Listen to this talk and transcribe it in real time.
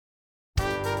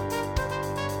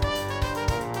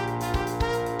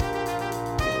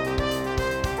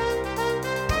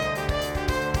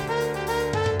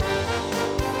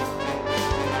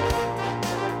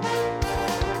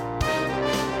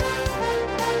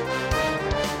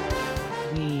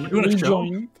doing a show?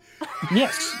 rejoin.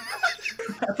 Yes.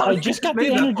 thought I you just got made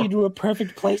the that energy one. to a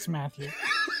perfect place, Matthew.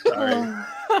 Sorry.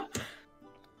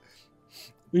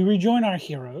 We rejoin our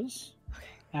heroes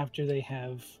after they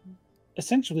have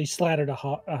essentially slattered a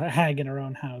hag in her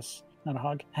own house. Not a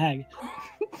hog, hag.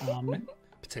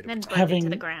 Potato. Then burned it Having- to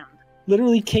the ground.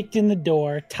 Literally kicked in the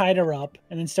door, tied her up,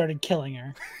 and then started killing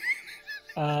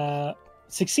her.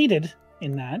 Succeeded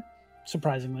in that,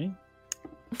 surprisingly,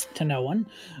 to no one.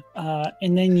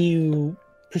 And then you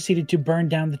proceeded to burn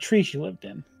down the tree she lived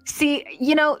in. See,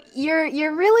 you're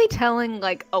really telling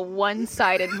like a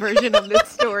one-sided version of this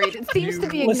story. It seems to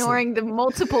be Listen. ignoring the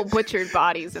multiple butchered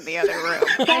bodies in the other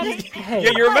room. Hey, Yeah,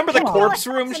 you remember the come on. corpse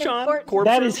room, That's an Sean? important- Corpse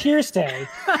That room? is hearsay.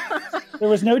 There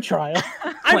was no trial.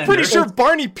 I'm pretty Slander. sure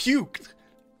Barney puked.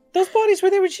 Those bodies were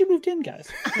there when she moved in, guys.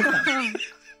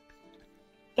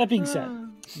 That being said,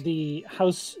 the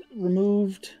house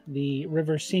removed, the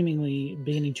river seemingly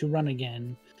beginning to run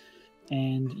again,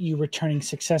 and you returning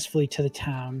successfully to the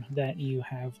town that you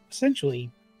have essentially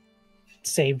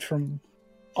saved from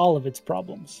all of its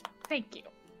problems. Thank you.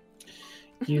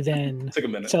 You then Took a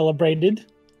minute. celebrated,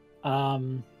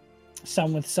 some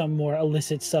with some more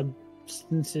illicit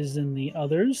substances than the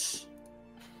others.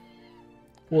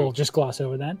 We'll just gloss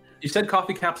over that. You said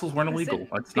coffee capsules weren't illegal. Listen,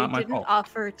 That's they not my didn't fault.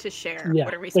 offer to share. Yeah,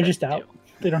 What are we they're supposed just to out. do?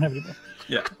 They don't have any more.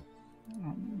 Yeah.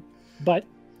 But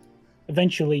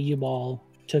eventually, you all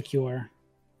took your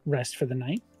rest for the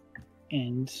night,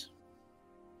 and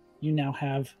you now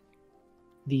have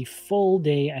the full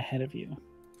day ahead of you.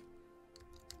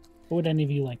 What would any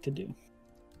of you like to do?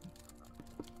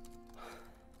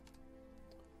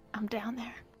 I'm down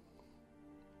there.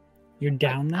 You're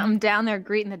down there? I'm down there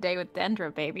greeting the day with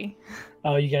Dendra, baby.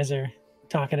 Oh, you guys are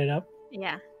talking it up?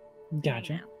 Yeah.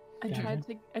 Gotcha. I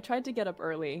Gotcha. tried to get up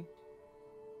early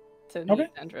to Okay.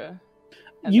 meet Dendra.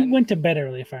 and You then went to bed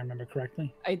early, if I remember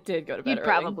correctly. I did go to bed You'd early.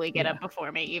 probably get Yeah. up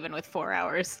before me, even with 4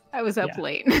 hours. I was up Yeah.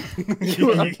 late. You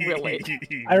were up real late.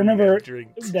 I remember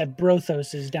Drinks. that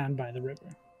Brothos is down by the river,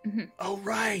 Oh,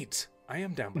 right. I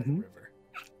am down by Mhm. the river.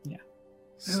 Yeah.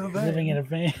 See, living in a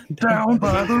van. Down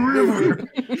by the river.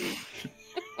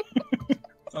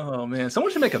 Oh man,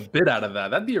 someone should make a bit out of that.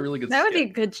 That'd be a really good. That would be a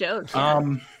skit. good joke.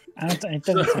 Yeah. It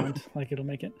doesn't sound like it'll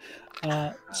make it.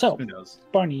 So, Who knows?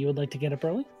 Barney, you would like to get up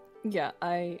early? Yeah,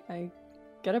 I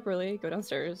get up early, go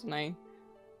downstairs, and I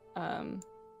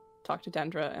talk to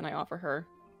Dendra, and I offer her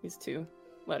these 2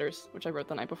 letters, which I wrote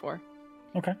the night before,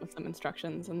 Okay. with some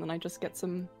instructions, and then I just get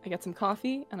some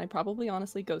coffee, and I probably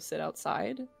honestly go sit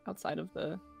outside of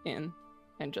the inn,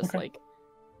 and just Okay. like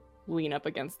lean up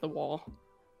against the wall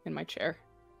in my chair,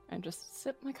 and just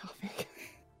sip my coffee.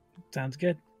 Sounds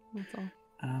good. That's all.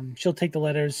 She'll take the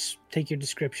letters, take your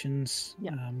descriptions,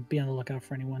 Yeah. be on the lookout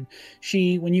for anyone.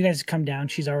 When you guys come down,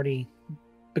 she's already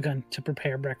begun to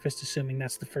prepare breakfast, assuming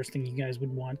that's the first thing you guys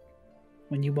would want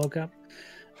when you woke up.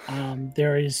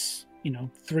 There is,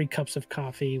 3 cups of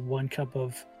coffee, 1 cup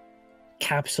of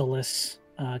capsuleless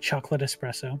chocolate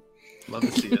espresso. Love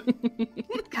to see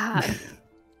it. God.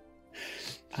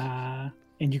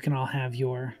 And you can all have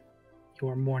your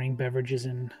morning beverages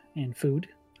and food.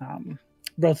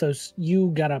 Brothos, you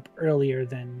got up earlier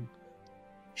than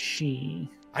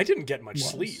she. I didn't get much Was.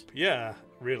 sleep. Yeah,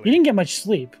 really. You didn't get much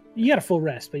sleep. You got a full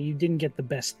rest, but you didn't get the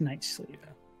best night's sleep.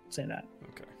 Say that.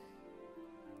 Okay.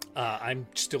 I'm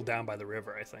still down by the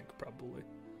river, I think, probably.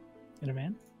 In a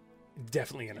van?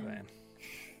 Definitely in a van.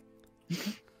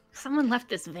 Someone left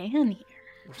this van here.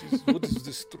 What is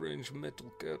this strange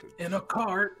metal carriage? In a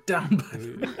cart down by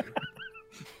the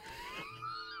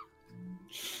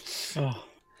Oh,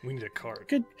 We need a cart.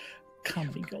 good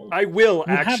comedy gold. I will,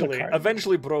 You have a actually. cart.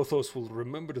 Eventually, Brothos will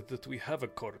remember that we have a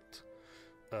cart.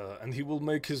 And he will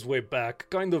make his way back,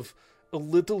 kind of a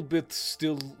little bit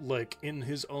still, like, in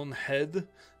his own head.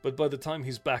 But by the time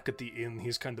he's back at the inn,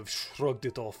 he's kind of shrugged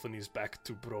it off and he's back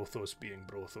to Brothos being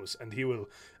Brothos. And he will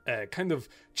kind of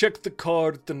check the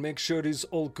cart and make sure he's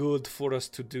all good for us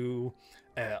to do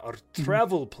our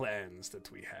travel plans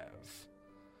that we have.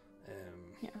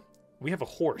 Yeah. We have a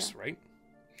horse, right?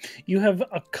 You have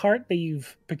a cart that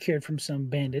you've procured from some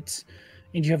bandits,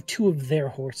 and you have 2 of their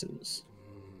horses.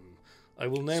 I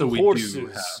will name So we horses. do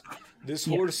have. This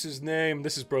Yeah. horse's name,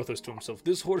 this is Brothos to himself.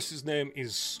 This horse's name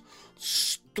is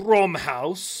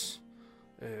Stromhouse.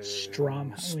 Strom.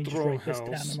 Let me just write this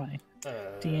down in my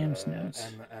DM's notes.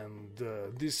 And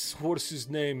this horse's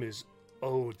name is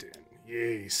Odin.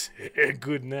 Yes,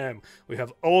 good name. We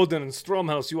have Odin and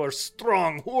Stromhouse. You are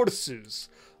strong horses.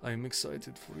 I am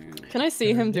excited for you. Can I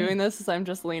see him Yeah. doing this as I'm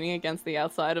just leaning against the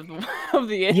outside of the of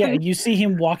the inn? Yeah, you see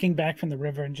him walking back from the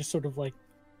river and just sort of like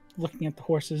looking at the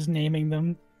horses, naming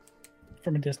them.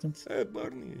 from a distance. Hey,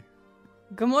 Barney.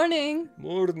 Good morning.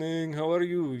 Morning. How are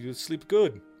you? You sleep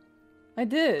good? I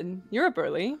did. You're up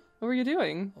early. What were you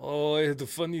doing? Oh, I had a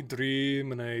funny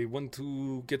dream, and I want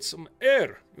to get some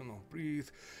air. Breathe.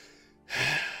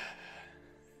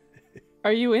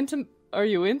 Are you into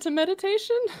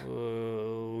meditation?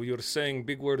 You're saying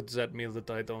big words at me that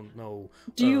I don't know.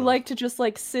 Do you like to just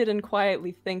like sit and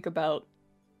quietly think about,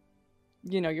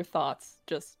 your thoughts?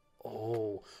 Just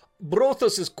Oh,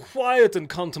 Brothos is quiet and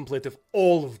contemplative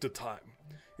all of the time.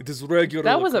 It is regular.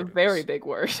 that was a occurrence. very big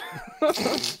word.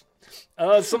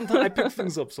 Sometimes I pick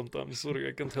things up sometimes. Sorry,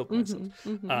 I can't help myself.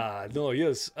 No,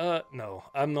 yes. No,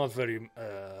 I'm not very.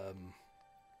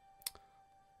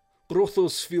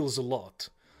 Brothos feels a lot.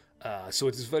 So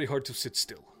it is very hard to sit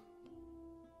still.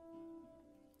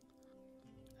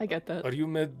 I get that. Are you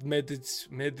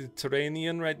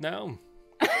Mediterranean right now?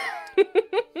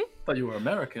 Thought you were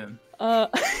American.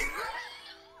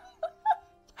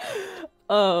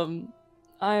 I'm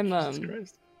Jesus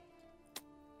Christ.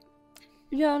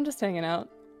 Yeah, I'm just hanging out.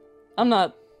 I'm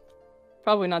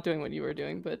probably not doing what you were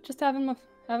doing, but just having my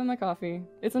coffee.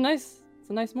 It's a nice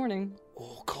morning.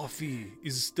 Oh, coffee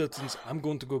is that. I'm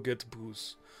going to go get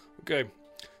booze. Okay,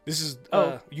 this is.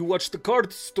 Oh. You watch the card.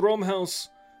 Stromhouse,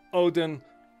 Odin,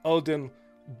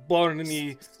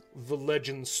 Barney, the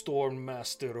legend storm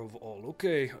master of all.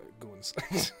 Okay, go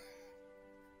inside.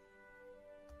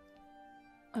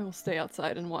 I will stay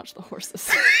outside and watch the horses.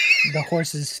 The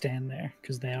horses stand there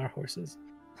because they are horses.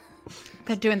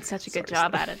 They're doing such a good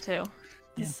job at it too.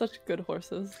 Yeah. Such good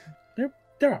horses.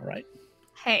 They're all right.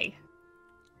 Hey.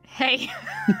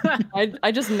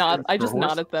 I just nod. I just For a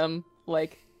horse? nod at them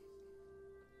like.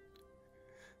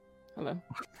 Hello.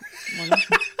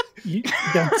 You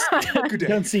Good day.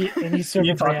 don't see any sort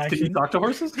Can of you reaction. talk to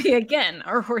horses? Again,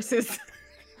 our horses.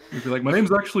 You'd be like, my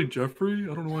name's actually Jeffrey.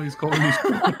 I don't know why he's calling me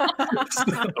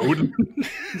Odin.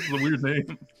 This is a weird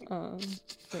name.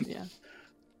 But yeah.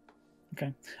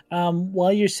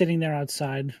 While you're sitting there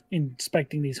outside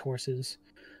inspecting these horses,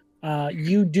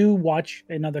 you do watch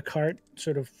another cart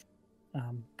sort of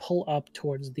pull up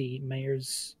towards the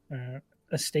mayor's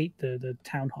estate, the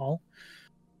town hall,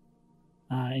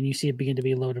 and you see it begin to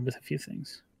be loaded with a few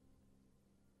things.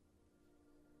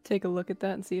 Take a look at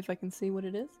that and see if I can see what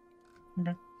it is.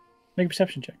 Make a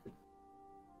perception check.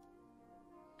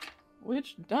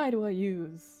 Which die do I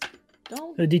use?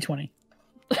 Don't A D20.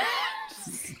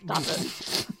 stop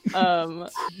it. I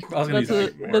was gonna use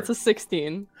that more. That's a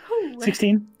 16.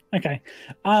 16. Okay.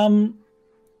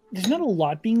 There's not a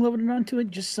lot being loaded onto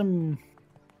it. Just some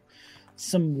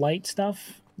light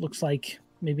stuff. Looks like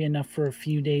maybe enough for a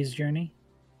few days' journey.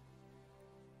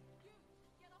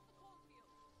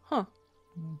 Huh.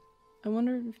 I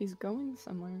wonder if he's going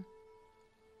somewhere.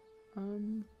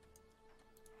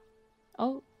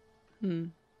 Oh.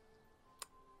 Can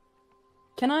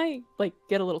I,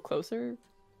 get a little closer?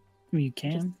 I mean, you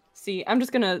can. See, I'm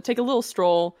just gonna take a little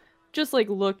stroll, just,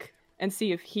 look and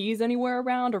see if he's anywhere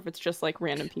around, or if it's just,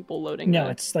 random people loading No,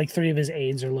 the- it's like 3 of his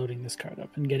aides are loading this cart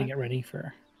up and getting it ready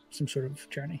for some sort of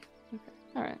journey. Okay.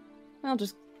 Alright.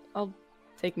 I'll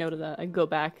take note of that. I go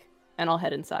back, and I'll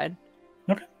head inside.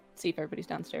 Okay. See if everybody's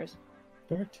downstairs.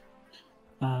 Perfect.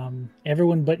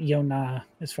 Everyone but Yona,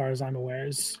 as far as I'm aware,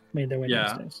 has made their way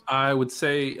downstairs. I would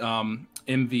say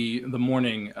in the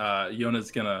morning,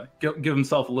 Yona's gonna give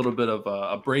himself a little bit of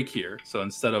a break here. So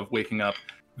instead of waking up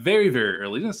very, very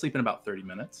early, he's gonna sleep in about 30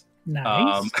 minutes.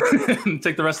 Nice. And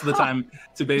take the rest of the time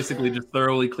to basically just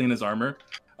thoroughly clean his armor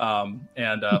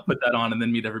and put that on, and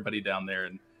then meet everybody down there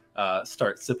and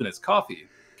start sipping his coffee.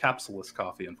 Capsuleless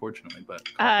coffee, unfortunately, but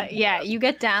Yeah, you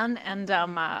get down and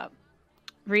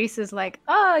Reese is like,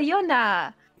 "Oh,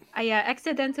 Yona, I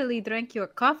accidentally drank your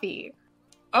coffee."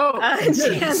 oh, And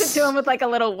she hands it to him with a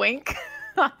little wink.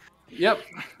 Yep.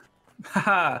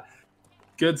 Haha.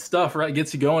 Good stuff, right?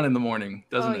 Gets you going in the morning,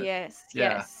 doesn't it? Yes,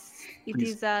 Yeah. yes. It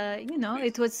Please. is,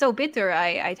 it was so bitter,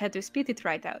 I had to spit it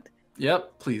right out.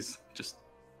 Yep. Please, just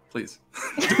please.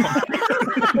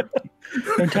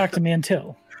 Don't talk to me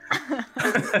until.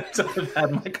 Until I've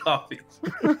had my coffee.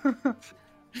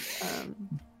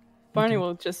 Barney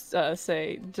will just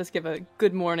give a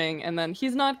good morning, and then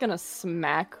he's not gonna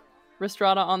smack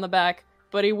Ristrada on the back,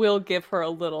 but he will give her a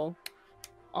little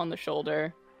on the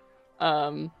shoulder.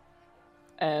 And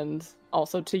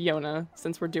also to Yona,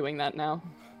 since we're doing that now.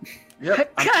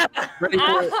 Yep. I'm ready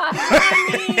for it.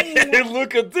 Hey,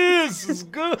 look at this! It's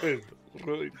good!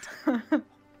 Right.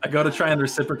 I go to try and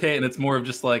reciprocate, and it's more of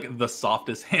just the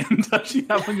softest hand touch you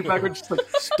have on your back. We're just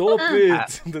Stop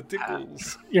it! The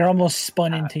tickles. You're almost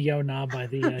spun into Yona by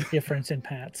the difference in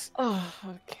pats. Oh,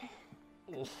 okay.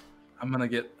 I'm gonna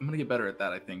get better at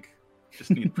that, I think.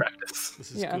 Just need practice.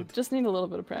 This is Yeah, good. just need a little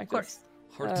bit of Of practice. course.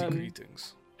 Hearty Um,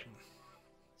 greetings.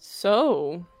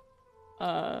 So,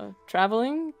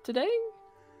 traveling today?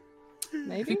 I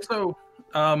Maybe. think so.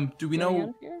 Do we Getting out know?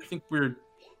 of here? I think we're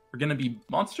gonna be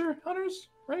monster hunters,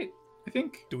 right? I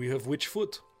think. Do we have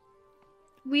Witchfoot?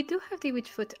 We do have the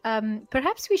Witchfoot.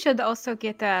 Perhaps we should also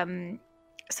get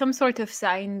some sort of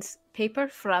signed paper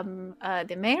from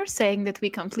the mayor saying that we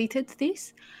completed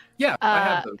this. Yeah, I Uh,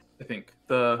 have those. I think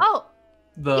the Oh,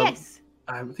 the yes.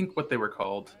 I think what they were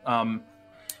called.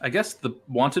 I guess the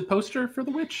wanted poster for the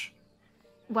witch.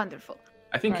 Wonderful.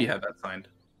 I think he Right. had that signed.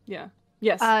 Yeah.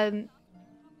 Yes.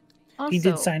 Also, He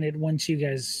did sign it once you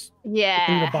guys threw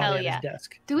Yeah, the body hell at yeah. his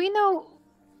desk. Do we know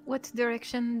what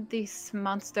direction these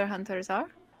monster hunters are?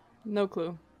 No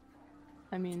clue.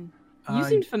 I mean, you I-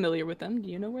 seemed familiar with them. Do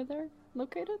you know where they're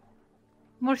located?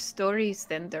 More stories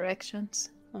than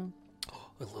directions. I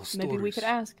love stories. Maybe we could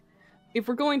ask. If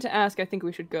we're going to ask, I think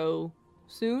we should go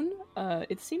soon.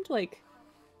 It seemed like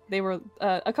they were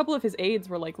a couple of his aides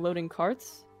were like loading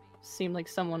carts. Seemed like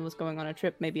someone was going on a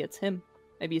trip. Maybe it's him.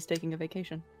 Maybe he's taking a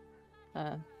vacation.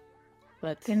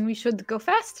 But Then we should go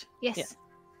fast. Yes. Yeah.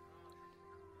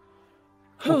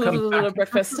 We'll come back.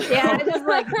 breakfast. Yeah, just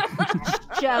like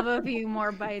shove a few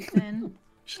more bites in.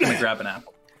 Just gonna grab an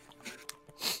apple.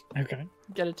 Okay.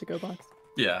 Get a to-go box.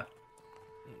 Yeah.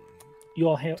 You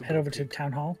all head over to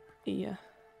town hall. Yeah.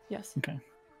 Yes. Okay.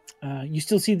 You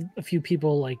still see a few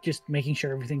people like just making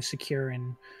sure everything's secure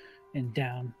and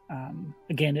down.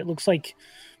 Again, it looks like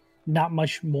not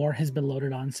much more has been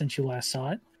loaded on since you last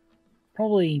saw it.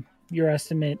 Probably your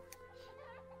estimate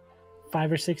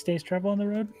 5 or 6 days travel on the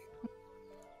road.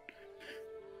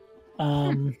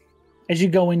 As you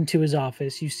go into his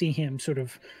office, you see him sort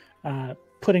of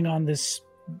putting on this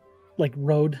like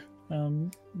road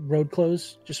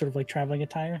clothes, just sort of like traveling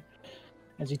attire.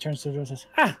 As he turns to the door and says,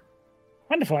 "Ah,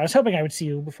 wonderful! I was hoping I would see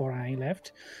you before I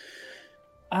left."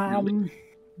 Really?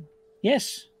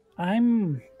 Yes,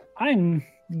 I'm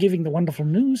giving the wonderful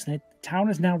news that the town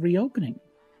is now reopening,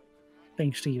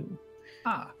 thanks to you.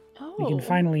 Ah. Oh. We can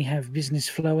finally have business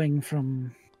flowing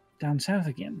from down south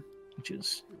again, which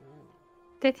is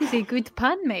That is a good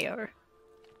pun, Mayor.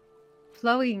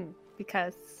 Flowing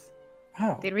because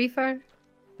wow. the river.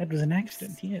 That was an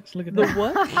accident. Yes, look at the that.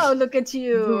 what? Oh, look at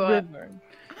you. The river.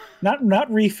 Not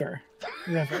reefer,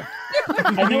 river.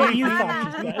 I know what you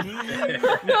thought.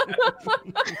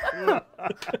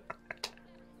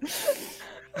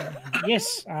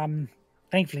 Yes.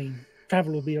 Thankfully,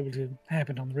 travel will be able to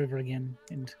happen on the river again,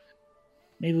 and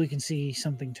maybe we can see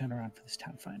something turn around for this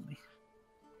town finally.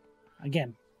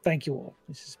 Again, thank you all.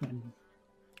 This has been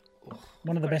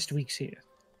one of the best weeks here.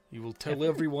 You will tell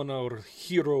everyone our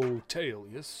hero tale,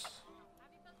 yes?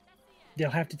 They'll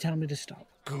have to tell me to stop.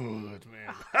 Good,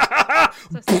 man.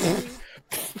 So sweet.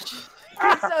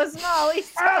 He's so small. He's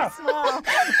so small.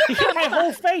 You hit my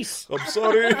whole face. I'm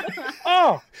sorry.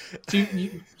 Oh, So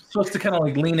you're supposed to kind of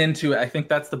like lean into it. I think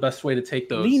that's the best way to take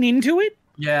those. lean into it.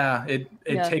 Yeah, it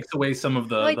Yeah. takes away some of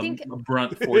the, Well, I the, think- the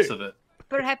brunt force of it.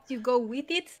 Perhaps you go with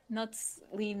it, not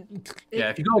lean. Yeah,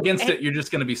 if you go against it, you're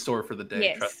just gonna be sore for the day.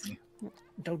 Yes. Trust me.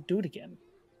 Don't do it again.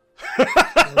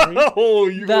 Oh,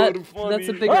 you That, are funny. that's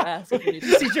a bigger ask. If we need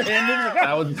to- See your hand in the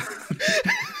That was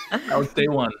that was day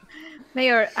one.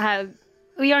 Mayor,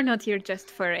 we are not here just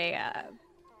for a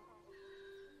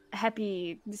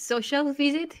happy social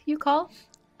visit, you call.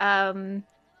 All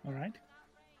right.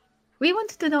 We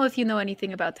wanted to know if you know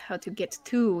anything about how to get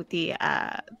to the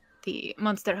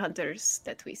monster hunters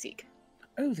that we seek.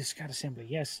 Oh, the Scout Assembly.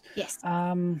 Yes. Yes.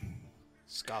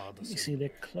 Scarred Let me see. The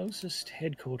closest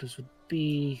headquarters would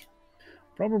be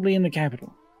probably in the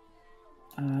capital.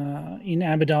 In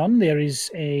Abaddon, there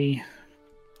is a.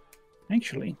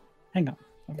 Actually, hang on.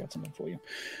 I've got something for you.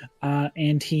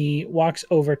 And he walks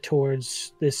over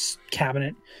towards this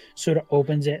cabinet, sort of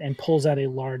opens it, and pulls out a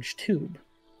large tube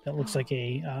that looks like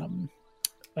a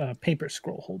paper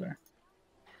scroll holder.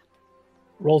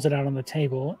 Rolls it out on the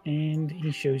table, and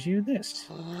he shows you this.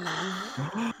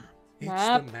 It's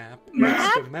Map. the map.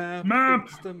 Map? It's the map. Map.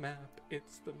 It's the map.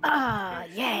 It's the map. Ah,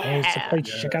 There's the yeah.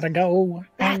 place you gotta go.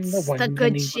 and That's one the you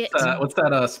good need. shit. What's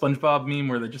that SpongeBob meme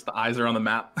where just the eyes are on the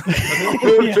map?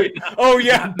 Oh,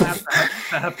 yeah.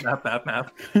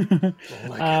 map. Oh,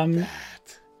 look at Um, that.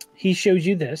 He shows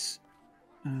you this.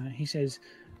 He says,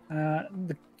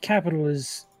 the capital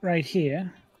is right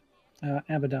here,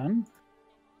 Abaddon,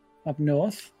 up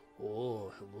north,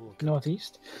 Oh, hello.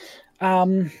 northeast.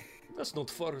 That's not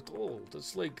far at all.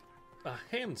 That's like a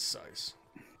hand size.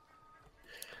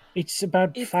 It's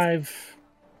about It's-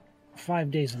 5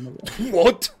 days on the road.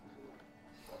 What?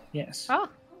 Yes. Oh,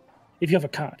 If you have a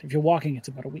cart. If you're walking, it's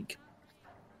about a week.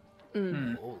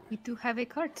 Mm. Oh, We do have a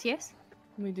cart, yes?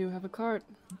 We do have a cart,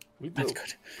 we do. That's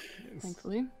good. Yes.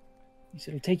 thankfully. He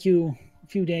said, it'll take you a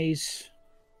few days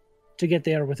to get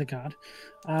there with a card.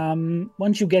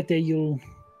 Once you get there, you'll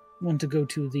want to go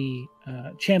to the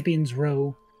Champions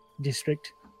Row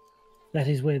district. That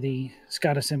is where the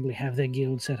Scott Assembly have their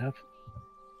guild set up.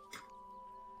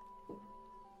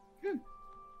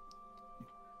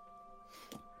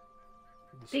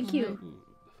 Thank you.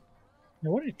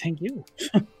 No worries, thank you.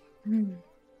 Hmm.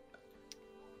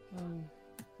 Oh,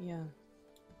 yeah.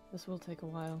 This will take a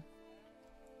while.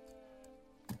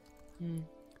 Hmm.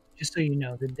 Just so you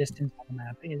know, the distance on the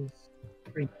map is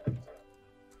 3 miles.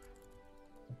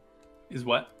 Is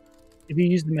what? If you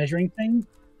use the measuring thing,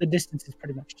 the distance is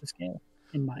pretty much to scale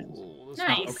in miles. Oh, that's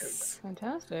Nice.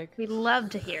 Fantastic. We love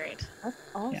to hear it. That's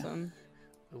awesome.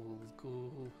 We'll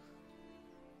go.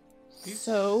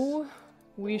 So,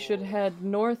 we should head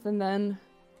north and then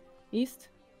east?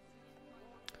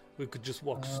 We could just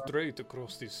walk straight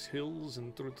across these hills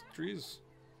and through the trees.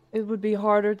 It would be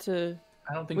harder to...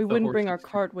 I don't think We the wouldn't bring our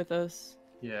horses- cart with us.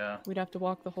 Yeah. We'd have to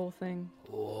walk the whole thing.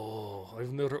 Oh,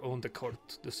 I've never owned a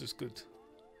cart. This is good.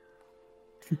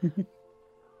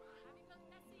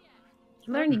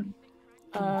 Learning.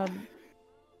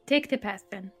 Take the path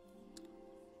then.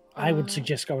 I would Uh,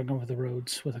 suggest going over the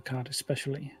roads with a cart,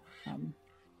 especially.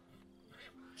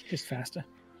 It's just faster.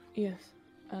 Yes.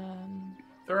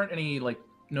 There aren't any like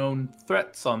known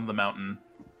threats on the mountain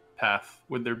path.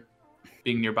 Would there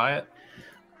being nearby it?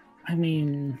 I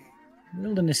mean,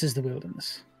 wilderness is the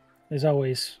wilderness. There's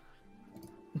always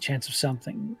a chance of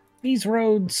something. These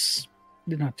roads,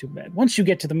 they're not too bad. Once you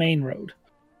get to the main road,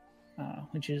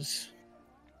 which is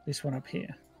this one up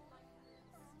here,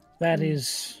 that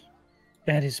is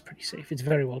pretty safe. It's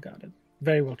very well guarded,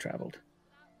 very well traveled.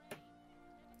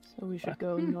 So we should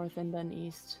go north and then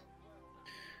east.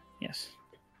 Yes.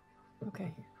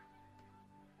 Okay.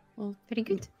 Well, Very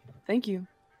good. thank you.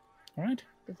 All right.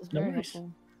 This is No very worries.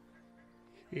 helpful.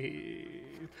 Hey,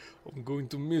 I'm going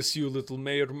to miss you, little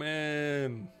mayor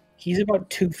man. He's about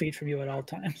 2 feet from you at all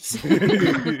times.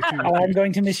 Oh, I'm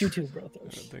going to miss you too,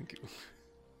 brothers. Thank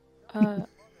you.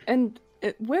 And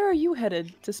where are you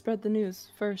headed to spread the news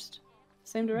first?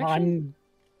 Same direction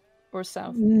or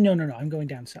south? No. I'm going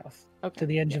down south Okay. to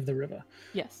the edge of the river.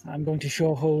 Yes. I'm going to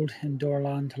Shorehold and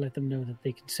Dorlan to let them know that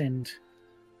they can send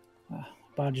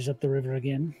barges up the river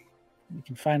again. We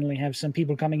can finally have some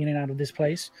people coming in and out of this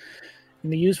place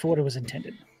and be used for what it was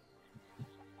intended.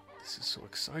 This is so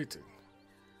exciting.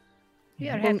 We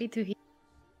are Well- happy to hear.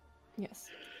 Yes.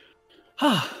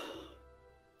 Ah,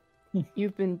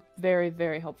 You've been very,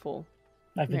 very helpful,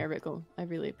 I've been, Mayor Rickle. I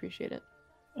really appreciate it.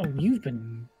 oh, you've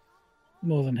been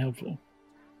more than helpful.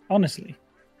 Honestly,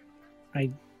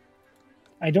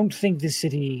 I don't think this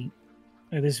city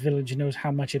or this village knows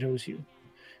how much it owes you,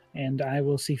 and I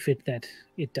will see fit that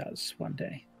it does one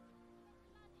day.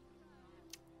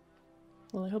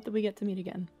 Well, I hope that we get to meet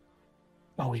again.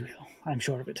 Oh, we will. I'm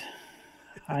sure of it.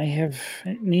 I have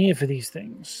an ear for these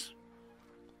things.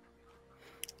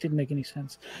 Didn't make any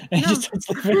sense. And he just starts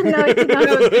leaving. No, it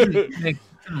did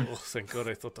not. Oh, thank God,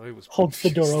 I thought I was. Holds the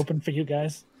door confused. open for you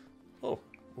guys. Oh,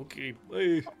 okay.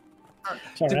 Hey.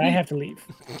 Sorry, Did I we- have to leave.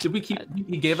 Did we keep?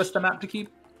 He gave us the map to keep.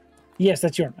 Yes,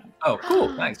 that's your map. Oh, cool,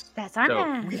 nice. That's our So-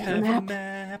 man. We have have a a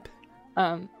map.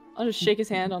 map. I'll just shake his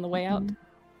hand on the way out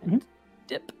and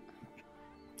dip.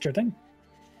 Sure thing.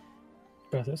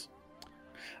 Brothers,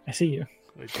 I see you.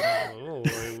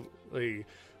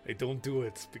 I don't do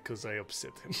it because I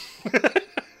upset him.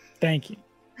 Thank you.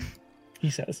 He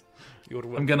says. You're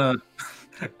welcome. I'm gonna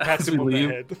Pat as him we on the leave,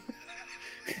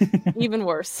 head. Even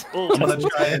worse. Oh, I'm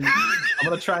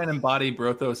gonna try and embody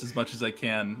Brothos as much as I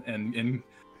can, and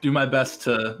do my best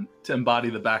to embody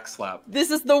the backslap. This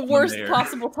is the worst there.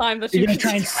 possible time that You're you gonna can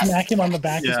try and smack him on the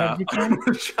back as Yeah, hard as you I'm can.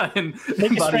 gonna try and Make a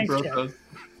embody strength check. Brothos.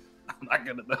 I'm not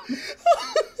gonna know.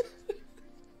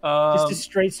 Just a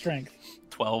straight strength.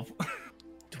 12.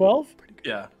 12?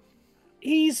 Yeah.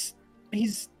 He's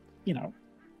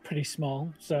pretty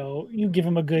small, so you give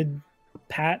him a good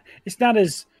pat. It's not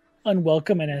as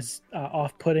unwelcome and as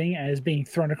off-putting as being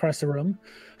thrown across the room,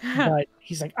 but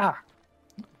he's like,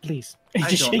 please, I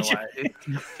just don't know shake why.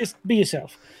 your- just be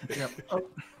yourself. Yeah. Oh,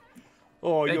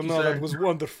 Oh, Thank you you, know, sir. that was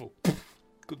wonderful.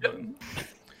 Good man.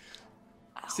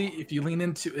 see if you lean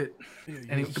into it. Yeah,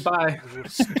 And you're goodbye. You're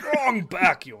strong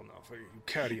back, you know. You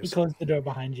carry He yourself. closes the door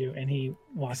behind you and he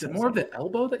walks. Is it more of outside. the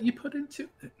elbow that you put into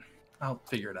it? I'll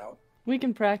figure it out. We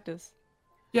can practice.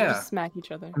 We'll Yeah. just smack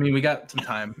each other. I mean, we got some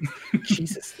time.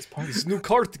 Jesus, this party. This new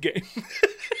cart game.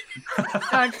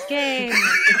 Start game.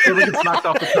 Whoever gets knocked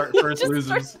off the cart first Just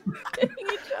loses. hitting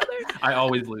each other. I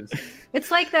always lose.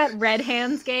 It's like that Red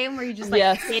Hands game where you just like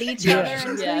Yes. hit each Yes.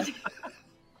 other and Yes.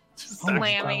 Just Oh my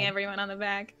slamming God. everyone on the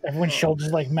back. Everyone's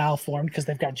shoulders like malformed because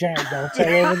they've got giant belts all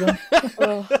over them.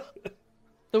 Oh,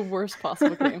 the worst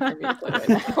possible game for me to play right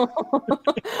now.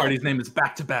 Party's name is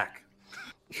Back to Back.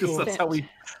 Because Cool. that's how we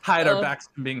hide our Uh, backs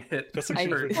from being hit. That's with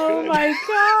actually shirts. pretty Oh good.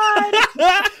 my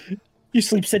god! You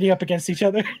sleep sitting up against each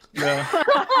other. Yeah.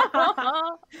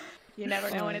 You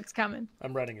never know when it's coming.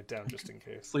 I'm writing it down just in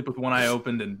case. Sleep with one eye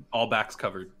opened and all backs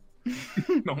covered.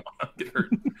 Don't want to get hurt.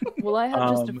 Well, I have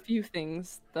just a Um, few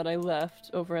things that I left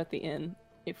over at the inn.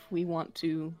 If we want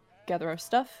to gather our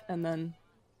stuff and then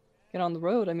get on the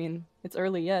road, I mean, it's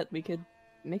early yet. We could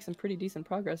make some pretty decent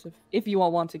progress. If you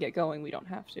all want to get going, we don't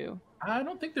have to. I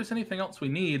don't think there's anything else we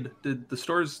need. Did the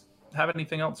stores have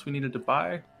anything else we needed to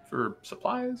buy for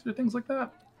supplies or things like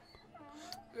that?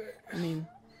 I mean,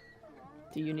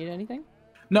 do you need anything?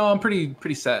 No, I'm pretty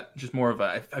set. Just more of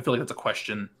a. I feel like that's a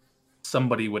question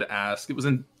somebody would ask. It was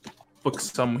in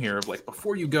books somewhere of like,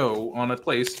 before you go on a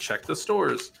place, check the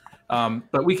stores.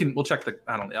 But we'll check the.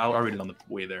 I'll read it on the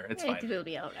way there. It's It fine. will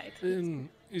be all right.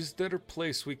 Is there a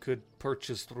place we could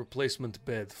purchase the replacement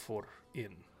bed for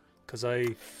in? Because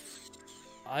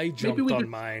I jumped we on could-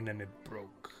 mine and it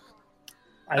broke.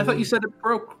 I thought you said it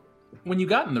broke when you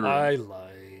got in the room. I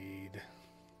lied.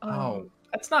 Oh,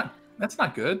 that's not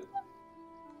good.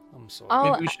 I'm sorry.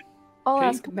 I'll- Maybe we should. I'll pay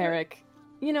ask for it? Merrick.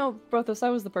 You know, Brothos, I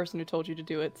was the person who told you to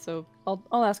do it, so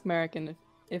I'll ask Merrick, and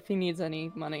if he needs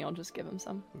any money, I'll just give him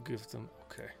some. We'll give them.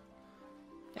 Okay.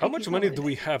 Yeah, How much he's money always- do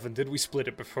we have, and did we split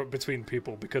it between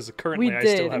people? Because currently We I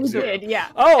still did, have we zero. Good, yeah.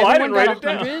 Oh, I Everyone didn't write got it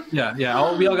down. 100.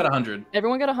 Yeah. We all got 100.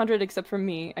 Everyone got 100 except for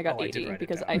me. I got Oh, I did 80 write it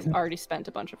because down. I already spent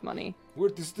a bunch of money. Where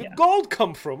does the Yeah. gold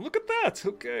come from? Look at that.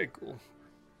 Okay, cool.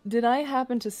 Did I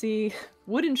happen to see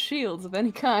wooden shields of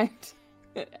any kind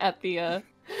at the at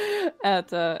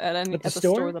the store?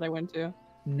 store that I went to?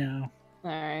 No,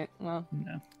 All right. Well, no. Do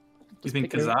you just think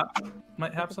pick it up. Kazat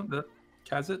might have some?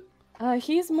 Kazit?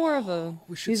 He's more of a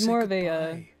We should he's say more of a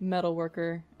goodbye. metal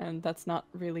worker, and that's not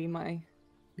really my.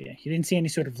 Yeah, you didn't see any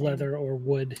sort of leather or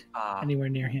wood Ah, anywhere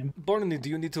near him. Barney, do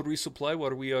you need to resupply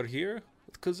while we are here?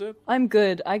 Because I'm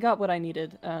good. I got what I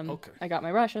needed. Okay. I got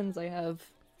my rations. I have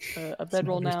a That's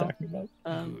bedroll not what now. he's talking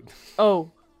about.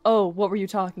 good. Oh, what were you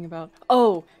talking about?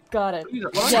 Oh, got it. these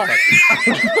are-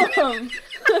 Yes.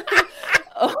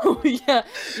 Oh yeah.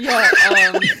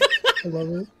 I love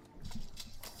it.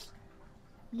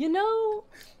 You know,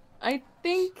 I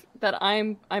think that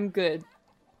I'm good.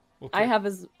 Okay.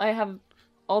 I have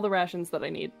all the rations that I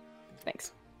need.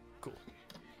 Thanks. Cool.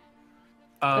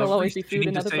 There'll always be Reese, did you food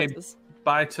in need other to say places.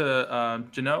 bye to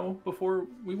Jano before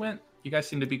we went? You guys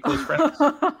seem to be close friends.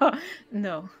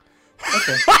 No.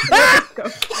 Okay.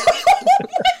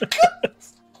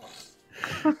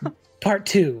 Part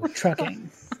 2, trucking.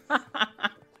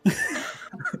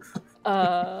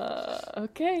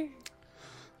 Okay.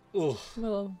 Oh,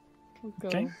 Well, we'll go.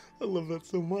 Okay. I love that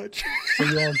so much. So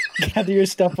you all gather your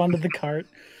stuff onto the cart.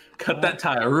 Cut that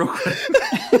tire real quick.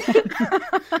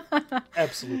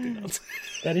 Absolutely not.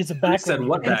 That is a Who back. said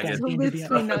what baggage? Absolutely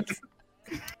not.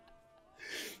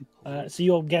 So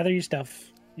you'll gather your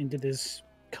stuff into this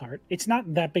cart. It's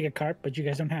not that big a cart, but you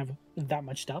guys don't have that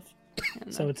much stuff,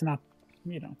 so it's not,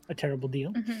 a terrible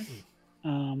deal.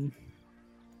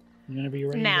 Whenever you're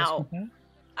ready. you guys Now. can-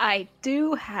 I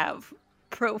do have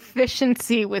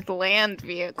proficiency with land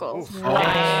vehicles. Oh,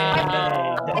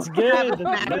 Wow. That's good.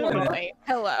 That's good. McAvoy.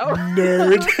 Hello.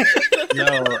 Nerd.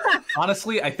 No,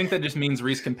 honestly, I think that just means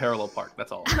Reese can parallel park.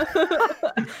 That's all.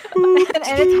 and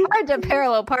it's hard to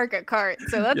parallel park a cart,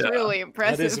 so that's Yeah. really That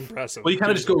impressive. is impressive. Well, you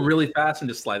kind of just go really fast and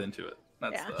just slide into it.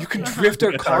 That's Yeah. You can drift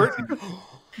a cart?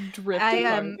 Drift I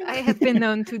apart. I have been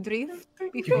known to drift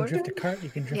You can before. drift a cart. You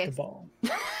can drift a Yes. ball.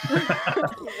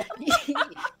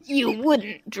 You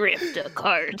wouldn't drift a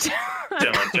cart.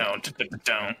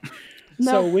 don't.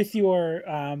 So with your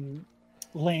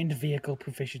land vehicle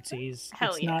proficiencies,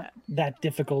 Hell it's yeah. not that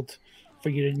difficult for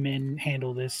you to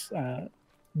handle this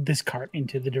this cart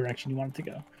into the direction you want it to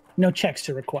go. No checks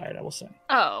are required, I will say.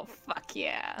 Oh fuck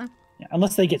yeah! Yeah,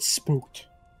 unless they get spooked.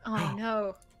 Oh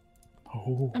no!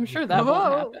 Oh, I'm sure that Whoa.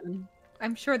 won't happen.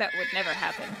 I'm sure that would never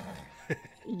happen.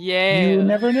 Yeah. you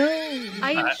never know.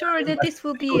 I am sure that this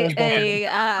will be Cool. a.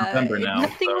 November now,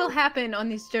 nothing so- will happen on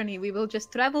this journey. We will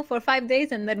just travel for 5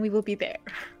 days and then we will be there.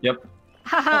 Yep.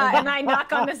 Haha! And I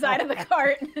knock on the side of the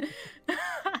cart.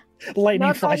 Lightning Knock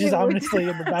on flashes your wood. ominously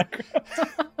in the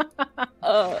background.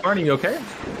 Barney, you okay?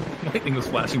 Lightning was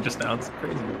flashing just now. It's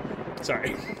crazy.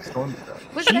 Sorry. Storm.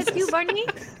 Was that you, Barney?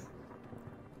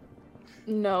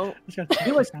 No. I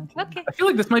feel like Okay. I feel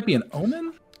like this might be an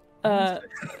omen.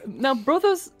 Now,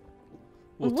 Brothos,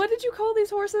 what did you call these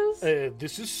horses?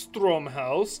 This is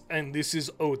Stromhouse, and this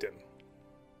is Odin.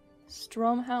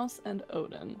 Stromhouse and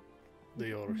Odin.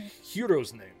 They are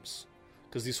heroes' names,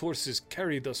 because these horses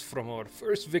carried us from our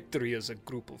first victory as a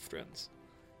group of friends.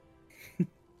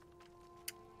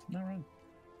 Not wrong.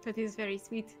 That is very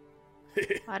sweet.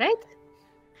 All right.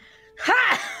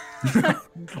 Ha!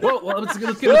 Well, let's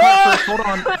get the cart first. Hold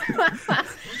on.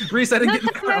 Reese, I didn't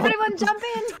get Come, everyone jump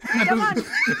in. Come on.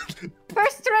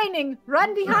 First training.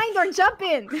 Run behind or jump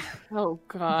in. Oh,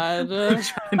 God. Try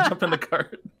and jump in the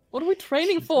cart. What are we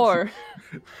training for?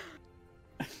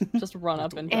 Just run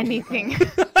up and jump in the Anything.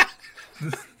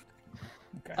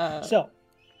 Okay. So cart.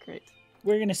 Great.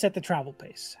 we're gonna set the travel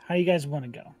pace. How you guys want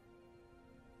to go?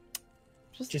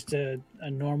 Just Just a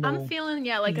normal. I'm feeling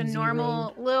like a easy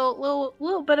normal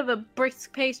little bit of a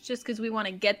brisk pace just because we want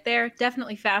to get there.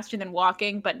 Definitely faster than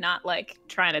walking, but not like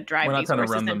trying to drive We're not these trying to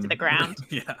horses run into them. the ground.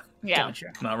 Yeah, Yeah.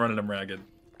 Gotcha. not running them ragged.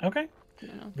 Okay. you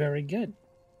know. Very good.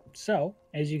 So,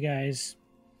 as you guys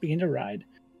begin to ride,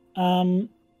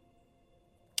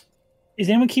 is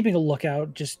anyone keeping a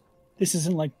lookout? Just this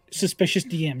isn't like suspicious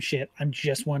DM shit. I'm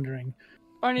just wondering.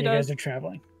 Barney You guys does. are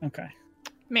traveling. Okay.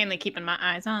 Mainly keeping my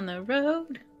eyes on the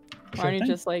road. Barney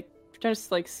thing. just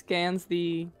scans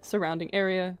the surrounding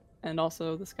area and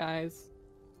also the skies.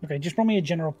 Okay. Just roll me a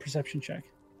general perception check.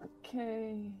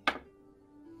 Okay.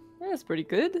 That's pretty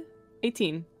good.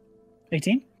 18.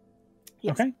 18.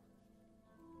 Yes. Okay.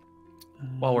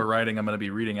 While we're riding, I'm going to be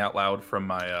reading out loud from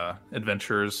my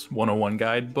Adventures 101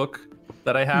 guide book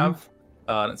that I have.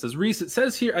 And it says, Reese, it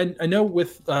says here, I know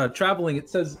with traveling, it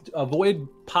says avoid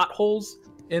potholes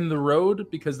in the road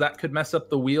because that could mess up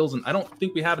the wheels. And I don't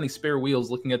think we have any spare wheels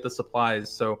looking at the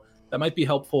supplies. So that might be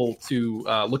helpful to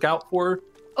look out for.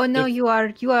 Oh no, If- you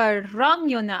are wrong,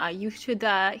 Yona. You should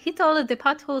hit all of the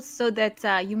potholes so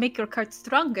that you make your cart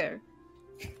stronger.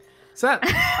 Is that,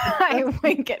 I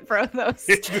wink at Brothos.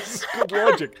 This is good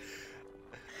logic.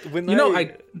 When you know,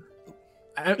 I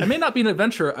may not be an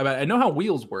adventurer, but I know how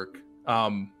wheels work.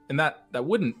 And that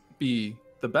wouldn't be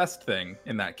the best thing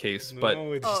in that case. But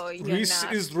No, it's, Oh, you're Reese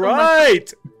not. is Oh my-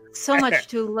 right. So much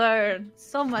to learn.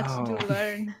 So much Oh. to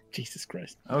learn. Jesus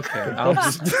Christ. okay, I'll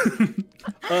just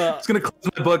Uh, just gonna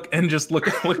close my book and just look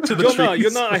to the Yona,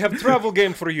 trees. Yona, I have travel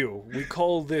game for you. We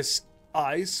call this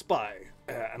I Spy,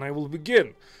 and I will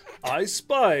begin. I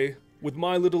spy with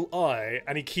my little eye,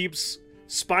 and he keeps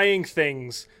spying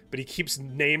things, but he keeps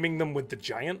naming them with the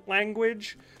giant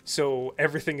language, so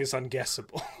everything is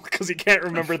unguessable because he can't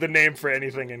remember the name for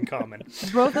anything in common.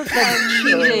 Brothos, that's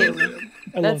cheating.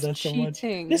 I love That's that so much.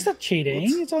 cheating. It's not cheating.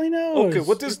 It's all he knows. Okay,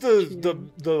 what is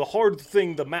the hard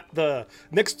thing? The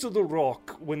next to the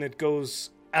rock when it goes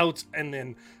out and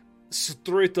then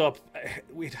straight up,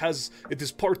 it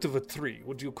is part of a tree.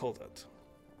 What do you call that?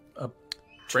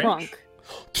 Branch? Trunk.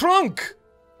 Trunk.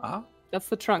 Ah, That's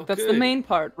the trunk. That's the Okay. main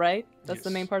part, right? That's the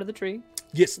Yes. main part of the tree.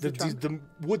 Yes, The the trunk.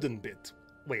 wooden bit.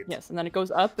 Wait. Yes, and then it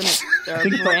goes up, and there I are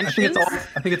think, it's all, I branches. think it's all.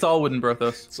 I think it's all wooden,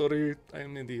 Brothos. Sorry, I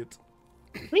am an idiot.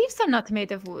 Leaves are not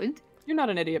made of wood. You're not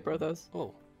an idiot, Brothos.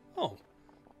 Oh. Oh.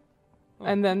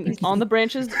 And then on the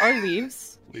branches are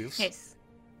leaves, Leaves. Yes.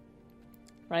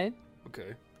 right?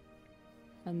 Okay.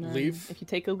 And then Leaf. if you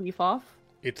take a leaf off,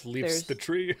 It leaves There's- the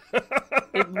tree.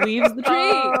 it leaves the tree.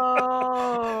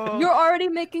 Oh. You're already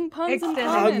making puns in Excellent.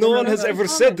 common. No one has Brothos, ever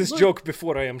common. said this Look, joke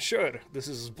before, I am sure. This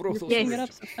is You're Brothos. picking Yes. it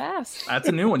up so fast. That's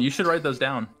a new one. You should write those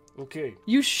down. Okay.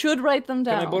 You should write them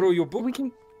down. Can I borrow your book? We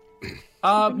can.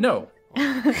 No.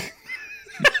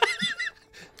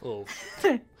 Oh.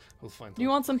 We'll find Do you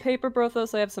out. want some paper,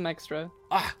 Brothos? I have some extra.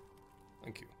 Ah!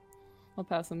 Thank you. I'll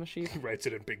pass him a sheet. He writes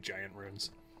it in big giant runes.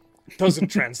 Doesn't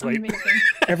translate. Amazing.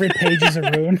 Every page is a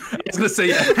rune. I was gonna say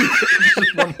yeah.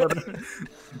 Just one letter.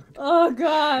 Oh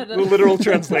God. The literal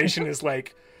translation is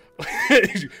like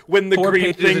when the 4 green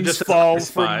pages and things just says fall I from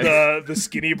spy. the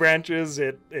skinny branches.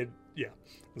 It yeah.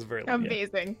 It's very long.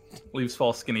 Amazing. Leaves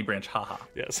fall skinny branch. Haha.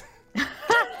 Yes.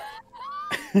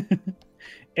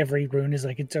 Every rune is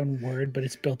like its own word, but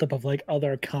it's built up of like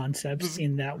other concepts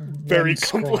in that Very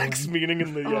one complex scrolling. meaning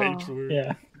in the each Oh. word.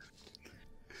 Yeah.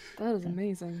 That is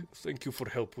amazing. Thank you for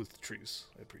help with trees.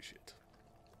 I appreciate it.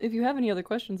 If you have any other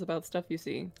questions about stuff you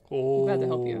see, Oh, glad to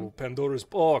help you. Pandora's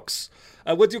box.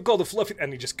 What do you call the fluffy?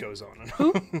 And he just goes on.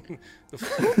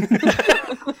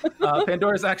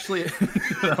 Pandora's actually.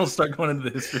 I'll start going into the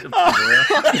history of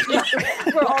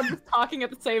Pandora. we're all just talking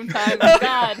at the same time.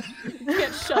 God, you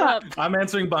can't shut up. I'm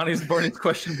answering Barney's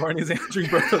question. Barney's answering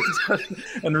Brothos' question,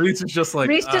 and Reese is just like.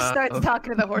 Reese just starts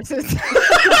talking to the horses.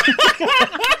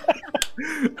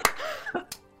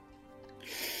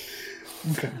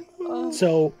 Okay.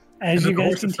 So As And you then the guys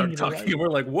horses start continue to talking, ride, and we're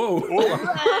like, whoa, hold on.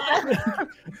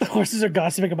 the horses are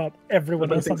gossiping about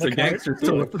everyone else on Thinks the they're cart. gangsters,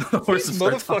 so the horses These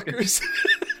start talking. motherfuckers.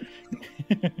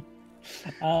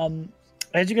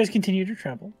 As you guys continue to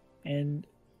travel and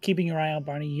keeping your eye out,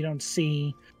 Barney, you don't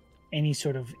see any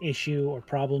sort of issue or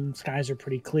problem. Skies are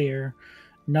pretty clear.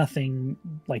 Nothing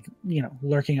like,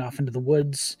 lurking off into the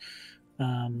woods.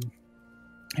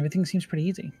 Everything seems pretty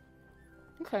easy.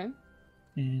 Okay.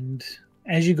 And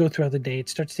as you go throughout the day, it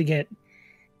starts to get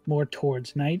more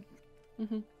towards night.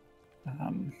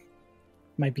 Mm-hmm.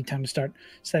 Might be time to start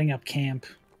setting up camp,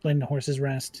 letting the horses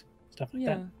rest, stuff like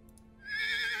Yeah.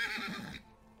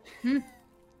 that.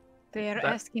 They are That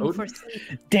asking Odin? for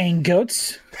sleep. Dang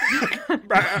goats.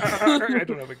 I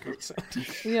don't have a goat sound.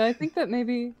 Yeah, I think that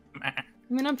maybe. I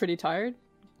mean, I'm pretty tired.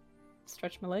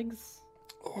 Stretch my legs.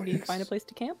 Oh, Maybe yes. find a place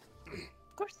to camp.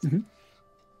 Of course.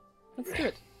 Let's do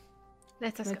it.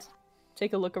 Let us go. Let's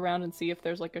take a look around and see if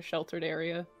there's like a sheltered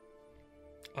area.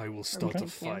 I will start Okay. a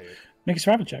fire. Make a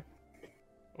survival check.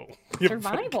 Oh.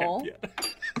 Survival? Yeah.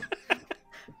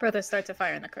 Brother starts a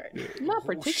fire in the cart. Not Oh,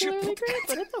 particularly shit. great,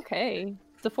 but it's okay.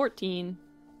 It's a 14.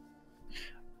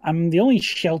 The only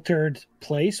sheltered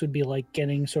place would be like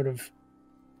getting sort of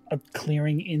a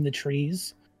clearing in the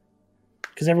trees,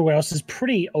 because everywhere else is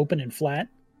pretty open and flat.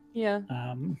 Yeah.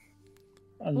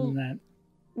 Other than that,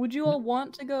 Would you all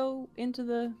want to go into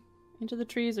the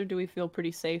trees, or do we feel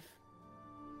pretty safe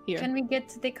here? Can we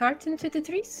get the cart into the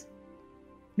trees?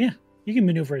 you can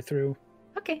maneuver it through.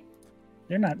 Okay.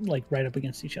 They're not like right up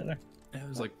against each other. Yeah,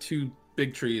 there's like 2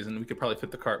 big trees, and we could probably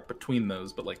fit the cart between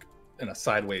those, but like in a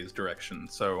sideways direction.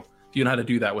 So if you know how to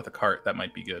do that with a cart, that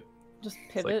might be good. Just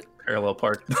It's pivot. like parallel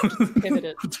park. Pivot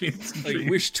it. between some I trees.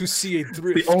 wish to see a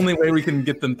drift. The only way we can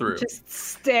get them through. Just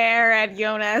stare at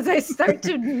Yona as I start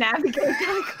to navigate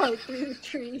that cart through the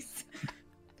trees.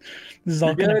 This is all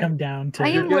You're going to good. come down to. I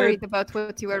am good. worried about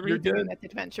what you are You're reading in good. that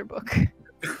adventure book.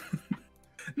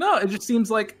 No, it just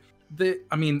seems like they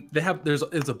have there's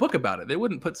a book about it. They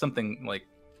wouldn't put something like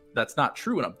that's not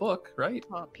true in a book, right?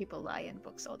 Well, people lie in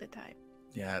books all the time.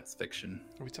 Yeah, it's fiction.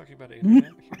 Are we talking about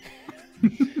internet?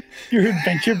 Your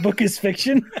adventure book is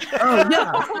fiction. Oh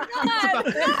yeah.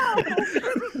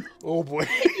 Oh boy.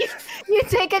 You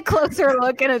take a closer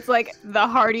look and it's like the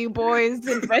Hardy Boys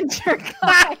Adventure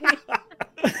Guide.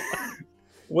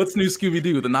 What's new, Scooby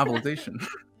Doo? The novelization.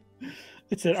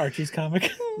 It's an Archie's comic.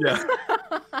 Yeah.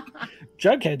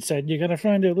 Jughead said you're going to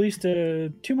find at least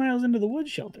 2 miles into the wood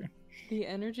shelter. The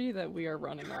energy that we are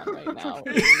running on right now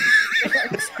is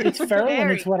It's feral and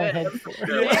Very it's what I good. head for.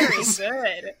 Very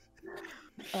good.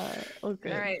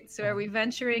 okay. All right, so are we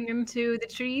venturing into the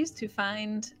trees to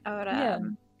find our Yeah.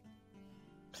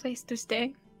 place to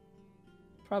stay?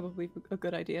 Probably a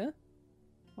good idea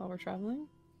while we're traveling.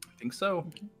 I think so.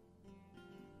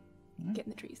 Get in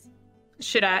the trees.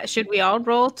 Should we all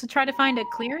roll to try to find a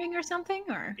clearing or something?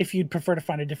 Or If you'd prefer to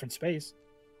find a different space.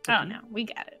 oh no, we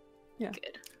got it. Yeah.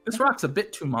 Good. This rock's a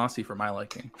bit too mossy for my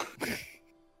liking.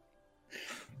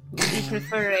 You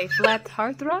prefer a flat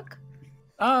hard rock?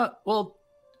 Well,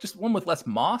 just one with less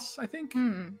moss, I think.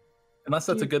 Hmm. Unless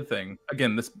that's a good thing.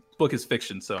 Again, this book is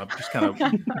fiction, so I'm just kind of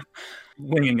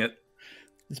winging it.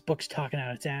 This book's talking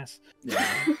out its ass.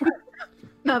 Yeah.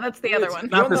 No, that's the other one.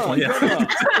 Not this one, yeah.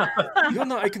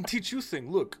 Yona, I can teach you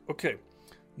thing. Look, okay.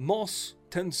 Moss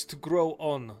tends to grow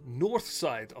on north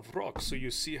side of rocks, so you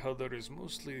see how there is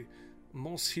mostly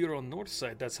moss here on north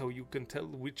side. That's how you can tell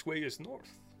which way is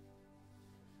north.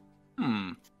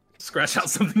 Scratch out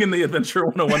something in the Adventure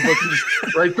 101 book and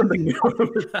just write something new over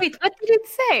that. Wait, what did it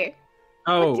say?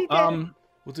 Oh, did that-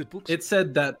 Was it books? it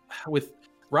said that with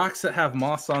rocks that have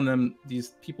moss on them,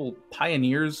 these people,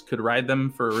 pioneers, could ride them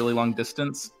for a really long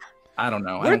distance. I don't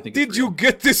know. I Where don't think it's did you real.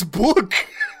 get this book?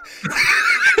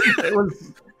 It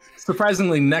was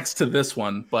surprisingly next to this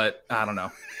one, but I don't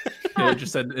know. It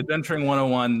just said Adventuring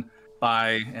 101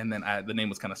 by, and then the name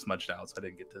was kind of smudged out, so I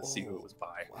didn't get to see who it was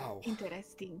by. Wow.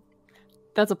 Interesting.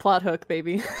 That's a plot hook,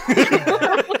 baby.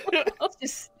 It's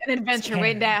just an adventure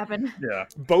waiting to happen. Yeah.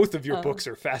 Both of your Oh. books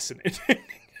are fascinating.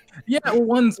 Yeah, well,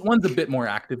 one's a bit more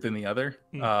active than the other.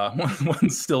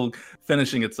 One's still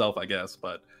finishing itself, I guess,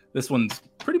 but this one's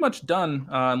pretty much done,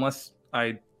 unless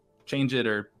I change it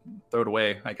or throw it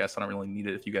away. I guess I don't really need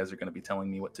it if you guys are going to be telling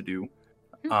me what to do.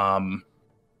 But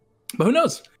who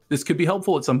knows? This could be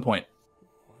helpful at some point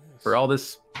for all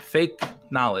this fake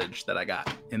knowledge that I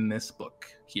got in this book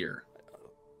here.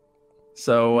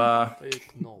 So,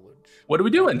 Fake knowledge. what are we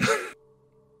doing?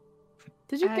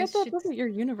 Did you get that should- book at your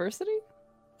university?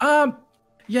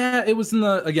 Yeah, it was in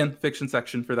the, again, fiction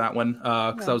section for that one,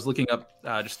 because I was looking up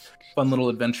just fun little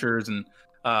adventures, and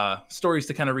stories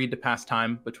to kind of read to pass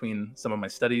time between some of my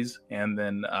studies, and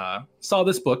then saw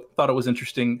this book, thought it was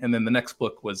interesting, and then the next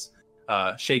book was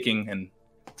shaking and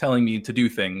telling me to do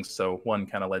things, so one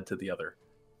kind of led to the other.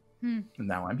 And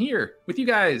now I'm here with you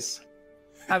guys,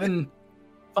 having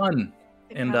fun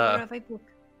and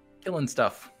killing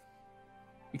stuff.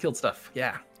 We killed stuff,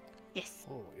 yeah. Yes.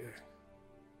 Oh, yeah.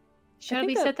 Shall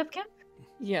we set up camp?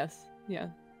 Yes, yeah.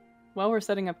 While we're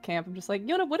setting up camp, I'm just like,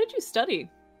 Yona, what did you study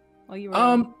while you were?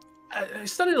 I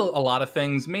studied a lot of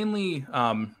things, mainly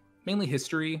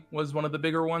history was one of the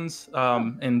bigger ones,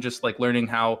 and just like learning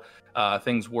how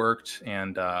things worked,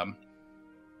 and I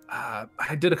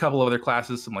did a couple of other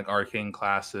classes, some like arcane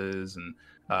classes, and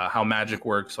how magic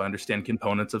works, so I understand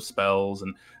components of spells,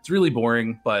 and it's really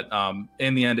boring, but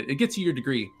in the end, it gets you your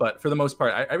degree. But for the most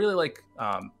part, I really like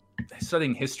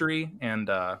studying history, and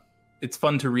it's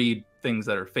fun to read things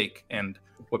that are fake and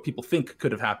what people think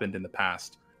could have happened in the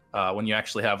past. When you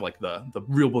actually have like the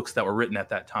real books that were written at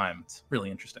that time, it's really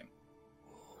interesting.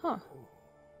 Huh.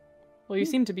 Well, you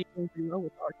seem to be doing pretty well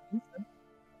with arcane.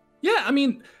 Yeah, I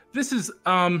mean, this is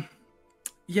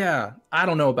yeah, I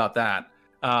don't know about that.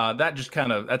 That just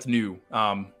that's new,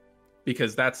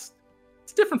 because it's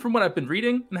different from what I've been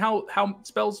reading and how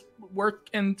spells work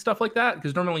and stuff like that.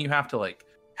 Because normally you have to like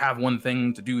have one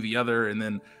thing to do the other, and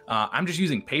then I'm just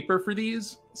using paper for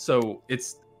these, so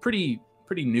it's pretty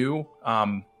new.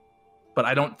 But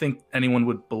I don't think anyone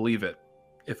would believe it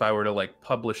if I were to like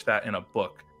publish that in a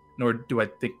book. Nor do I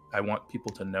think I want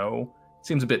people to know.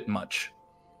 Seems a bit much.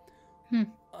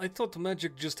 I thought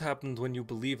magic just happened when you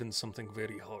believe in something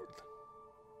very hard.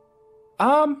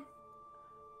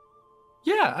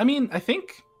 Yeah, I mean, I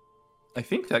think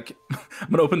that I'm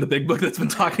gonna open the big book that's been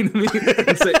talking to me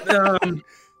and say,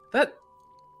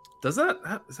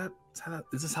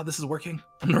 is this how this is working?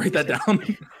 I'm gonna write that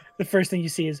down. The first thing you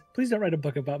see is, please don't write a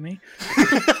book about me.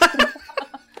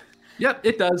 Yep,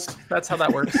 it does. That's how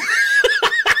that works.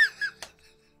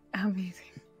 Amazing.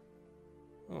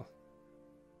 Oh,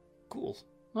 cool.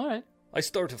 All right. I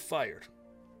start a fire.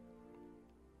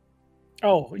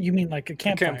 Oh, you mean like a A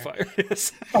campfire? campfire,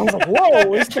 yes. I was like,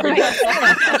 whoa! It's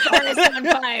Forest on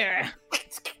fire.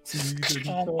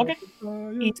 okay.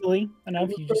 Easily enough.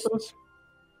 You just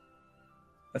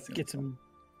That's get some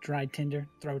dried tinder,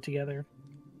 throw it together,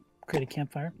 create a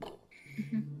campfire.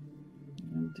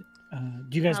 And,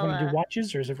 do you guys want to do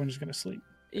watches, or is everyone just going to sleep?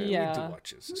 We do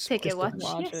watches. We'll take a Just watch.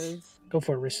 Watches. Yes. Go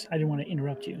for it, Riss. I didn't want to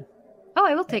interrupt you. Oh,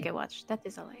 I will take a watch. That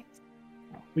is alright.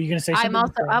 Were you going to say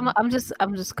something? I'm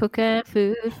just cooking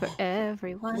food for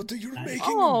everyone. What are you Nice. making?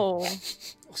 Oh.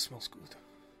 Oh, smells good.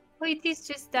 Well, it is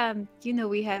just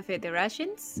we have the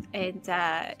rations, and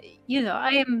I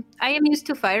am used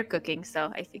to fire cooking,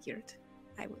 so I figured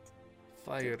I would.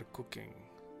 Fire cooking.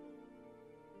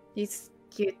 You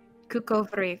cook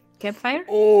over a campfire?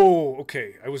 Oh,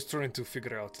 okay. I was trying to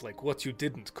figure out like what you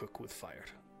didn't cook with fire.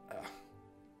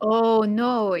 Oh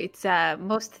no, it's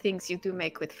most things you do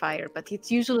make with fire, but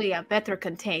it's usually better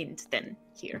contained than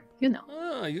here.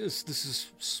 Ah, yes. This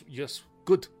is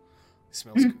good. It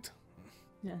smells good.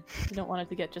 Yeah. You don't want it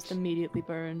to get just immediately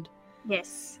burned.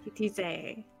 Yes, it is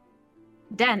a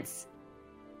dance.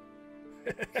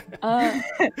 Damn,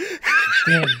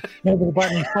 nobody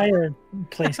bought any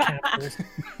fireplace capsules.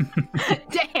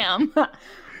 Damn.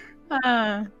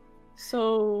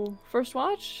 So, first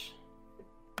watch?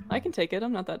 I can take it.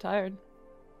 I'm not that tired.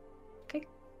 Okay.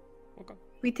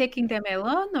 We taking them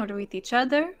alone or with each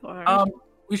other? Or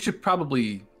We should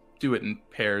probably do it in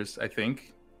pairs. I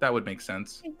think that would make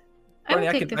sense. I will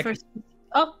Barney, take the I first.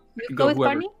 Oh, you can go go with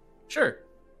whoever. Barney? Sure,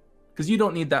 because you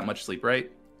don't need that much sleep,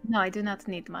 right? No, I do not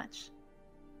need much.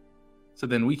 So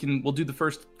then we'll do the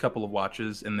first couple of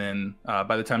watches, and then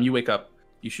by the time you wake up,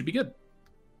 you should be good.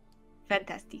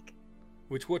 Fantastic.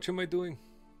 Which watch am I doing?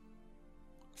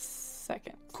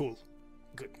 Second. Cool.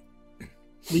 Good.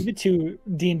 Leave it to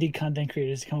D&D content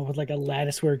creators to come up with like a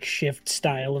lattice work shift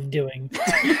style of doing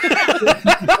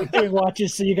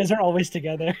watches, so you guys are always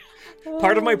together.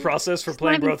 Part of my process for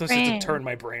playing wanna be Brothos is to friends. turn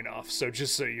my brain off. So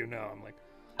just so you know, I'm like,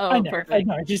 Oh, I know. perfect. I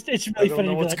know. It's I really don't funny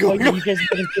know to be what's like, oh, going yeah, on. you guys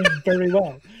are doing very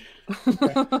well.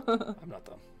 I'm not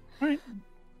dumb. All right.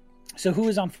 So who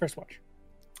is on first watch?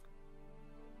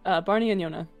 Barney and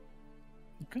Yona.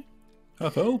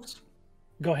 That helps.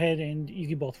 Go ahead and you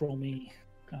can both roll me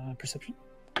perception.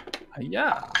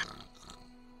 Yeah, I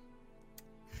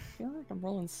feel like I'm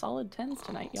rolling solid 10s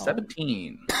tonight, y'all.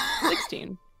 17.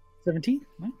 16. 17?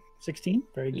 Well, 16.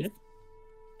 Very good.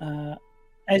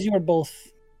 As you are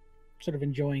both sort of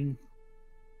enjoying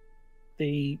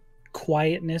the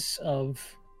quietness of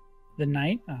the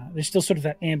night, there's still sort of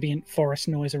that ambient forest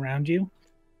noise around you,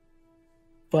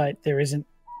 but there isn't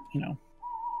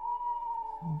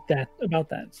that about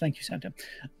that. Thank you, Santa.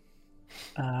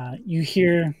 You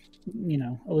hear,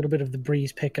 a little bit of the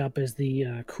breeze pick up as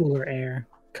the cooler air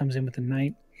comes in with the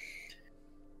night.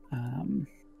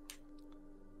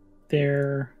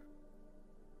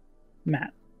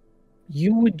 Matt,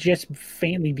 you would just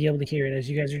faintly be able to hear it as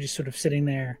you guys are just sort of sitting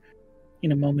there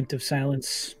in a moment of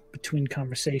silence between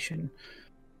conversation.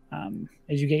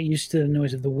 As you get used to the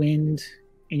noise of the wind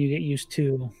and you get used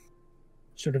to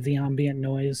sort of the ambient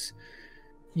noise,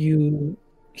 you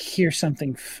hear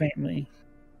something faintly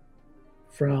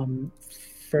from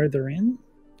further in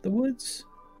the woods.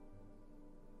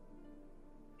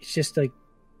 It's just like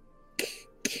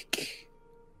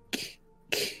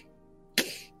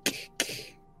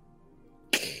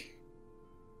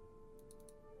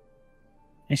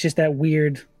it's just that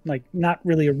weird, like, not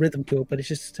really a rhythm to it, but it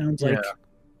just sounds like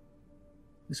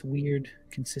this weird,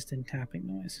 consistent tapping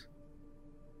noise.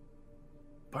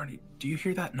 Barney, do you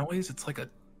hear that noise? It's like a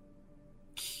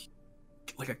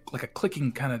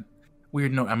clicking kind of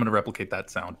weird note. I'm going to replicate that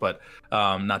sound, but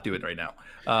not do it right now.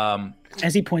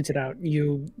 As he points it out,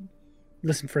 you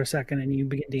listen for a second and you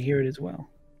begin to hear it as well.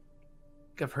 I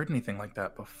think I've heard anything like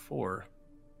that before.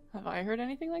 Have I heard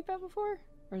anything like that before?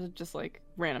 Or is it just like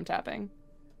random tapping?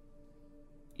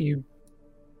 You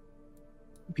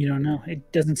don't know.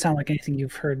 It doesn't sound like anything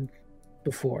you've heard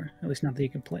before, at least not that you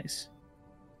can place.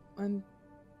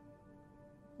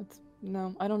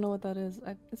 No, I don't know what that is.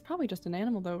 It's probably just an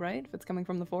animal, though, right? If it's coming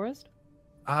from the forest.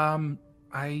 I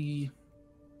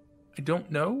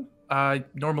don't know. I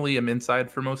normally am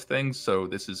inside for most things, so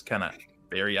this is kind of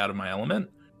very out of my element.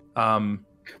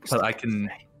 But I can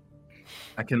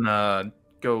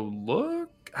go look.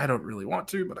 I don't really want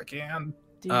to, but I can.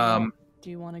 Do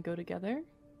you want to go together?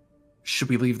 Should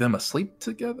we leave them asleep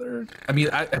together? I mean,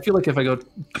 I feel like if I go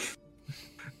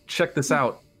check this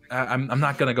out, I'm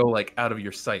not gonna go like out of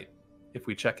your sight if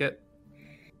we check it.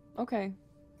 Okay.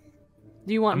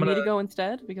 Do you want me to go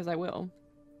instead? Because I will.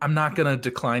 I'm not gonna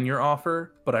decline your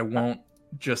offer, but I won't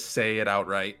just say it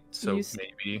outright. So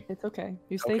maybe it's okay.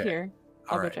 You stay here.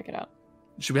 I'll go check it out.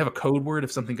 Should we have a code word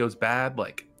if something goes bad,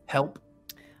 like help?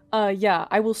 Yeah,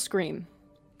 I will scream.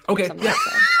 Okay, yeah, I'm down for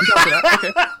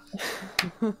that.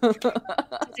 Okay.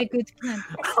 That's a good plan.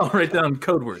 I'll write down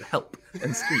code word help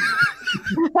and scream.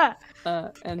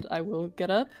 And I will get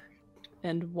up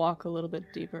and walk a little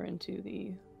bit deeper into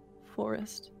the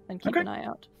forest and keep an eye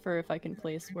out for if I can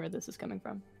place where this is coming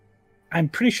from. I'm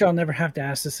pretty sure I'll never have to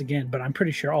ask this again, but I'm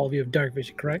pretty sure all of you have dark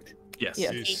vision, correct? Yes.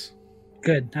 Yes.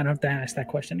 Good. I don't have to ask that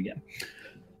question again.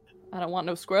 I don't want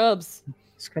no scrubs.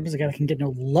 Scrubs is a guy that can get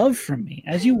no love from me.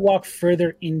 As you walk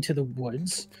further into the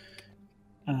woods,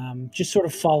 just sort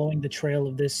of following the trail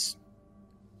of this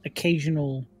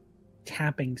occasional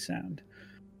tapping sound,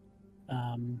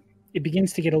 it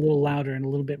begins to get a little louder and a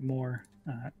little bit more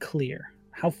clear.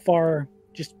 How far,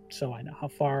 just so I know, how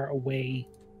far away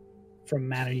from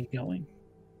Matt are you going?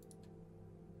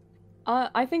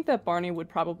 I think that Barney would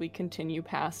probably continue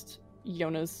past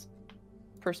Yona's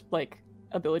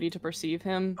ability to perceive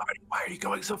him. Why are you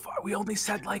going so far? We only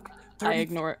said like 30...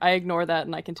 I ignore that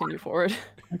and I continue forward.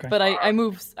 Okay. But I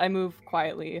move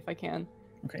quietly if I can.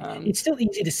 Okay. It's still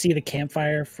easy to see the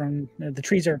campfire from the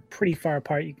trees are pretty far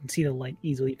apart. You can see the light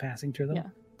easily passing through them. Yeah,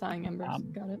 dying embers.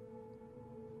 Got it.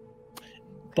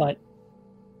 But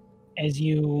as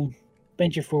you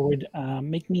venture forward,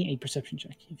 make me a perception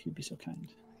check, if you'd be so kind.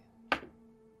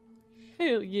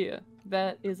 Hell yeah.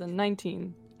 That is a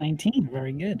 19. 19,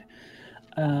 very good.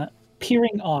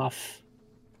 Peering off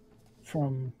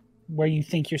from where you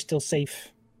think you're still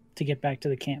safe to get back to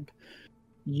the camp,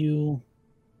 you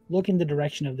look in the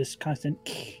direction of this constant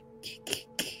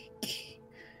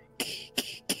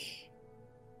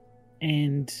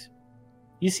and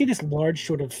you see this large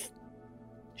sort of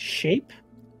shape.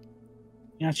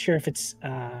 You're not sure if it's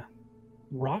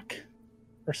rock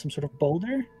or some sort of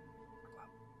boulder,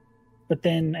 but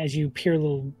then as you peer a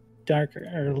little darker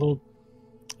or a little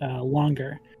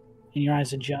longer and your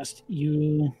eyes adjust,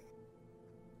 you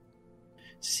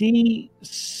see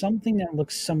something that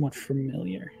looks somewhat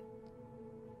familiar.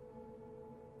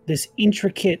 This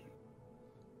intricate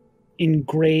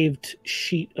engraved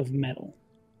sheet of metal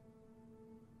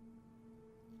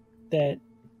that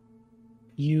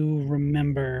you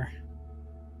remember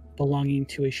belonging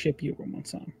to a ship you were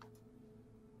once on.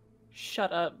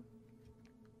 Shut up.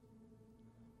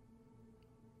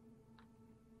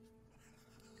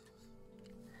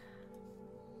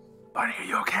 Barney, are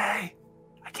you okay?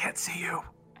 I can't see you.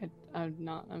 I'm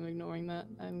not. I'm ignoring that.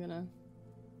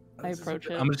 I approach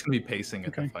it. I'm just gonna be pacing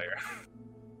at the fire.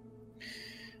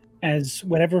 As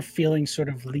whatever feelings sort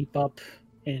of leap up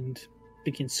and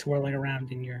begins swirling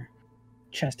around in your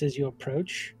chest as you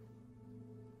approach.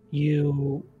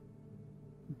 You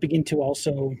begin to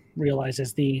also realize,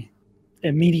 as the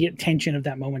immediate tension of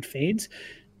that moment fades,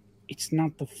 it's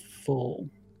not the full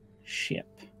ship.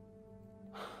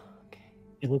 Okay.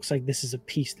 It looks like this is a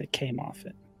piece that came off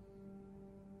it.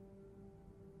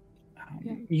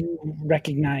 Yeah. You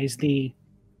recognize the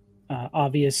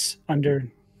obvious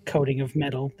undercoating of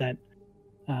metal that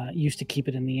used to keep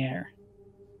it in the air.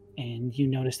 And you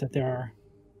notice that there are,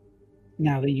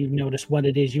 now that you've noticed what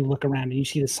it is, you look around and you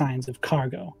see the signs of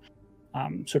cargo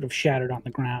sort of shattered on the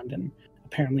ground and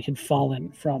apparently had fallen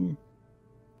from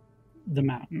the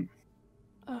mountain.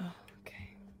 Oh,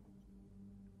 okay.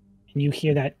 And you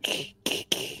hear that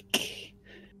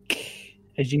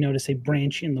as you notice a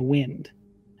branch in the wind.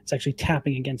 It's actually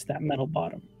tapping against that metal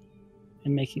bottom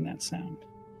and making that sound.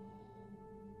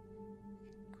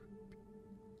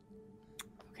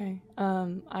 Okay.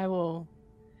 I will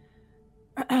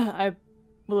I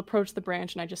will approach the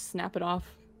branch and I just snap it off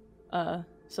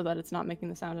so that it's not making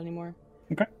the sound anymore.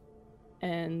 Okay.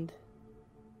 And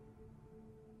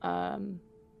I'm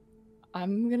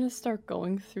going to start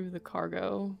going through the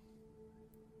cargo.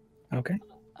 Okay.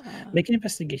 Make an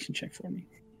investigation check for me.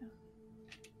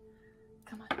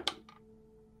 Come on.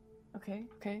 Okay.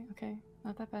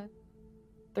 Not that bad.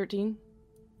 13.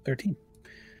 13.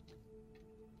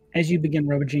 As you begin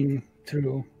rummaging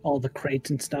through all the crates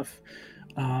and stuff,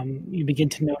 you begin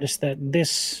to notice that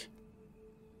this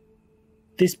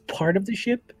part of the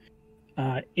ship,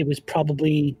 it was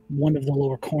probably one of the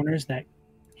lower corners that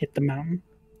hit the mountain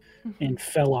and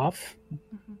fell off,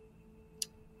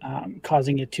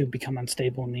 causing it to become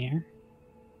unstable in the air.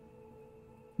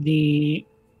 The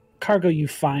cargo you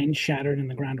find shattered in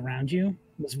the ground around you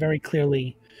was very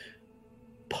clearly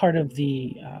part of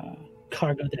the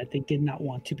cargo that they did not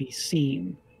want to be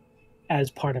seen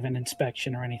as part of an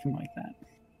inspection or anything like that.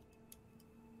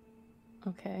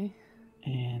 Okay.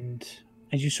 And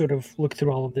as you sort of look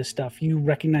through all of this stuff, you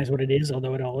recognize what it is,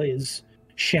 although it all is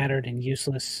shattered and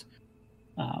useless.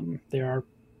 There are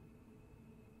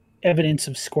evidence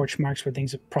of scorch marks where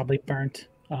things have probably burnt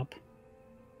up.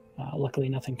 Luckily,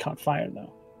 nothing caught fire,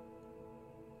 though.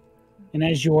 And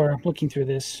as you're looking through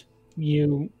this,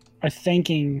 you are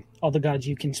thanking all the gods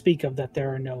you can speak of that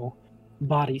there are no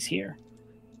bodies here.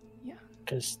 Yeah.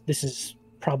 Because this is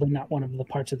probably not one of the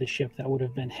parts of the ship that would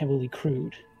have been heavily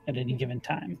crewed at any given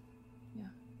time. Yeah.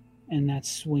 And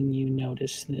that's when you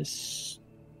notice this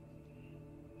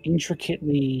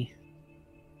intricately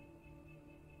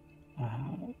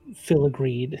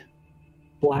filigreed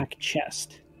black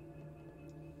chest.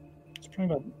 It's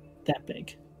probably about that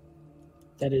big.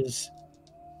 That is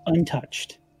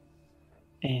untouched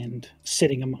and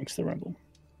sitting amongst the rubble.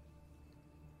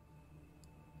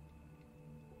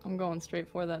 I'm going straight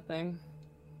for that thing.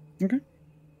 Okay.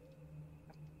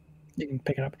 You can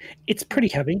pick it up. It's pretty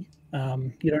heavy.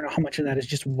 You don't know how much of that is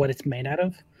just what it's made out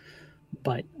of,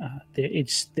 but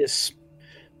it's this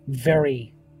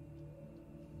very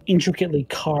intricately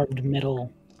carved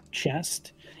metal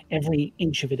chest. Every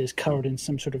inch of it is covered in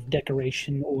some sort of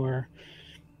decoration, or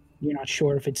you're not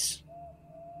sure if it's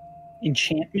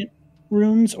enchantment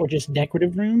runes or just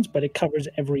decorative runes, but it covers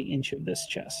every inch of this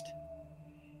chest.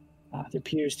 There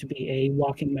appears to be a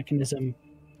locking mechanism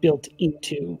built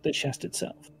into the chest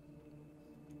itself.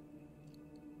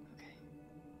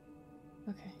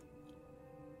 Okay.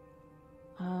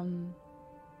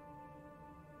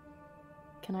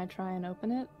 Can I try and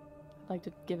open it? I'd like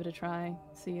to give it a try,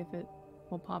 see if it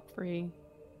will pop free.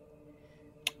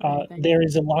 There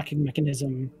is a locking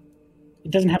mechanism.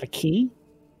 It doesn't have a key,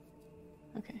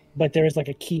 Okay. but there is like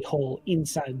a keyhole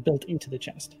inside, built into the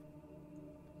chest.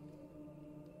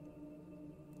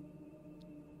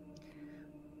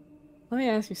 Let me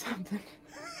ask you something.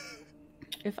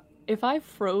 If I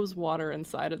froze water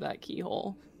inside of that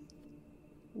keyhole,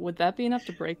 would that be enough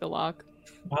to break the lock?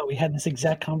 Wow, we had this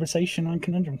exact conversation on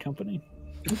Conundrum Company.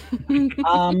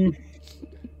 I'll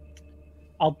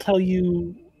tell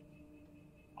you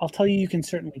you can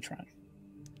certainly try.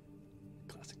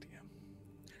 Classic DM.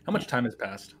 How much time has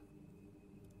passed?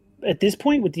 At this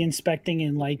point, with the inspecting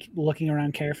and like looking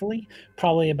around carefully,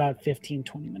 probably about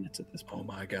 15-20 minutes at this Oh point.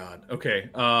 my god. Okay.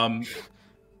 And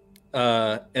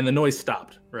the noise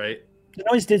stopped, right? The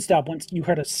noise did stop once you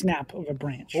heard a snap of a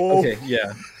branch. Okay,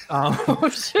 yeah. Oh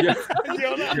shit!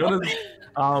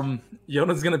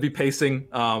 Yona's gonna be pacing,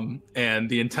 and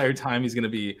the entire time he's gonna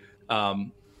be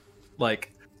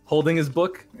like holding his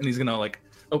book, and he's gonna like,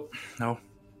 oh no.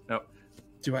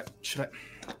 Do I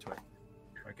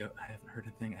go? I haven't heard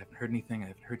anything. I haven't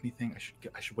heard anything.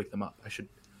 I should wake them up.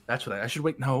 That's what I should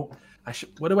wait. No, I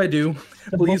should. What do I do?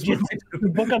 The Please. book, What do I the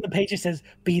do? book on the page just says,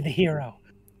 "Be the hero."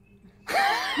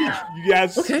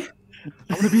 Yes. Okay.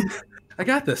 I'm gonna be. I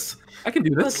got this. I can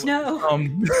do this. But no.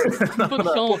 I'm But gonna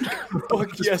don't.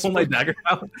 just Yes, pull my but- dagger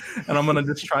out, and I'm gonna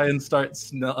just try and start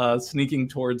sneaking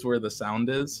towards where the sound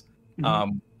is,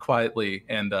 quietly,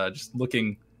 and just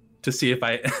looking to see if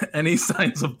I any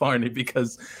signs of Barney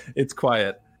because it's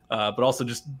quiet, but also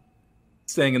just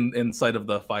staying in sight of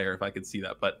the fire if I could see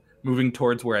that, but moving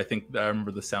towards where I think I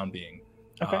remember the sound being.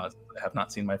 Okay. I have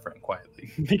not seen my friend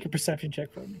quietly. Make a perception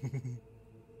check for me.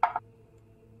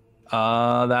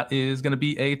 That is going to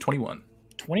be a 21.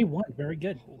 21, very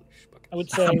good. Holy spuckers. I would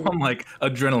say I'm on like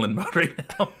adrenaline mode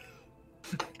right now.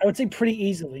 I would say pretty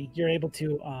easily you're able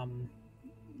to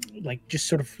like just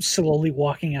sort of slowly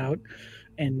walking out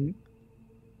and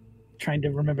trying to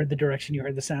remember the direction you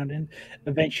heard the sound in.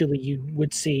 Eventually you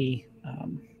would see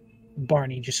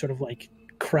Barney just sort of like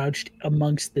crouched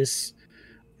amongst this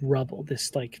rubble,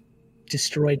 this like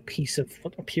destroyed piece of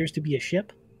what appears to be a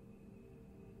ship.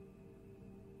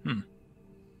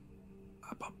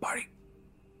 Barney,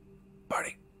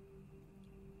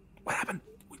 what happened?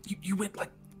 You went like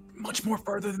much more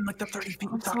further than like the 30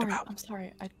 feet we talked about. I'm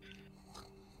sorry.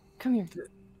 Come here.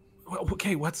 Well,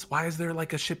 okay, why is there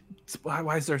like a ship?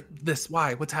 Why is there this?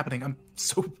 Why? What's happening? I'm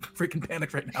so freaking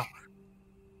panicked right now.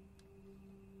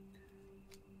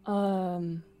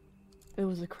 It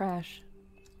was a crash.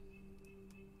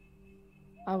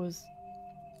 I was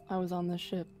on the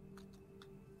ship.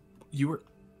 You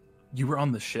were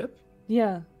on the ship?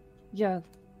 Yeah.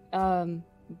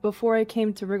 Before I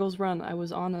came to Wriggles Run, I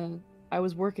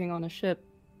was working on a ship,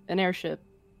 an airship,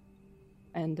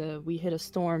 and we hit a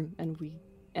storm, and we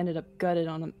ended up gutted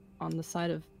on the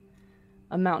side of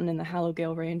a mountain in the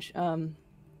Hallowgale Range.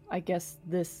 I guess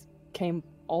this came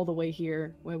all the way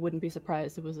here. I wouldn't be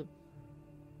surprised. It was a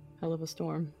hell of a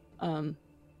storm.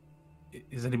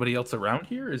 Is anybody else around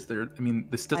here? Is there? I mean,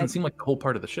 this doesn't seem like the whole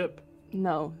part of the ship.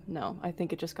 No. I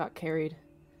think it just got carried.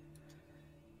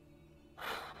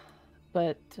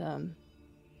 But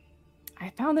I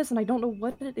found this and I don't know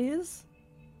what it is.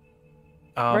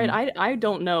 Right? I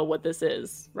don't know what this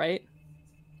is, right?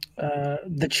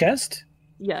 The chest?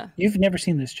 Yeah. You've never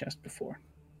seen this chest before.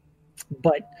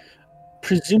 But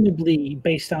presumably,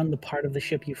 based on the part of the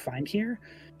ship you find here,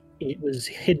 it was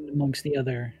hidden amongst the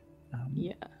other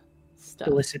Yeah. Stuff.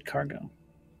 illicit cargo.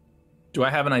 Do I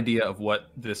have an idea of what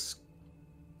this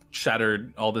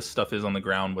shattered, all this stuff is on the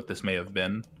ground, what this may have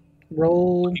been?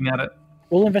 Roll Looking at it?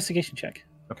 investigation check.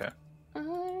 Okay. I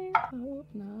hope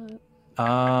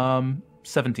not.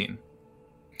 17.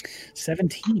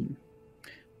 17.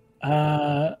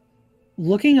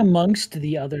 Looking amongst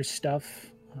the other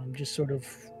stuff, just sort of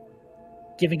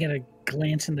giving it a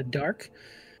glance in the dark,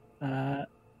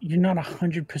 you're not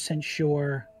 100%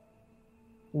 sure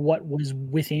what was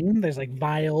within. There's like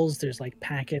vials, there's like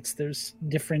packets, there's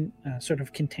different sort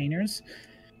of containers.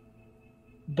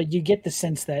 But you get the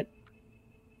sense that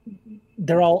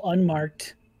they're all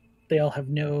unmarked. They all have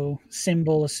no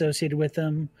symbol associated with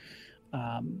them.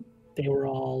 They were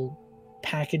all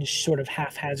packaged sort of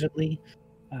haphazardly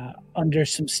under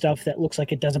some stuff that looks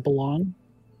like it doesn't belong,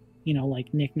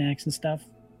 like knickknacks and stuff.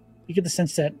 You get the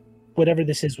sense that whatever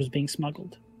this is was being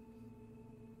smuggled.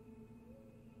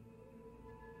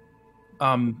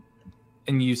 And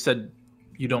you said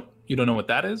you don't know what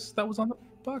that is that was on the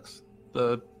box?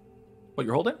 What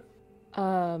you're holding?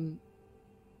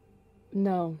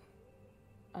 No.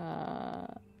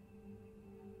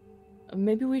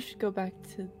 Maybe we should go back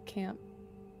to camp.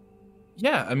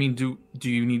 Yeah, I mean, do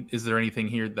you need? Is there anything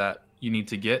here that you need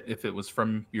to get if it was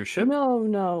from your ship?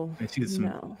 No. I see some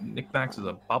No. knickknacks. There's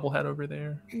a bobblehead over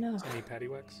there. No. Any patty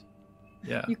wax?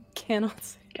 Yeah. You cannot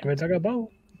say that. Give it a bow.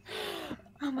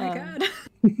 Oh my god.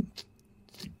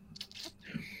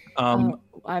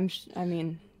 I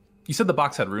mean, You said the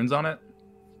box had runes on it.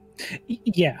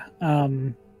 Yeah.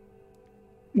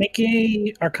 Make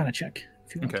a Arcana check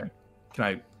if you want. Okay.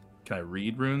 Can I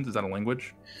read runes? Is that a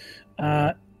language?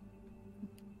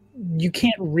 You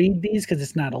can't read these because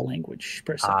it's not a language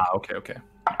per se. Okay.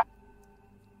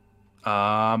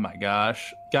 My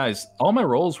gosh, guys! All my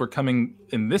rolls were coming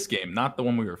in this game, not the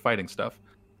one we were fighting stuff.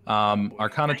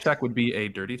 Arcana check would be a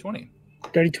dirty 20.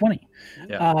 Dirty 20.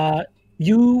 Yeah.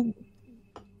 You,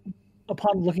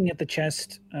 upon looking at the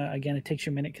chest, again, it takes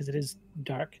you a minute because it is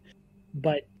dark,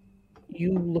 but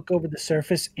you look over the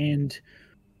surface and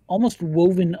almost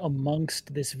woven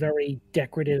amongst this very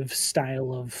decorative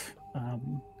style of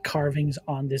carvings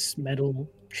on this metal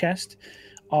chest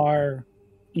are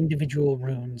individual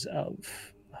runes of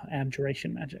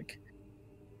abjuration magic.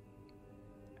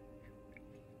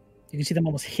 You can see them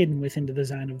almost hidden within the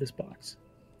design of this box.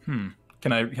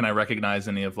 Can I recognize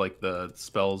any of like the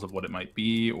spells of what it might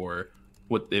be or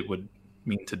what it would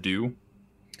mean to do?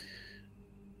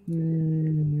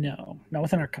 No, not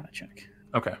with an Arcana check.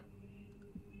 Okay.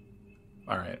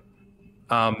 All right.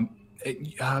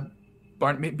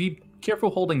 Barn, be careful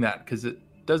holding that because it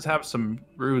does have some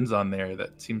runes on there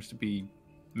that seems to be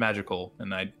magical,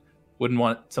 and I wouldn't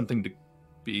want something to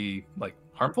be like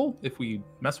harmful if we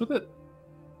mess with it.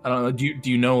 I don't know.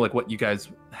 Do you know like what you guys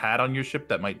had on your ship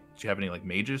that might? Do you have any like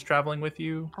mages traveling with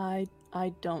you? I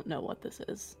don't know what this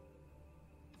is.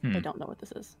 I don't know what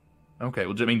this is. Okay.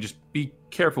 Well, I mean, just be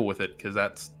careful with it because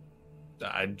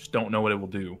I just don't know what it will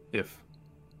do if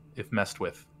messed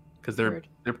with. Because they're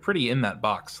pretty in that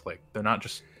box. Like they're not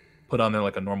just put on there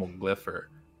like a normal glyph or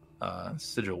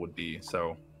sigil would be.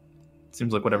 So it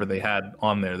seems like whatever they had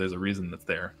on there, there's a reason that's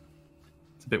there.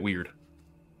 It's a bit weird.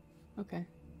 Okay.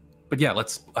 But yeah,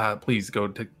 let's please go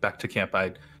back to camp.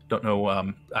 I don't know.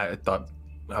 I thought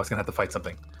I was gonna have to fight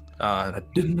something. I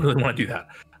didn't really want to do that.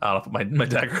 I'll put my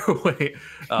dagger away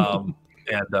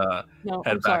and no,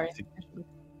 head I'm back. sorry.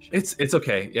 It's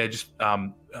okay. Yeah, just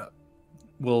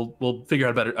we'll figure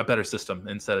out a better system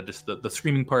instead of just the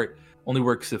screaming part. Only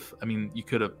works if you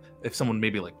could have if someone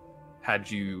maybe like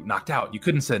had you knocked out, you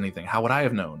couldn't say anything. How would I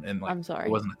have known? And like, I'm sorry.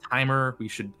 It wasn't a timer. We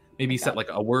should maybe set like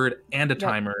a word and a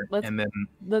timer, and then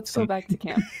let's go back to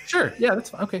camp. Sure. Yeah, that's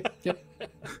fine. Okay. Yep.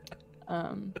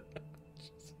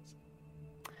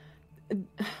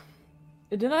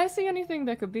 Did I see anything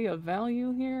that could be of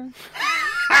value here?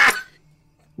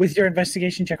 With your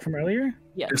investigation check from earlier?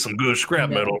 Yeah. There's some good scrap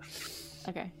metal.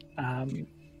 Okay.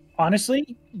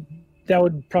 Honestly, that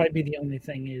would probably be the only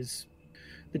thing is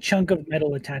the chunk of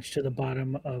metal attached to the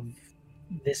bottom of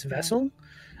this vessel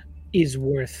is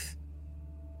worth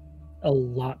a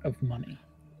lot of money.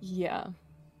 Yeah.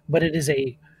 But it is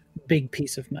a big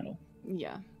piece of metal.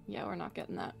 Yeah, we're not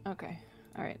getting that. Okay.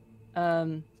 All right.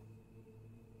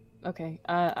 Okay.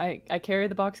 I carry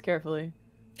the box carefully.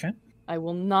 Okay. I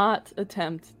will not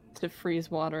attempt to freeze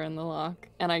water in the lock,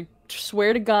 and I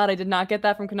swear to God I did not get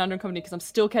that from Conundrum Company because I'm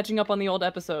still catching up on the old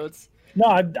episodes. No,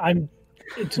 I'm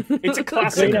It's a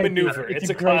classic great maneuver. idea. It's It's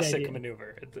a a great classic idea.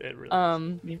 maneuver. It really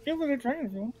is. You feel what I'm trying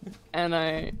to do. And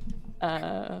I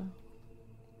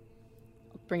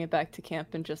bring it back to camp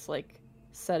and just like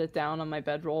set it down on my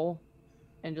bedroll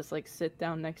and just like sit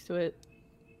down next to it.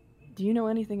 Do you know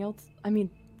anything else? I mean,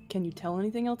 can you tell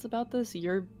anything else about this?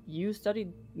 You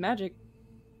studied magic.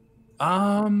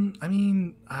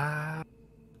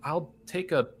 I'll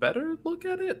take a better look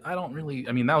at it. I don't really.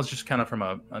 I mean, that was just kind of from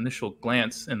a initial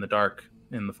glance in the dark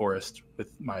in the forest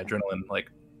with my adrenaline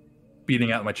like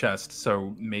beating out my chest.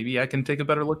 So maybe I can take a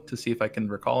better look to see if I can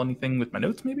recall anything with my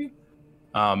notes. Maybe,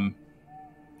 and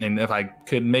if I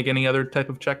could make any other type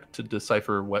of check to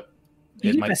decipher what You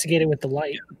it can might investigate it with the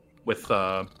light. with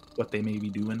what they may be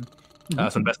doing. So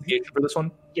investigation for this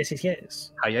one. Yes, it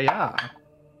is. Yeah.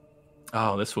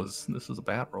 Oh, this was a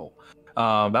bad roll.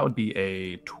 That would be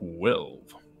a 12.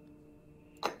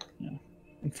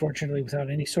 Unfortunately, without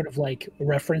any sort of like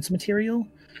reference material,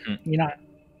 Mhm.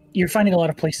 you're finding a lot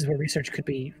of places where research could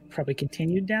be probably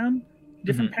continued down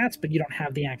different paths, but you don't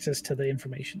have the access to the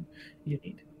information you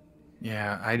need.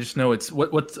 Yeah, I just know it's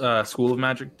what school of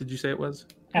magic did you say it was?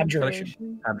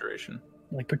 Abjuration, Abjuration.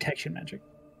 like protection magic,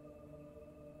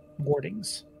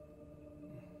 wardings.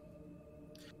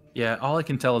 Yeah, all I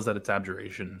can tell is that it's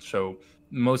abjuration. So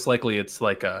most likely it's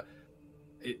like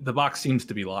the box seems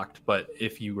to be locked, but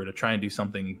if you were to try and do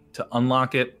something to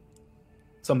unlock it,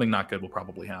 something not good will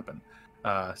probably happen.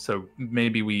 So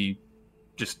maybe we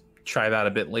just try that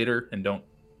a bit later and don't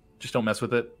mess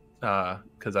with it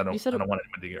because I don't want anyone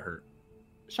to get hurt.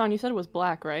 Sean, you said it was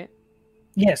black, right?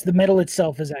 Yes, the metal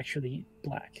itself is actually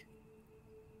black.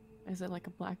 Is it like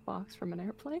a black box from an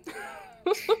airplane?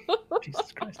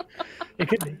 Jesus Christ. It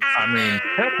could be. I mean,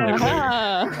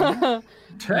 Ah.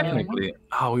 technically.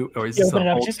 Or is You this open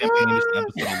a it up, whole just- campaign just an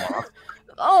episode of Lost?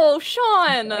 Oh,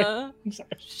 Sean! I'm sorry.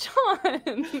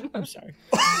 Sean! I'm sorry.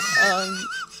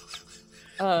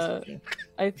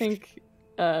 I think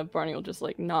Barney will just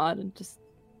like nod and just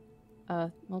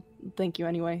well, thank you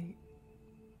anyway.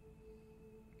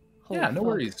 Holy Yeah, no fuck.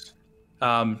 worries.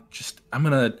 Just I'm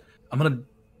gonna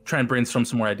try and brainstorm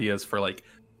some more ideas for like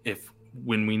if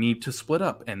when we need to split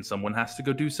up and someone has to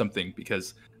go do something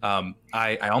because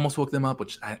I almost woke them up,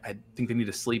 which I think they need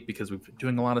to sleep because we've been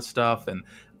doing a lot of stuff and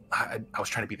I was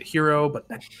trying to be the hero, but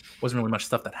there wasn't really much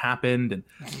stuff that happened and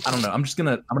I don't know. I'm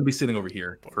gonna be sitting over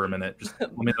here for a minute. Just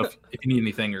let me know if you need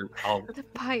anything or I'll. The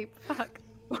pipe. Fuck.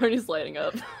 Barney's lighting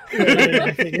up.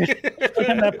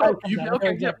 And that part comes You- out, I know okay,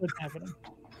 exactly what's happening.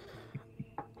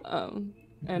 And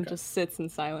Okay. just sits in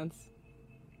silence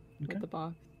Okay. with the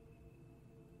box.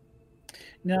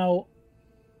 Now,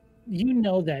 you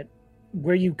know that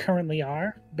where you currently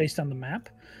are, based on the map,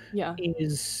 Yeah.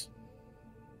 is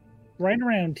right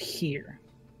around here.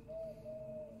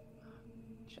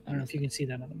 I don't know if you can see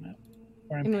that on the map.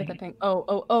 Where I'm Give me what that painting. ping.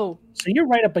 Oh. So you're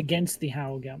right up against the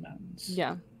Howlgale Mountains.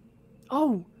 Yeah.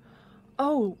 Oh,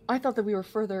 I thought that we were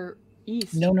further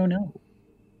east. No.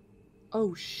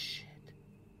 Oh, shit.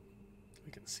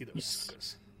 We can see those Yes.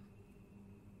 suckers.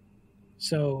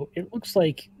 So it looks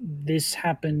like this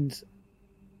happened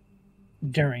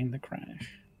during the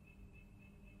crash.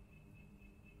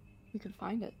 We could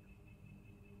find it.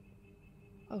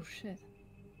 Oh, shit.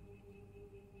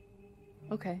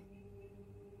 Okay.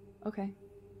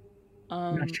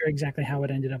 I'm not sure exactly how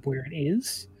it ended up where it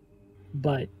is,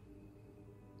 but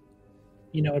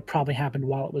it probably happened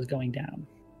while it was going down.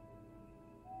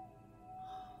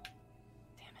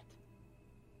 Damn it.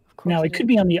 Of course Now, it could is.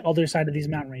 be on the other side of these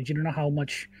mountain range. You don't know how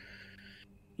much,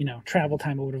 travel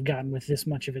time it would have gotten with this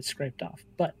much of it scraped off.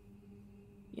 But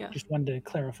Yeah. just wanted to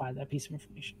clarify that piece of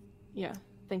information. Yeah.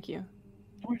 Thank you.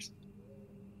 Of course.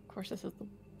 Of course, this is the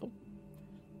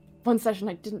one session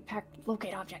I didn't pack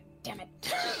locate object. Damn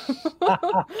it.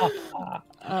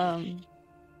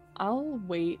 I'll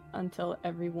wait until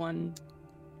everyone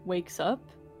wakes up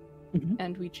Mhm.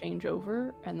 and we change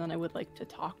over, and then I would like to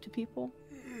talk to people.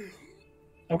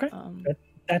 Okay. Um,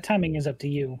 That timing is up to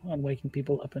you on waking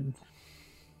people up and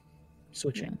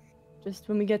switching. just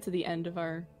when we get to the end of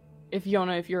our, if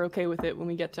Yona, if you're okay with it, when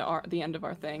we get to the end of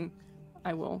our thing,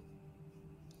 I will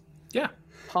Yeah,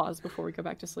 pause before we go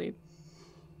back to sleep.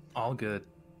 all good.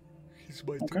 He's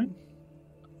my Okay.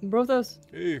 Brothos,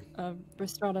 Hey,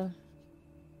 Ristrada.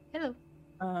 Hello.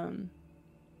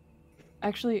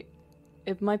 Actually,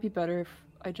 it might be better if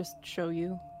I just show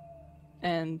you,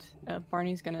 and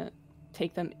Barney's gonna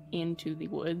take them into the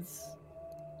woods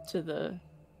to the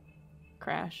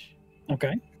crash.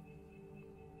 Okay.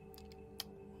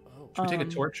 oh, Should we take a Um,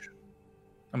 torch?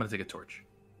 I'm gonna take a torch.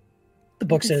 The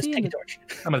book can says see in take a the- torch.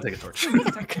 I'm gonna take a torch.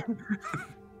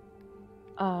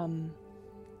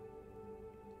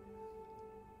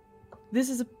 This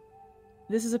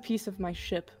is a piece of my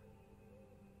ship.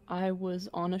 I was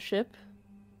on a ship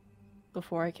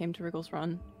before I came to Wriggles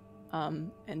Run,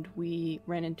 and we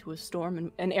ran into a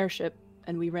storm, an airship,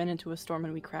 and we ran into a storm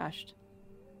and we crashed.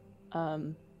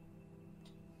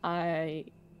 I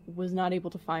was not able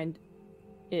to find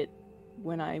it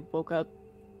when I woke up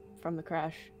from the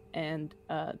crash, and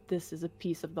this is a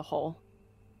piece of the hull.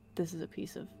 This is a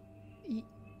piece of.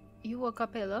 You woke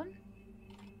up alone?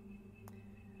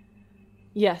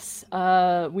 Yes,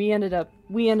 we ended up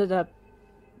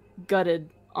gutted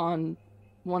on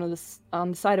on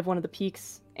the side of one of the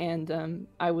peaks, and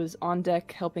I was on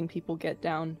deck helping people get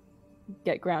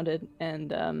grounded,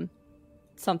 and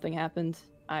something happened.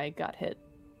 I got hit,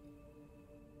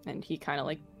 and he kind of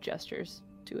like gestures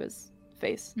to his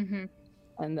face, Mm-hmm.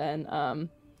 and then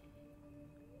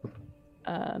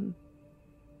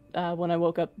when I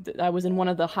woke up, I was in one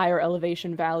of the higher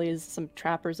elevation valleys. Some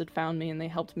trappers had found me and they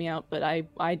helped me out, but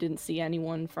I didn't see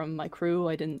anyone from my crew.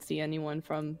 I didn't see anyone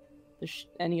from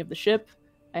any of the ship.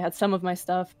 I had some of my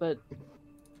stuff, but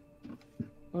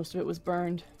most of it was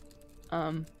burned.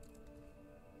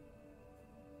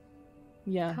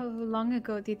 Yeah, How long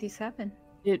ago did this happen?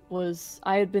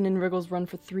 I had been in Wriggles Run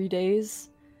for 3 days.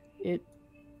 It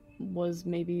was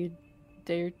maybe a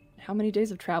day or how many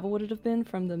days of travel would it have been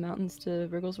from the mountains to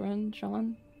Wriggles Run,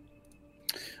 Sean?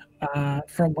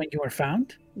 From when you were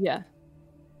found, Yeah.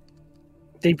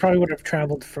 they probably would have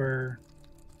traveled for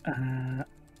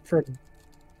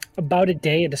about a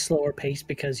day at a slower pace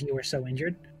because you were so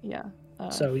injured. Yeah.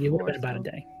 So you would have 4 been about a so.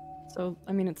 day. So,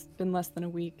 I mean, it's been less than a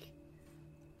week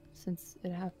since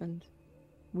it happened.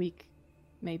 Week,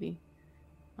 maybe.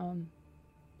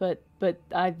 But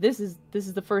this is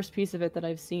the first piece of it that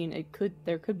I've seen.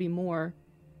 There could be more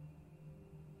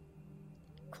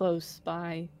close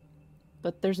by,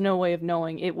 but there's no way of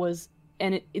knowing. It was,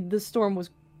 and the storm was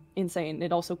insane.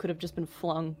 It also could have just been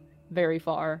flung very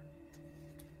far.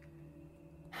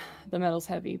 The metal's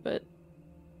heavy, but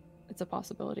it's a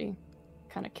possibility.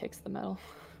 Kind of kicks the metal.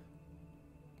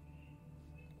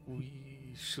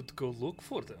 we should go look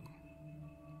for them.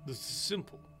 This is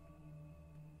simple.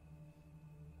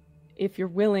 If you're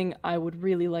willing, I would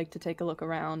really like to take a look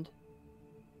around.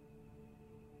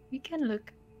 We can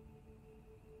look.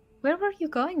 Where were you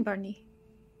going, Barney?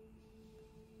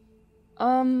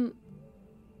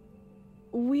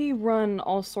 We run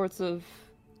all sorts of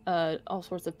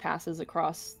passes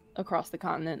across the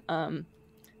continent.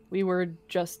 We were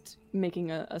just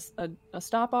making a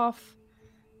stop off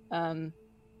in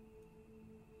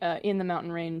the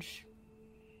mountain range,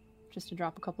 just to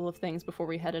drop a couple of things before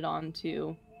we headed on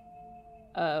to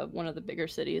one of the bigger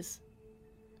cities.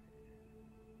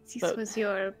 This was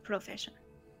your profession.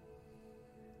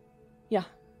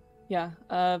 Yeah,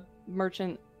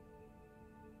 merchant,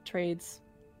 trades,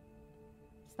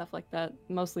 stuff like that.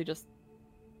 Mostly just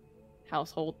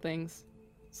household things.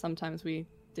 Sometimes we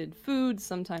did food,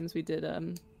 sometimes we did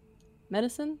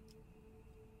medicine.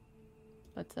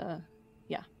 But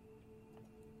yeah.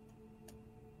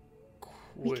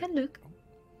 We can look.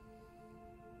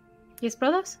 Yes,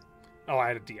 brothers? Oh, I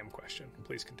had a DM question.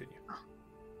 Please continue.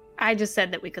 I just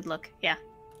said that we could look. Yeah.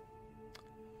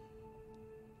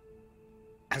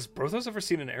 Has Brothos ever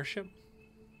seen an airship?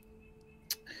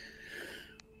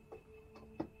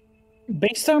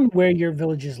 Based on where your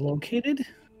village is located,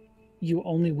 you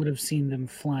only would have seen them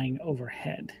flying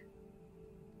overhead.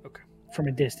 Okay. From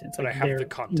a distance. But like I have they're the in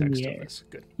context the of air. this.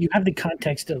 Good. You have the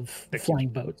context of Thank flying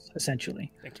boats,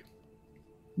 essentially. Thank you.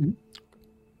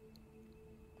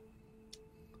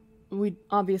 We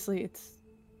obviously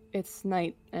it's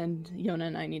night and Yona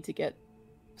and I need to get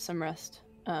some rest.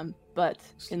 But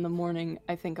in the morning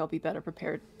I think I'll be better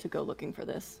prepared to go looking for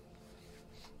this.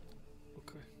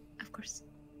 Okay. Of course.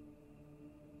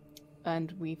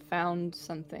 And we found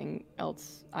something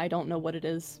else. I don't know what it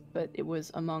is, but it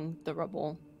was among the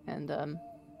rubble. And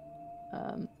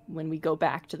when we go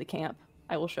back to the camp,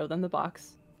 I will show them the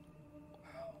box.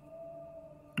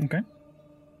 Okay.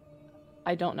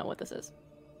 I don't know what this is.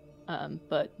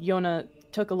 But Yona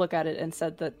took a look at it and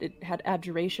said that it had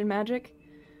abjuration magic.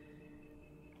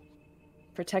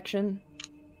 Protection.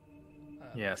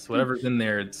 Yes, whatever's in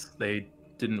there, they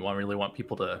didn't really want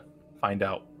people to find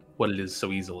out what it is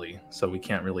so easily, so we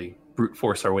can't really brute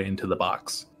force our way into the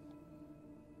box.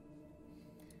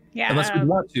 Yeah. Unless we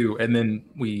want to, and then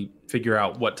we figure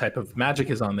out what type of magic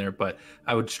is on there, but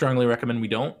I would strongly recommend we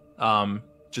don't,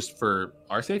 just for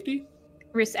our safety.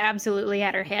 Riss absolutely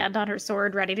had her hand on her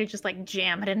sword, ready to just like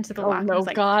jam it into the Oh lock. I no, was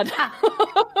like, God.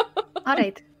 all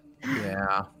right.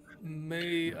 Yeah.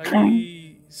 May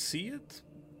I see it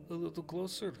a little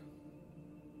closer?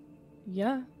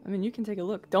 Yeah, I mean, you can take a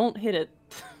look. Don't hit it,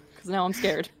 because now I'm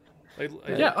scared.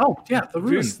 Yeah. Oh, yeah. The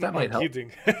runes that might help.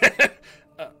 Kidding.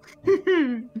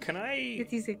 Can I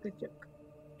It is a good joke.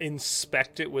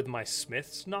 inspect it with my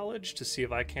smith's knowledge to see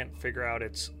if I can't figure out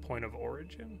its point of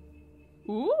origin?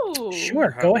 Ooh.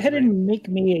 Sure. How Go does ahead it- and make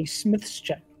me a Smith's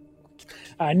check.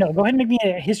 No, go ahead and make me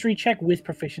a history check with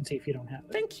proficiency if you don't have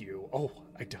it. Thank you. Oh,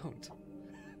 I don't.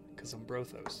 Because I'm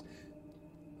Brothos.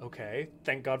 Okay,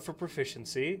 thank God for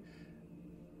proficiency.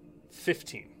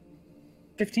 15.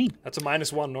 15. That's a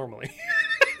 -1 normally.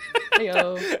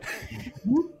 Heyo.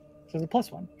 So it's a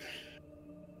 +1.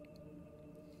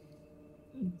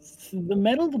 The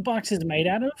metal the box is made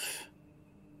out of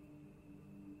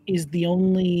is the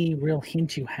only real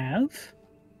hint you have,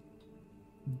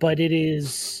 but it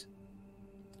is.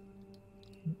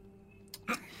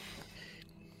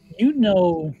 You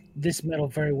know this metal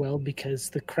very well because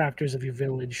the crafters of your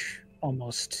village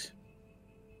almost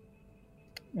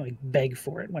like beg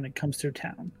for it when it comes through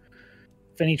town.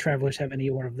 If any travelers have any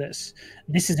order of this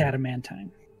is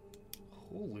adamantine.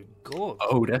 Holy God.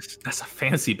 Oh, that's a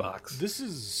fancy box. This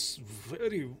is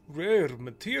very rare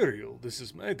material this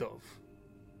is made of.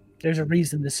 There's a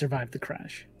reason this survived the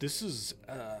crash. This is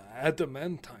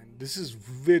adamantine. This is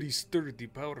very sturdy,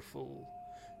 powerful.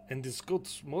 And it's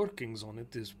got markings on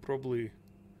it. Is probably...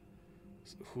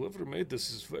 Whoever made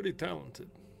this is very talented.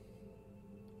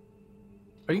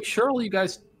 Are you sure all you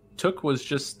guys took was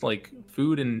just like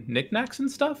food and knickknacks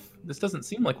and stuff? This doesn't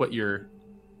seem like what your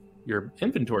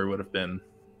inventory would have been.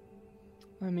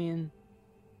 I mean,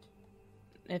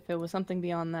 if it was something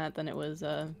beyond that, then it was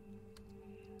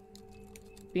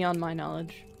beyond my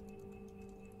knowledge.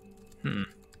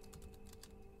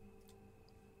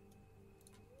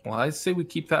 Well, I say we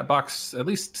keep that box at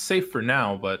least safe for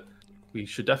now, but we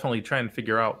should definitely try and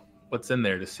figure out what's in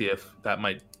there to see if that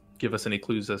might give us any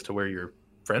clues as to where your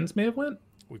friends may have went.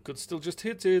 We could still just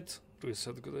hit it. Chris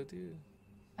had a good idea.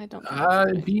 I don't think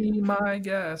that's a good Be my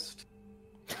guest.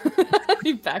 idea.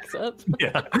 He backs up.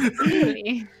 Yeah.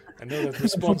 Really? I know that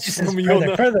response Just says from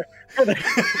Yona. further.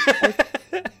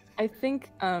 I think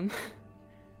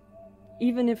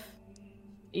even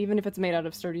if it's made out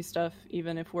of sturdy stuff,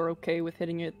 even if we're okay with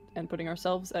hitting it and putting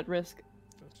ourselves at risk,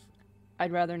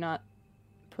 I'd rather not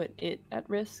put it at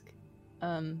risk.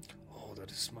 Oh,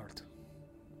 that is smart.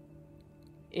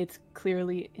 It's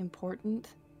clearly important.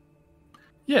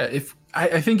 Yeah,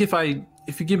 I think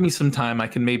if you give me some time, I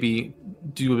can maybe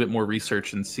do a bit more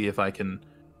research and see if I can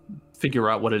figure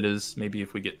out what it is. Maybe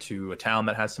if we get to a town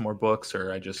that has some more books,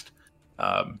 or I just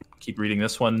keep reading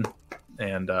this one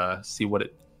and see what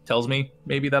it tells me.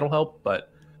 Maybe that'll help.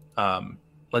 But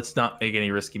let's not make any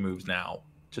risky moves now,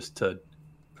 just to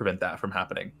prevent that from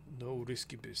happening. No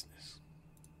risky business.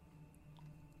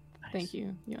 Thank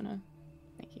you, Yona.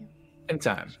 Thank you.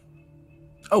 Anytime.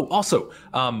 Oh, also,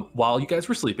 while you guys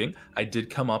were sleeping, I did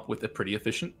come up with a pretty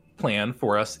efficient plan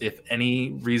for us if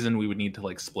any reason we would need to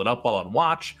like split up while on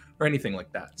watch or anything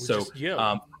like that. We So, just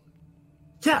yell.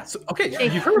 yeah. So, okay,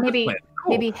 Hey, you've heard of this maybe plan. Cool.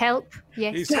 maybe help.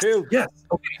 Yes. Please Yes, help. yes.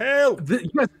 Okay. Help! You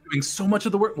guys are doing so much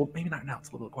of the work. Well, maybe not now. It's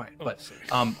a little bit quiet. Oh, But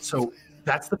sorry. so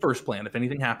that's the first plan. If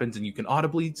anything happens and you can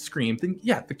audibly scream, then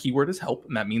yeah, the keyword is help,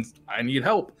 and that means I need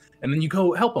help, and then you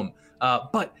go help them.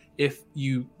 But if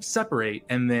you separate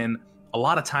and then a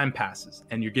lot of time passes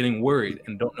and you're getting worried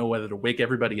and don't know whether to wake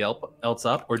everybody else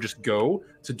up or just go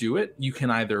to do it, you can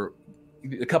either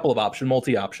a couple of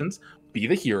multi options, be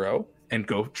the hero and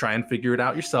go try and figure it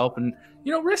out yourself, and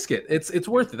risk it. It's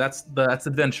worth it. That's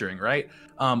adventuring, right?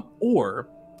 Or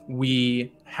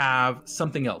we have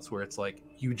something else where it's like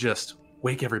you just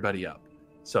wake everybody up.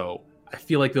 So I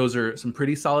feel like those are some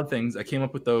pretty solid things. I came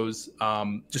up with those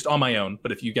just on my own,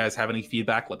 but if you guys have any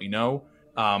feedback, let me know.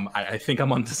 I think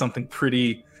I'm onto something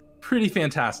pretty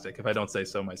fantastic, if I don't say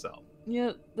so myself.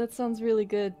 Yeah, that sounds really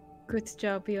good. Good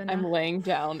job, Yona. I'm laying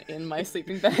down in my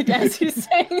sleeping bag as you're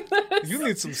saying this. You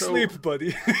need some sleep,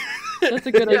 buddy. That's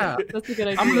a good Yeah. idea. That's a good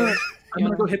idea. I'm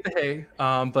gonna go Yeah. hit the hay.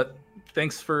 But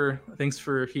thanks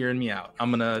for hearing me out.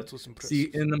 I'm gonna That was impressive.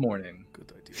 see you in the morning.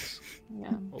 Good ideas.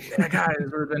 Yeah. All Yeah, guys,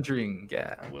 we're adventuring.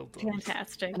 Yeah. Well done.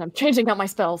 Fantastic. And I'm changing out my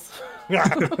spells.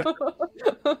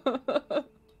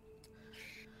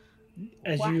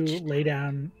 As you lay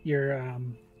down,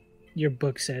 your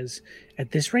book says,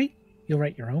 "At this rate, you'll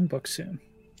write your own book soon."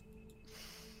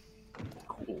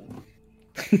 Cool.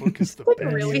 Book is the Like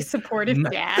best. really supportive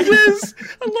Nice. dad. Yes,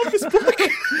 I love this book.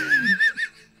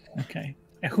 Okay.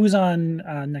 And who's on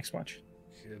next watch?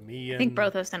 Yeah, me I think and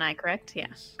Brothos and I, correct? Yeah.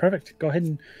 Perfect. Go ahead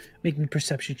and make me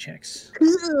perception checks.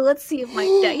 Let's see if my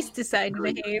dice decide to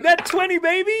behave. That 20,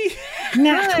 baby.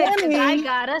 Nat Good, 'cause 20! I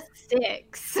got a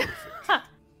 6.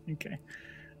 Okay.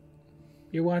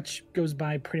 Your watch goes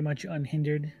by pretty much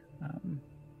unhindered.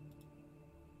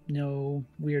 No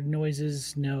weird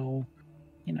noises, no,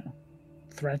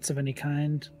 threats of any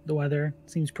kind. The weather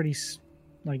seems pretty,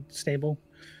 stable.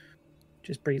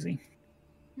 Just breezy.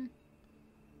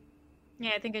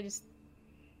 Yeah, I think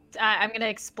I'm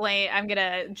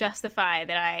gonna justify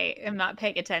that I am not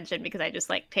paying attention because I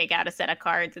just take out a set of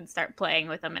cards and start playing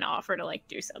with them and offer to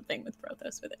do something with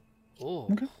Brothos with it. Oh,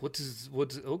 Okay.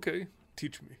 okay?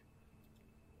 Teach me.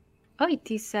 Oh, it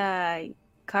is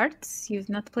cards you've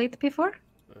not played before?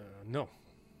 No.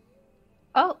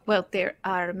 Oh, well, there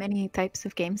are many types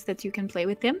of games that you can play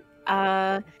with them.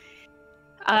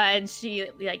 And she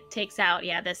takes out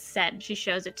this set and she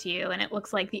shows it to you, and it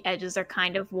looks like the edges are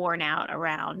kind of worn out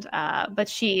around. But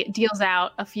she deals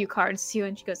out a few cards to you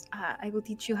and she goes, I will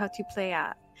teach you how to play.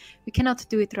 We cannot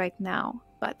do it right now,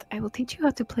 but I will teach you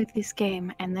how to play this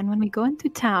game, and then when we go into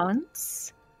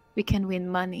towns, we can win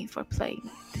money for playing.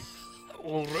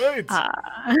 All right.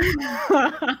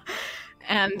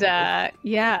 And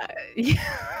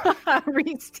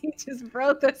Reese teaches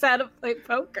Brothos how to play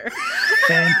poker.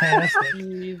 Fantastic.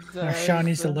 Jesus. Now Sean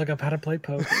needs to look up how to play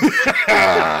poker.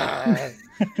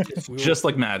 We will Just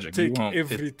like magic. You take won't.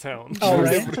 every town. Oh,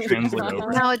 right. Translate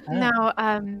over. Now,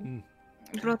 Mm.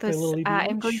 Brothos, little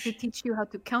I'm going to lunch. teach you how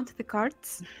to count the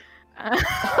cards.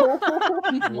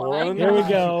 One, There we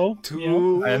go. Yep.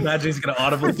 2, I imagine he's gonna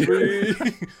audibly do it.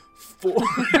 3, 4.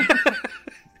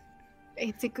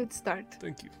 It's a good start.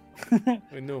 Thank you.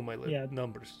 I know my Yeah.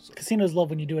 numbers. So. Casinos love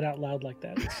when you do it out loud like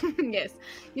that. Yes,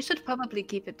 you should probably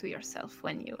keep it to yourself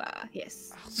when you.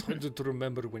 Yes. It's harder to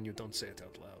remember when you don't say it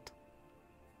out loud.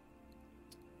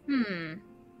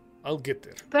 I'll get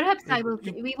there. Perhaps I You- will.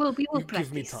 you- We will You practice.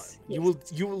 give me time.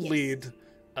 Yes. You will Yes. lead,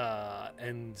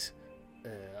 and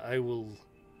I will.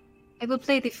 I will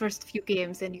play the first few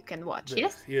games and you can watch.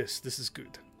 Yes, Yes, this is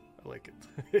good. I like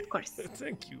it. of course,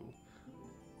 Thank you.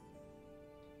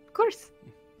 of course.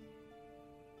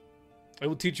 I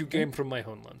will teach you game from my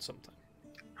homeland sometime.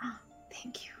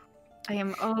 Thank you. I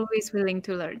am always willing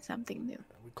to learn something new.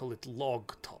 We call it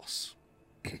log toss.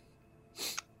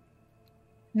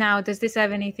 Now, does this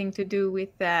have anything to do with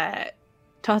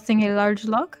tossing a large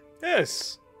log?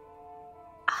 Yes.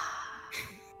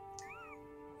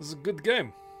 This is a good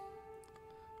game.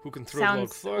 Who can throw log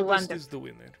Sounds farthest wonderful. is the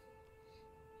winner.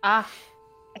 I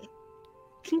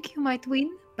think you might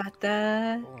win, but Oh,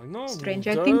 I know.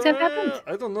 Stranger things have happened.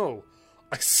 I don't know.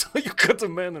 I saw you cut a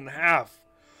man in half.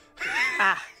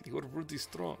 Ah, You're really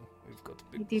strong. We've got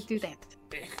I big did do muscles.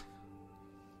 that.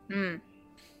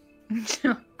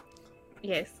 Big.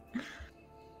 Yes.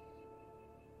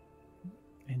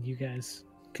 And you guys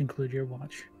conclude your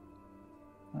watch.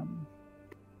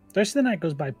 The rest of the night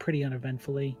goes by pretty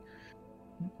uneventfully.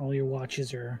 All your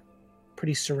watches are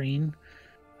pretty serene.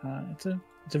 It's a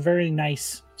very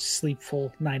nice,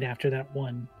 sleepful night after that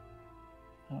one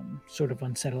sort of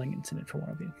unsettling incident for one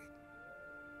of you.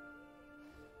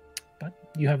 But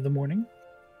you have the morning.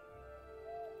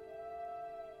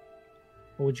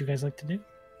 What would you guys like to do?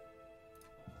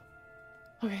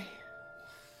 Okay,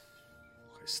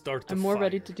 Start the I'm more fire.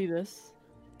 ready to do this.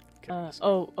 Okay, let's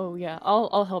Oh yeah.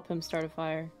 I'll help him start a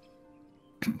fire,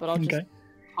 but I'll just Okay.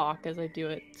 talk as I do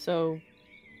it. So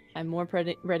I'm more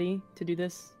ready to do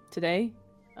this today.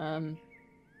 I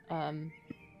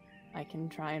can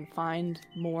try and find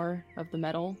more of the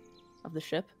metal of the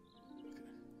ship.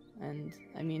 And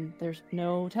I mean, there's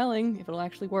no telling if it'll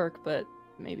actually work, but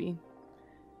maybe.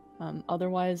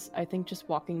 Otherwise, I think just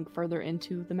walking further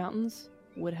into the mountains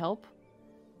would help.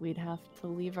 We'd have to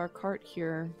leave our cart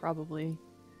here, probably.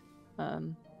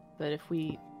 But if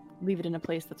we leave it in a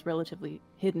place that's relatively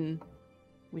hidden,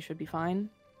 we should be fine.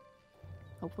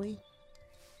 Hopefully.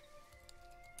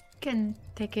 Can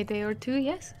take a day or two,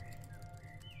 yes?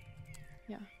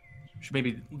 Should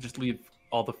maybe just leave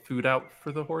all the food out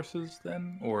for the horses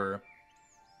then, or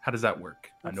how does that work?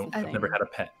 That's I've the never thing. had a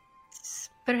pet.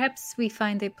 Perhaps we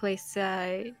find a place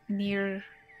near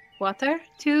water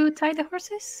to tie the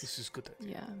horses. This is good.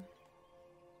 Idea. Yeah.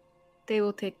 They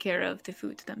will take care of the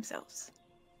food themselves.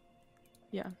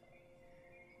 Yeah.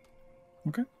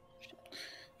 Okay.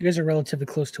 You guys are relatively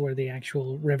close to where the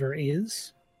actual river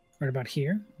is, right about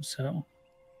here. So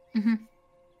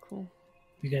Cool.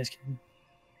 you guys can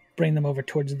bring them over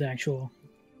towards the actual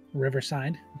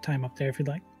riverside. Tie them up there if you'd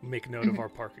like. Make note of our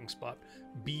parking spot.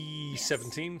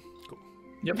 B17. Cool.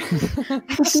 Yep.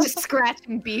 Just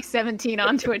scratching B17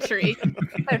 onto a tree.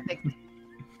 Perfect.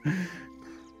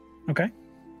 Okay.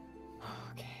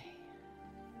 Okay.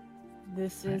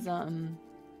 This is kind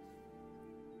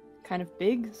of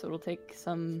big, so it'll take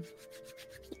some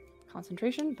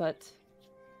concentration, but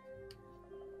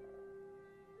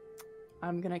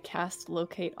I'm gonna cast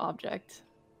Locate Object.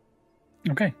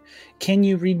 Okay. Can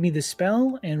you read me the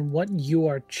spell and what you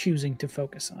are choosing to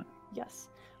focus on? Yes.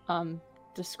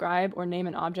 Describe or name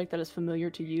an object that is familiar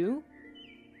to you.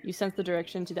 You sense the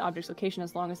direction to the object's location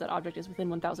as long as that object is within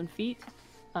 1,000 feet.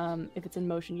 If it's in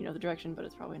motion, you know the direction, but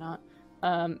it's probably not.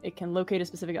 It can locate a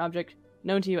specific object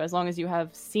known to you as long as you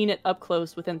have seen it up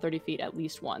close within 30 feet at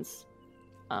least once.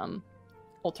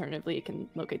 Alternatively, it can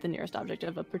locate the nearest object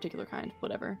of a particular kind,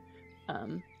 whatever.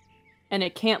 And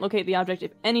it can't locate the object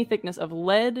if any thickness of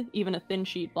lead, even a thin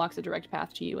sheet, blocks a direct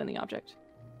path to you and the object.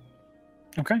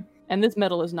 Okay. And this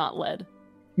metal is not lead.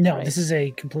 No, Right. this is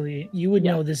a completely. You would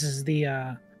Yeah. know this is the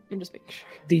I'm just making sure.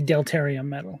 Deltarium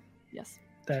metal Yes.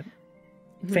 that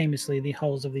Mhm. famously the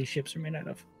hulls of these ships are made out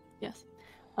of. Yes.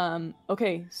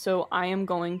 Okay, so I'm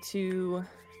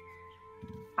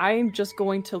just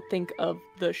going to think of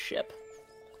the ship.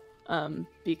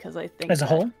 Because I think As a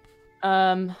whole?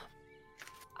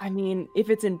 I mean, if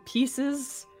it's in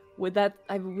pieces,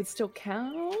 I would still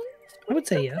count? I would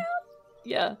say yeah.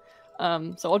 Yeah.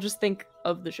 So I'll just think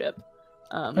of the ship.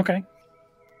 Okay.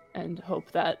 And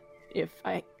hope that if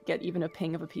I get even a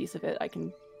ping of a piece of it, I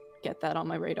can get that on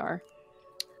my radar.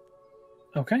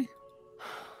 Okay.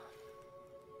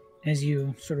 As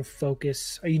you sort of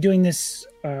focus, are you doing this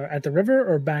at the river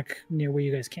or back near where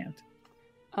you guys camped?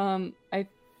 I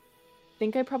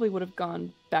think I probably would have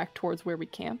gone back towards where we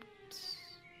camped.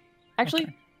 Actually,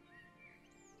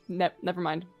 Okay. never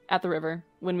mind. At the river.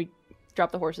 When we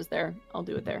drop the horses there, I'll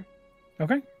do it there.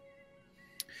 Okay.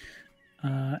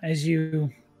 As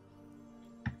you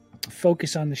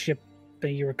focus on the ship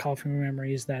that you recall from your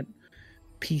memories, that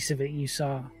piece of it you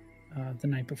saw the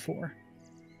night before,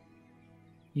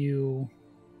 you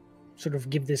sort of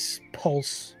give this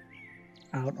pulse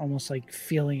out, almost like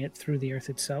feeling it through the earth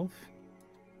itself.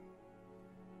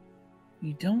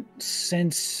 You don't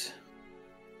sense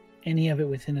any of it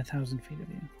within 1,000 feet of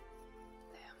you.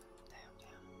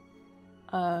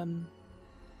 I'm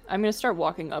gonna start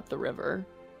walking up the river.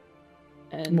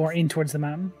 And More in towards the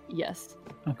mountain? Yes.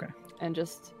 Okay. And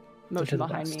just to motion the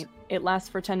behind west. me. It lasts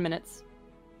for 10 minutes.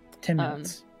 10 Um,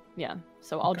 minutes. Yeah.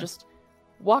 So I'll Okay. just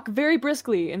walk very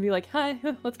briskly and be like, "Hi,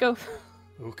 let's go."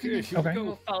 Okay, here Okay. we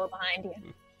We'll go. follow behind you.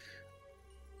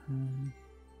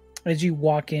 As you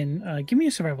walk in, give me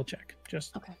a survival check,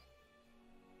 just Okay.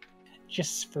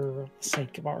 for the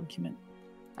sake of argument.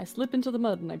 I slip into the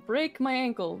mud and I break my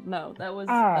ankle. No, that was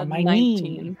Ah, a my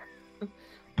 19.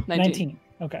 19.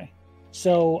 Okay.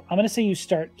 So I'm going to say you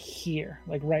start here,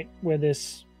 like right where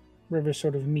this river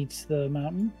sort of meets the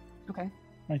mountain. Okay.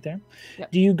 Right there.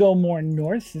 Yep. Do you go more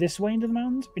north this way into the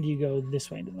mountains, or do you go this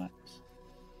way into the mountains?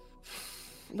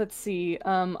 Let's see.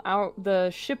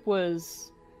 The ship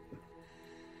was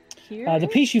here. The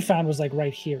piece you found was like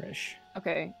right here-ish.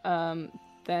 Okay.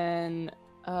 Then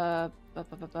I'm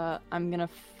gonna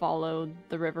follow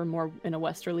the river more in a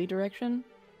westerly direction.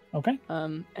 Okay.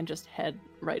 And just head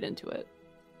right into it.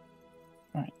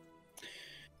 All right.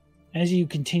 As you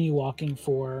continue walking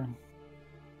for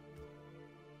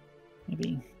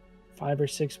maybe 5 or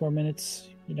 6 more minutes,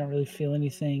 you don't really feel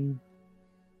anything.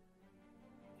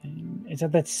 And it's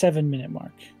at that 7-minute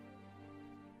mark.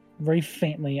 Very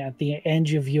faintly at the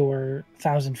edge of your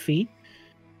 1,000 feet,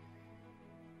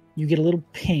 you get a little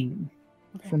ping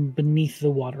from beneath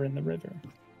the water in the river.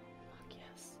 Fuck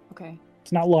yes. Okay.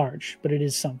 It's not large, but it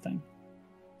is something.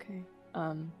 Okay.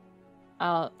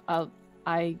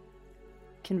 I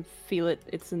can feel it.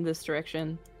 It's in this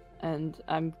direction, and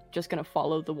I'm just gonna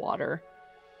follow the water,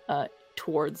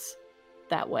 towards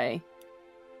that way,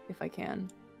 if I can.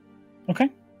 Okay.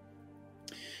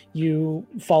 You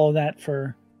follow that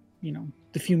for,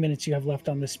 the few minutes you have left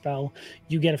on the spell.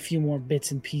 You get a few more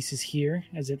bits and pieces here,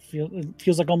 as it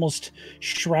feels like almost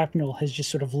shrapnel has just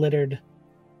sort of littered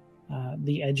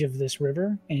the edge of this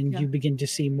river, and you begin to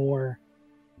see more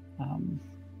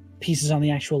pieces on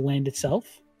the actual land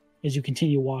itself as you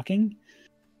continue walking.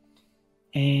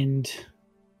 And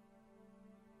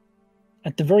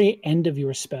at the very end of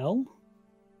your spell,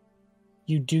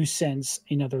 you do sense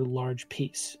another large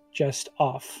piece just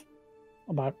off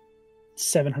about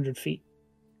 700 feet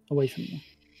away from you.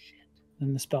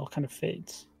 And the spell kind of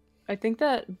fades. I think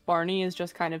that Barney is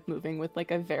just kind of moving with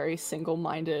like a very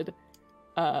single-minded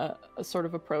sort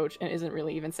of approach and isn't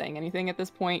really even saying anything at this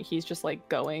point. He's just like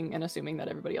going and assuming that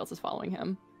everybody else is following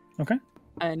him. Okay.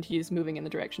 And he's moving in the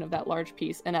direction of that large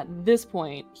piece. And at this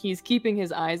point, he's keeping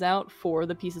his eyes out for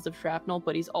the pieces of shrapnel,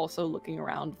 but he's also looking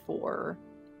around for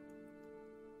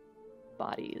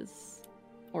bodies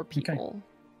or people.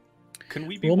 Can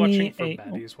we be Roll me watching for a-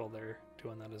 baddies while they're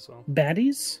doing that as well?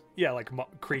 Baddies? Yeah, like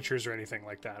creatures or anything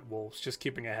like that. Wolves, just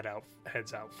keeping a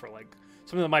heads out for like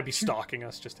something that might be stalking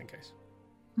us, just in case.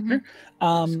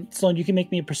 Sloan, you can make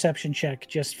me a perception check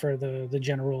just for the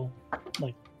general,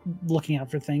 like, looking out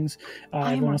for things.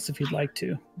 Everyone else, if you'd like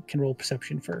to, can roll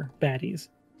perception for baddies.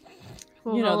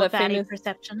 We'll You know, roll that a baddie famous-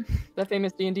 perception. The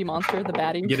famous D&D monster, the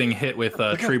baddie. Getting hit with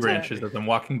tree branches as I'm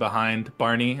walking behind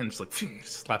Barney and just like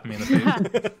slapping me in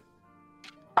the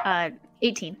face.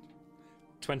 18.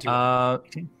 21.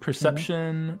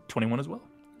 Perception 21 as well.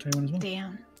 21 as well.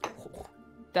 Damn.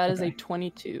 That is a Okay.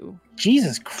 22.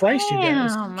 Jesus Christ, you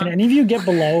guys. Damn. Can any of you get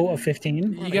below a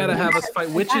 15? You gotta have us fight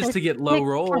witches to get low On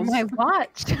rolls. my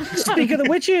watch. Speak of the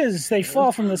witches, they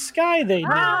fall from the sky, they do.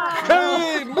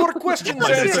 Hey, more questions What's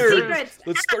your answered. secrets?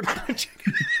 Let's start punching.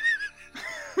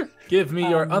 Give me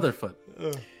your other foot.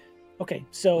 Okay,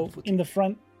 so in the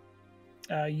front,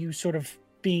 you sort of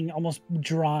being almost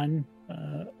drawn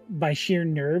by sheer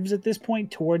nerves at this point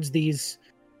towards these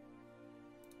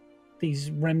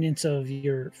remnants of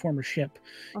your former ship.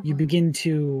 You begin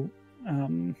to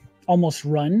almost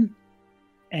run,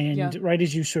 and right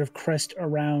as you sort of crest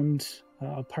around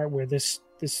a part where this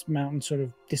mountain sort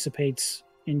of dissipates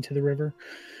into the river,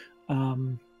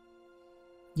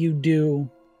 you do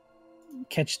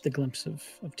catch the glimpse of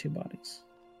 2 bodies.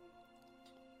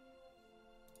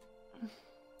 You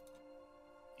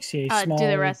see a small... Do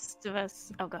the rest of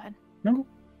us... Oh, go ahead. No,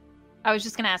 I was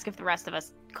just going to ask if the rest of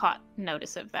us caught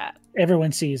notice of that.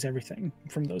 everyone sees everything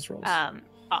from those rolls.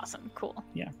 Awesome. Cool.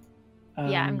 Yeah,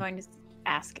 I'm going to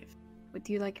ask if... Would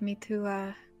you like me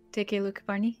to take a look,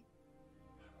 Barney?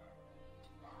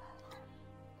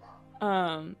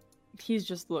 He's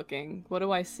just looking. What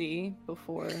do I see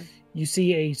before? You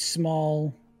see a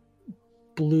small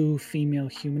blue female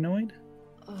humanoid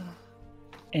Ugh.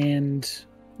 and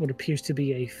what appears to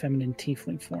be a feminine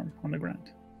tiefling form on the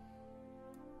ground.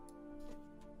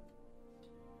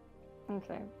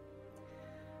 Okay.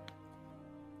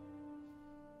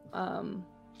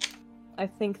 I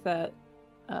think that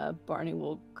Barney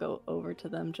will go over to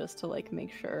them just to like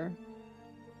make sure.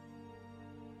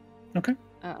 Okay.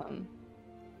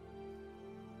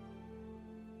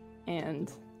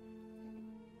 And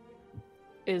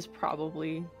is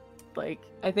probably like,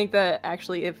 I think that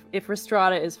actually if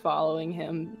Restrada is following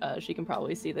him, she can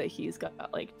probably see that he's got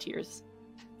like tears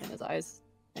in his eyes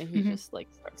and he just like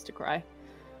starts to cry.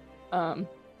 And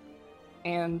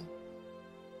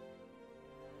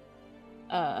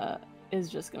is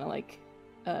just gonna like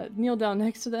kneel down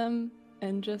next to them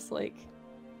and just like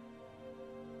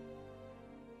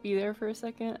be there for a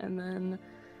second, and then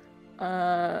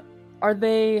are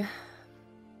they?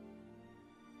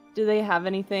 Do they have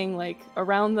anything like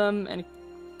around them and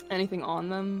anything on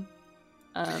them?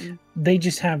 They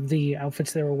just have the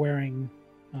outfits they were wearing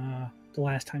the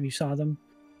last time you saw them.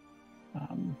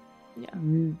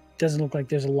 Doesn't look like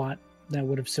there's a lot that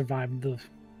would have survived the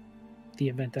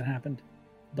event that happened,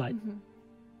 but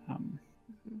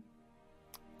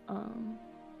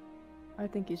I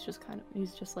think he's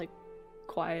just like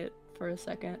quiet for a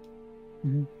second.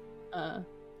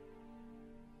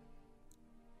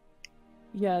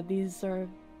 Yeah, these are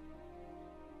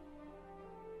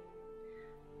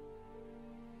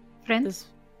friends.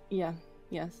 Yes.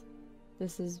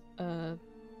 This is I'm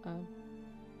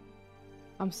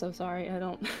so sorry. I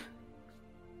don't.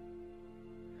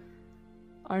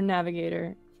 Our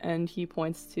navigator, and he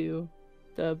points to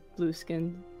the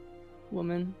blue-skinned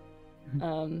woman.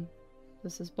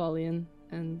 This is Balian,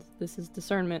 and this is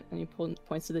Discernment, and he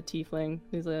points to the tiefling,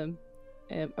 who's a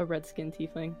red-skinned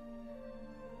tiefling.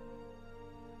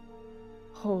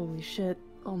 Holy shit!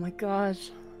 Oh my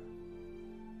gosh!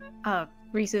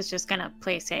 Reese is just gonna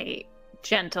place a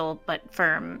gentle but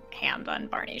firm hand on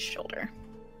Barney's shoulder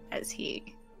as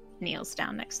he kneels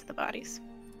down next to the bodies.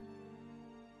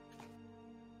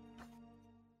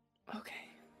 Okay.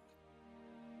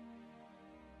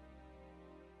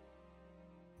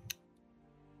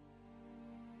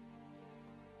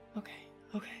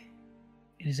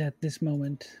 It is at this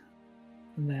moment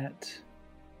that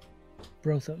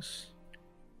Brothos,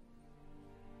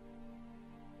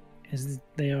 as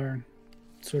they are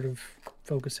sort of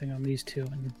focusing on these two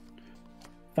and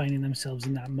finding themselves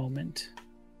in that moment,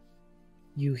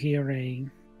 you hear a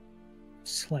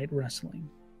slight rustling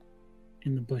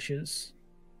in the bushes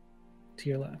to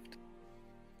your left.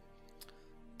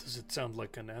 Does it sound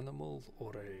like an animal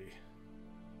or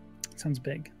a... It sounds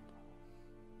big.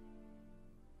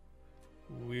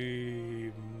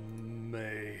 We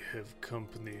may have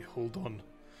company. Hold on.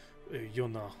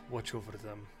 Yona, watch over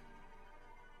them.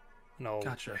 And I'll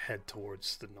head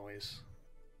towards the noise.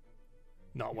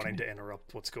 Not wanting to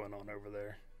interrupt what's going on over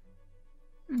there.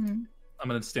 I'm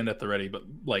going to stand at the ready, but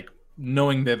like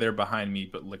knowing that they're behind me,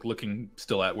 but like looking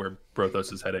still at where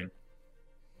Brothos is heading.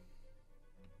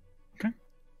 Okay.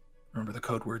 Remember the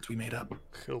code words we made up.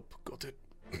 Help, got it.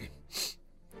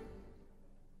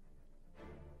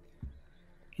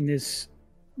 In this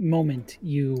moment,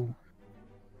 you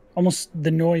almost, the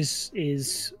noise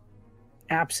is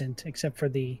absent except for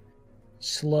the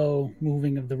slow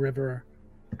moving of the river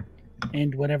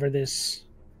and whatever this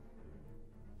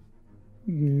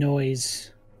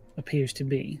noise appears to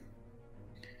be.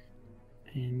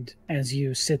 And as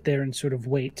you sit there and sort of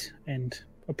wait and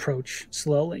approach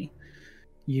slowly,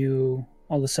 you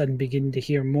all of a sudden begin to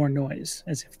hear more noise,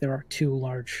 as if there are two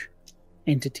large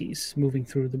entities moving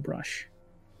through the brush.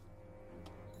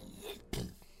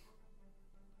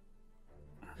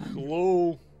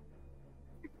 Hello?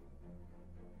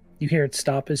 You hear it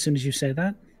stop as soon as you say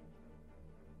that.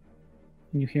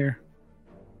 And you hear...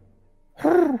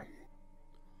 Oh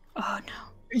no.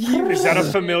 Is that a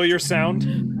familiar sound?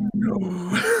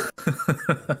 No.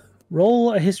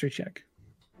 Roll a history check.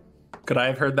 Could I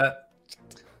have heard that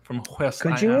from West?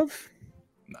 Could you have?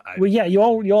 Well, yeah, you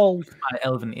all my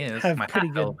elven ears have my pretty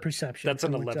half good elven. perception. That's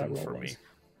an of what that 11 roll for was. me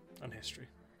on history.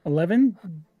 11?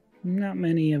 Not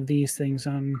many of these things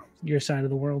on your side of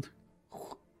the world.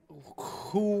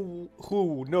 Who?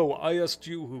 No, I asked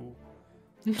you who.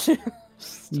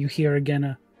 You hear again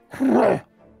a...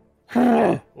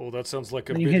 Oh, that sounds like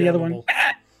a Then big you hear the other animal. one.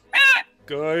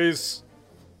 Guys,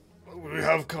 we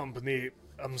have company.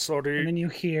 I'm sorry. And then you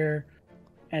hear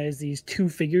as these two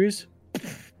figures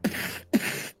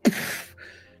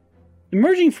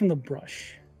emerging from the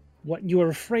brush. What you are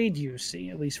afraid you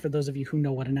see, at least for those of you who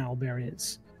know what an owlbear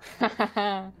is,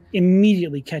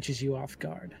 immediately catches you off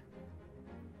guard.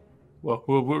 Well,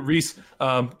 Reese,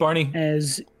 Barney.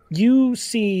 As you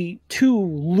see two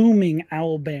looming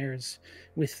owlbears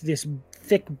with this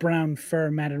thick brown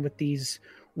fur matted with these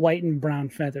white and brown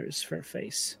feathers for a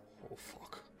face. Oh,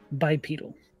 fuck.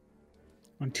 Bipedal.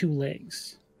 On two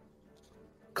legs.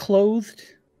 Clothed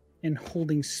and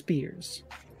holding spears.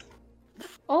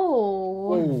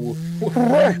 Oh.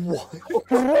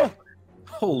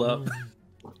 Hold up.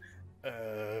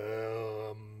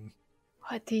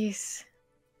 What these?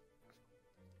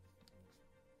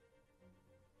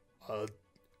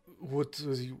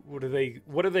 What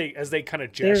are they as they kind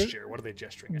of gesture? What are they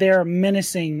gesturing at? They're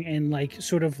menacing and like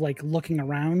sort of like looking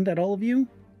around at all of you,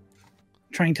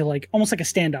 trying to like almost like a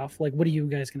standoff. Like, what are you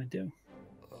guys gonna do?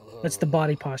 That's the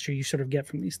body posture you sort of get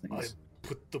from these I things.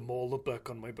 put the mauler back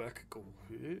on my back and go,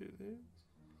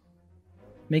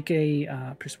 Make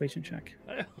a persuasion check.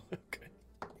 Okay.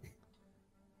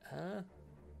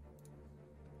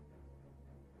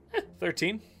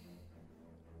 13.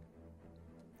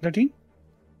 13?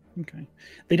 Okay.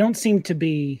 They don't seem to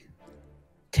be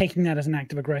taking that as an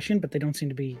act of aggression, but they don't seem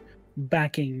to be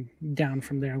backing down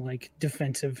from their like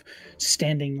defensive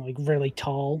standing like really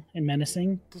tall and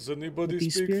menacing. Does anybody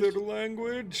these speak spears? their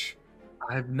language?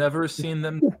 I've never seen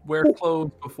them wear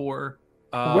clothes before.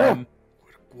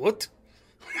 What?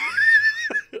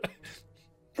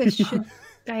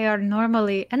 They are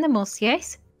normally animals,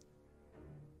 yes?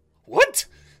 What?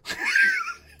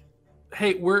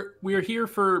 Hey, we're here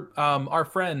for our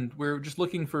friend. We're just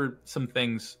looking for some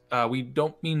things. We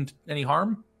don't mean any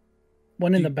harm.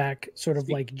 One in Do the you back sort of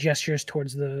speak- like gestures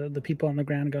towards the people on the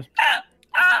ground and goes,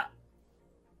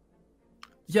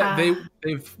 Yeah, Ah.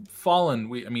 they've fallen.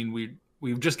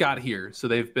 We've just got here, so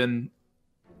they've been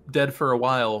dead for a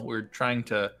while. We're trying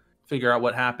to figure out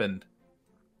what happened.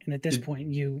 and at this Did-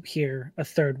 point you hear a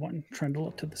third one trundle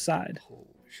up to the side, Holy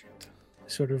shit.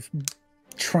 sort of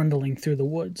trundling through the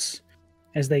woods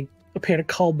as they appear to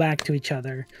call back to each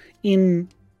other in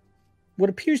what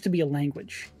appears to be a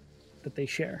language that they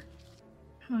share.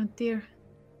 Oh dear.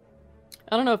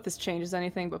 I don't know if this changes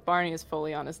anything, but Barney is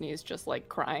fully on his knees, just like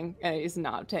crying, and he's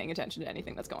not paying attention to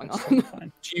anything that's going That's on.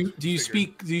 fine. Do you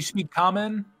speak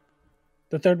common?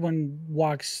 The third one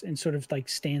walks and sort of like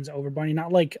stands over Barney,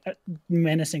 not like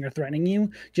menacing or threatening you,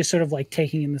 just sort of like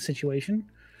taking in the situation.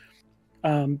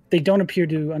 They don't appear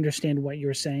to understand what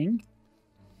you're saying.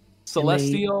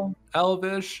 Celestial,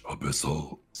 Elvish,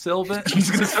 Abyssal, Sylvan. I'm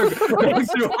just gonna start going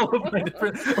through all of my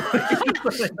different.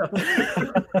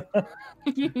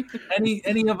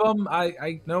 any of them?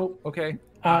 I know. Okay.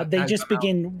 They I just don't know.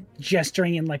 begin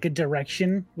gesturing in like a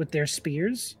direction with their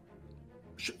spears,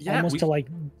 Yeah, almost we, to like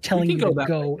we telling can you to that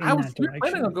go way. in We're that planning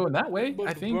direction. on going that way. But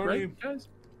I think, Barney- right, guys?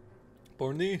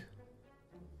 Barney?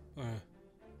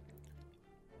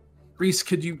 Reese,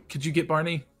 could you get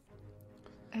Barney?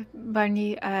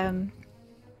 Barney,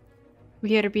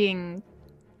 we are being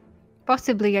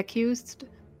possibly accused.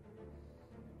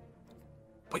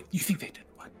 Wait, you think they did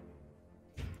what?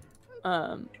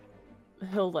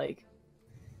 He'll like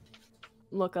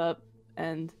look up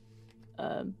and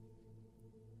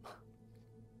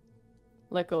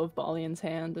let go of Balian's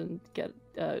hand and get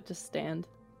just stand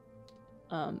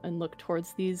and look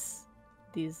towards these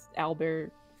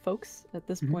owlbear folks at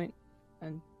this Mhm. point.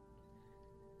 And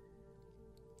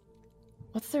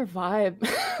what's their vibe?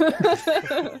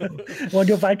 Want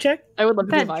to do a vibe check? I would love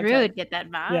to do a That vibe druid check. get that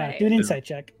vibe. Yeah, do an insight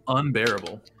check.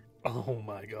 Unbearable. Oh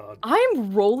my god.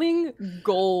 I'm rolling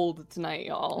gold tonight,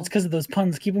 y'all. It's because of those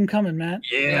puns. Keep them coming, Matt.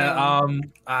 Yeah.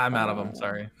 I'm out of them.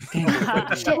 Sorry.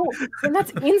 Oh, and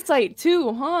that's insight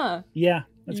too, huh? Yeah,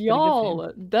 that's pretty good for you.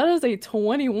 Y'all, that is a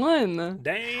 21.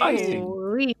 Dang. Icy.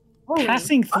 Holy.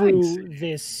 Passing through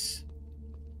Nice.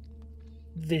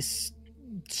 this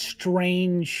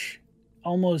strange,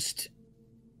 almost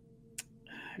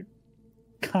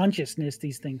consciousness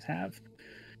these things have,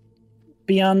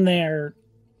 beyond their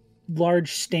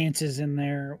large stances and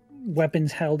their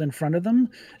weapons held in front of them,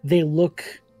 they look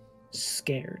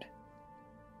scared.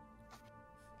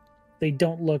 They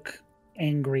don't look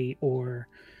angry or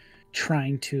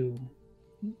trying to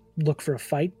look for a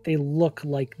fight. They look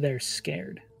like they're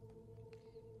scared.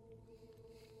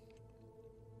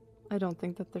 I don't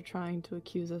think that they're trying to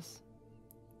accuse us.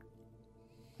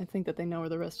 I think that they know where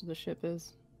the rest of the ship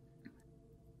is.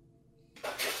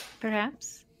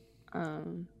 Perhaps.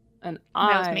 And That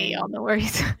was I me, all no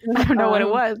worries. I don't know what it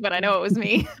was, but I know it was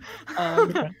me.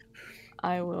 Okay.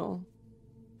 I will.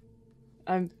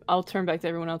 I'll turn back to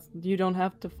everyone else. You don't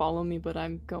have to follow me, but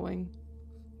I'm going.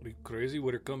 Are you crazy?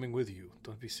 We're coming with you.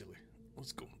 Don't be silly.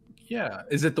 Let's go. Yeah.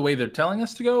 Is it the way they're telling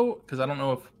us to go? Because I don't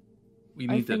know if we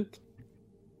I need think.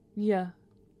 Yeah.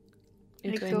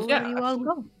 Like, If they- go Yeah, where you all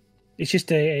go. It's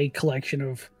just a collection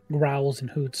of growls and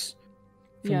hoots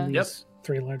from Yeah. these Yep.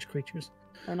 three large creatures.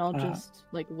 And I'll Uh, just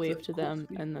like wave to cool them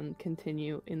feat. and then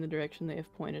continue in the direction they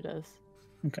have pointed us.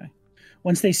 Okay.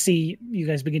 Once they see you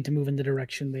guys begin to move in the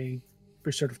direction they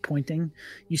were sort of pointing,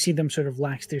 you see them sort of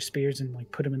lax their spears and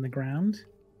like put them in the ground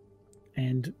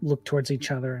and look towards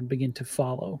each other and begin to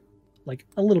follow, like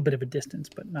a little bit of a distance,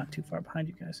 but not too far behind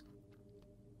you guys.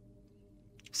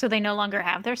 So they no longer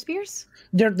have their spears?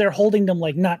 They're holding them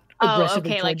like not Oh,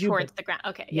 aggressively okay, like towards you, towards but the ground.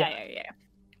 Okay, Yeah. yeah.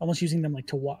 almost using them like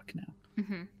to walk now.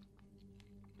 Hmm.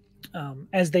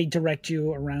 As they direct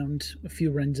you around a few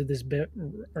bends of this bit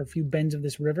or a few bends of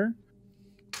this river,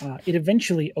 it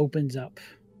eventually opens up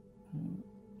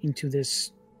into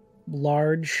this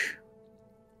large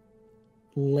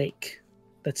lake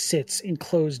that sits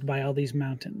enclosed by all these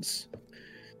mountains.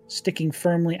 sticking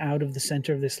firmly out of the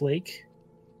center of this lake,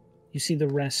 you see the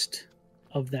rest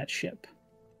of that ship.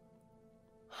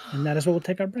 And that is where we'll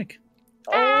take our break.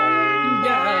 Oh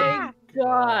my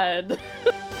god.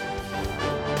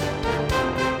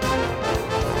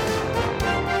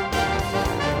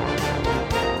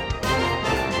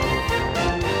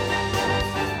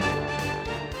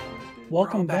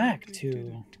 Welcome back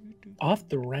to Off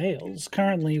the Rails.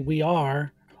 Currently, we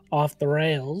are off the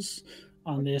rails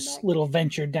on this little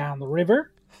venture down the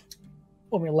river.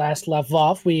 When we last left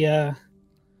off, we were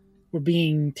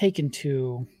being taken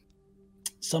to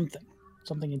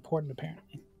something important,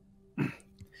 apparently.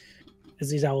 As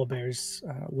these owlbears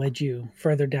led you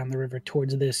further down the river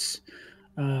towards this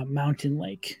mountain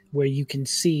lake, where you can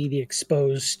see the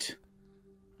exposed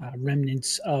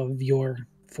remnants of your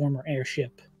former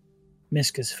airship,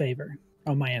 Miska's Favor.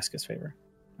 Oh, Myeska's Favor.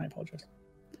 I apologize.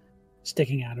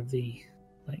 Sticking out of the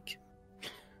lake.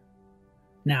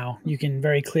 Now, you can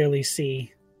very clearly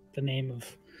see the name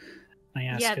of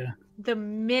Myeska. Yeah, the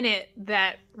minute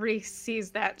that Reese sees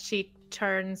that, she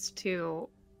turns to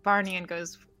Barney and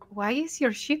goes, "Why is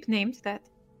your ship named that?"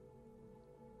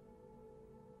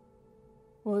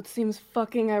 Well, it seems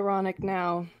fucking ironic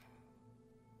now.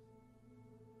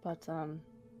 But,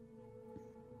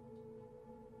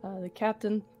 the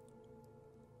captain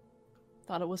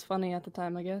thought it was funny at the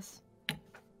time, I guess.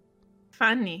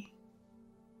 Funny.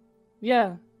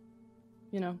 Yeah.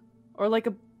 You know, or like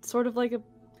a sort of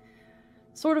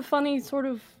funny, sort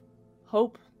of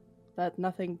hope that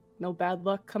no bad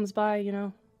luck comes by, you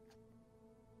know?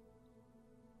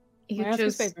 You Myeska's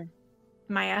chose Favor.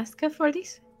 Myeska for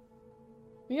this?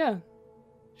 Yeah.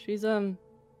 She's,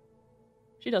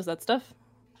 she does that stuff.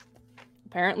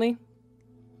 Apparently.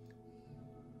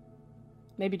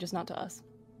 Maybe just not to us.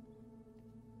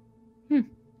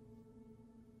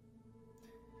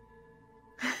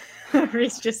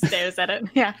 Reese just stares at it.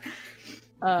 Yeah.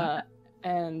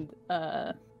 And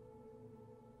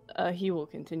he will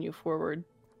continue forward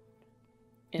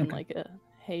in Okay. like a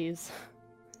haze.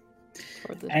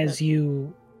 toward the As ship.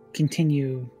 you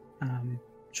continue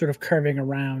sort of curving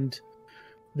around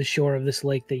the shore of this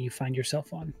lake that you find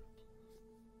yourself on.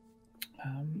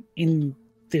 In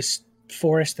this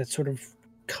forest that sort of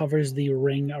covers the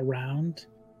ring around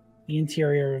the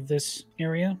interior of this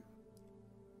area,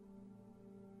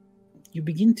 you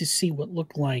begin to see what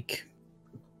look like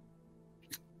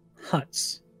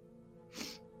huts.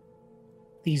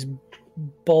 These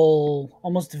bowl,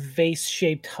 almost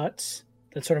vase-shaped huts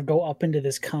that sort of go up into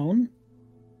this cone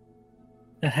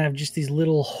that have just these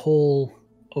little hole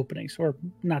openings, or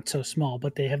not so small,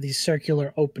 but they have these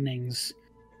circular openings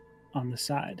on the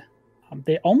side.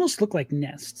 They almost look like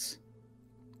nests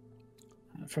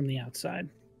from the outside.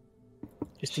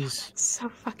 Just these. It's so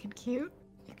fucking cute.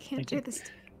 You can't Thank do you. this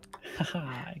to me. Haha,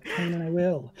 I can and I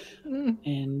will.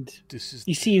 And This is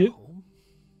You the see- home?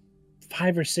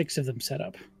 5 or 6 of them set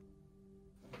up.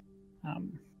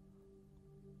 And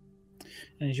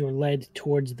as you're led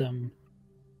towards them,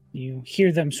 you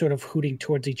hear them sort of hooting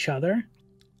towards each other.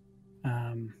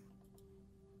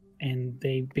 And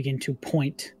they begin to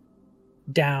point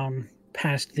down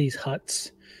past these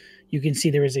huts. You can see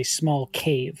there is a small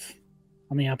cave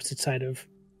on the opposite side of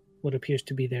what appears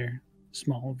to be their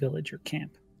small village or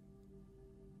camp.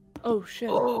 Oh shit.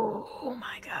 Oh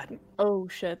my god. Oh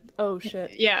shit. Oh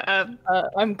shit. Yeah, I'm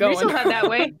Reese going. will head that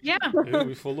way. Yeah. Yeah,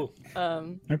 we follow.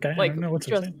 Okay, Like, I don't know what's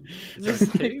just- saying.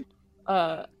 just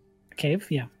Cave,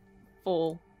 yeah.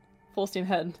 full steam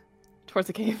head towards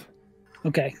the cave.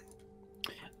 Okay.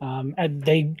 And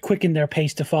they quicken their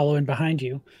pace to follow in behind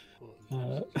you,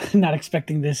 not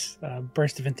expecting this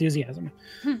burst of enthusiasm.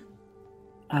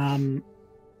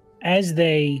 As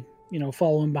they,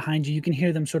 follow in behind you, you can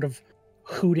hear them sort of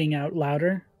hooting out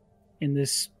louder in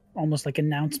this almost like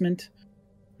announcement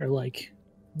or like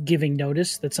giving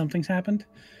notice that something's happened.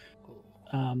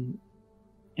 And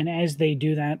as they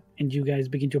do that, and you guys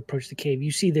begin to approach the cave,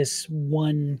 you see this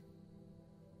one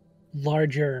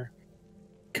larger,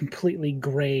 completely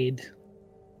grayed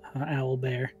owl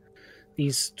bear.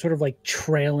 These sort of like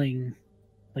trailing,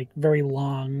 like very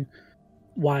long,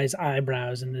 wise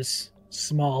eyebrows and this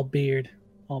small beard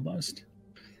almost.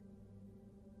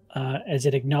 As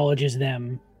it acknowledges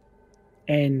them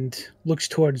and looks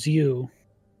towards you.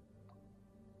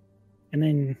 And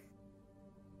then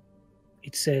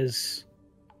it says,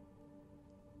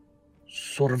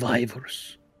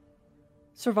 "Survivors."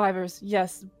 Survivors,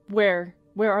 yes. Where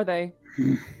are they?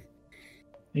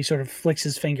 He sort of flicks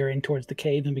his finger in towards the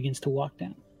cave and begins to walk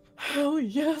down. Hell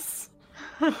yes.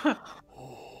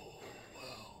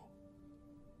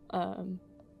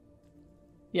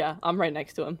 Yeah, I'm right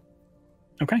next to him.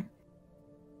 Okay.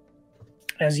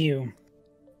 as you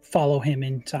follow him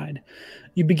inside,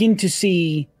 you begin to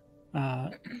see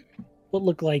what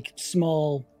look like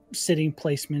small sitting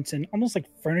placements and almost like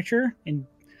furniture, and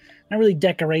not really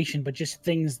decoration, but just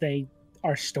things they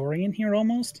are storing in here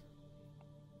almost.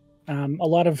 A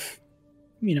lot of,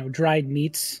 dried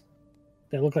meats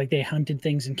that look like they hunted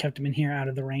things and kept them in here out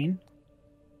of the rain.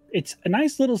 It's a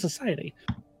nice little society.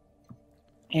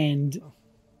 And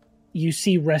you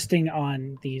see resting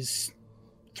on these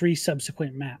 3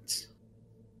 subsequent mats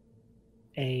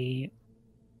a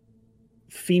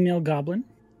female goblin,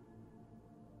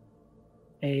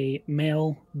 a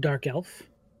male dark elf,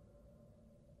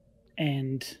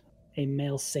 and a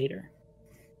male satyr.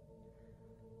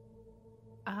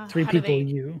 3 people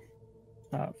you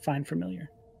find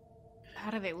familiar.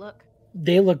 How do they look?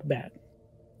 They look bad.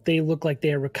 They look like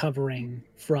they're recovering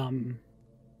from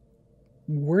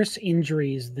worse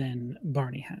injuries than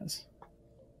Barney has.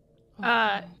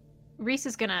 Reese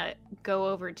is gonna go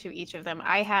over to each of them.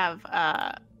 I have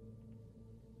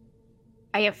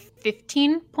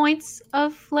 15 points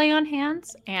of lay on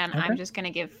hands, and Okay. I'm just gonna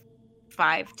give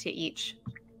 5 to each.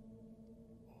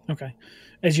 Okay.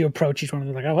 As you approach each one of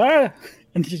them, like, ah!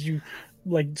 And as you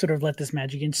sort of let this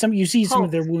magic in, you see some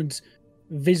of their wounds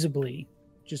visibly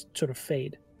just sort of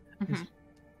fade. Mhm.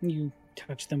 You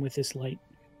touch them with this light.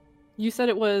 You said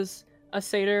it was a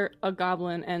satyr, a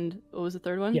goblin, and what was the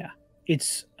third one? Yeah.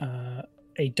 It's a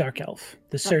dark elf,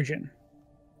 the surgeon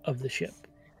of the ship.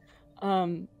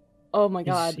 Oh my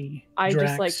god. I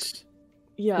Drax, just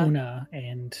yeah. Una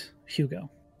and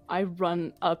Hugo. I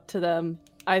run up to them.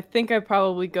 I think I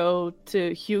probably go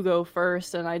to Hugo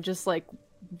first, and I just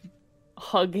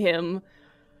hug him.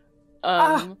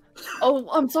 Oh,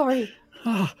 I'm sorry.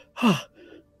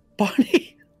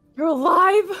 Barney, You're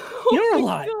alive? Oh You're my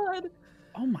alive. God.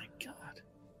 oh my god.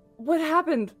 What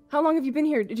happened? How long have you been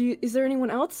here? Is there anyone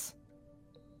else?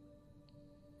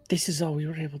 This is all we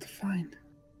were able to find.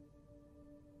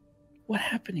 What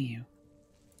happened to you?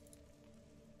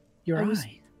 Your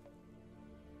eye.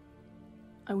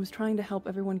 I was trying to help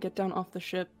everyone get down off the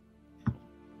ship.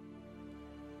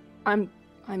 I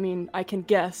can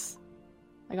guess.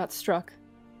 I got struck.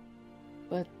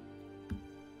 But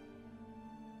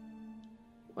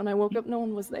when I woke up, no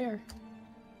one was there.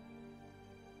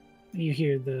 You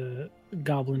hear the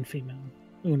goblin female,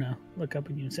 Una, look up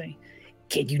at you and say,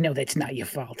 "Kid, you know that's not your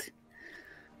fault."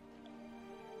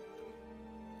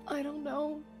 I don't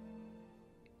know.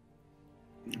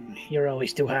 You're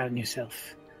always too hard on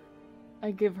yourself.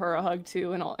 I give her a hug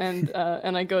too,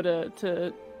 and I go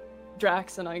to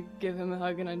Drax and I give him a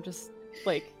hug, and I'm just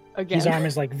again. His arm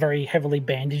is very heavily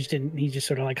bandaged, and he just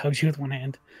sort of hugs you with one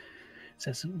hand.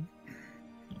 Says,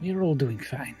 "We're all doing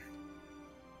fine.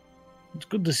 It's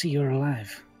good to see you're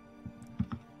alive."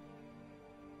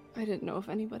 I didn't know if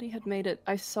anybody had made it.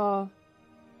 I saw.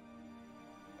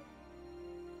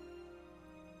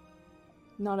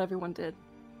 Not everyone did.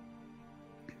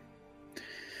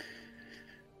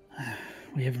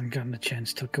 We haven't gotten a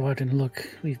chance to go out and look.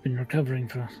 We've been recovering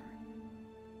for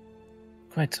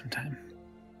quite some time.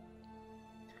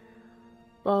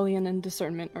 Balian and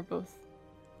discernment are both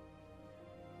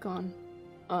gone.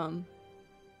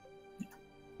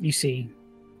 You see,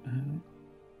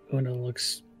 Una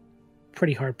looks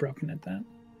pretty heartbroken at that.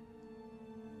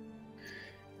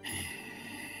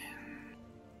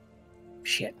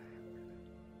 Shit.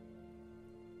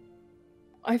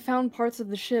 I found parts of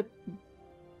the ship.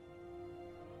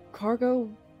 Cargo.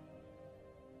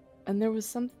 And there was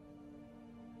some.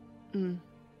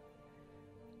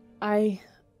 I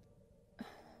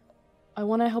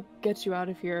want to help get you out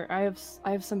of here. I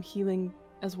have some healing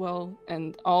as well,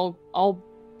 and I'll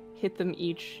hit them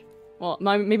each. Well,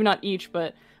 maybe not each,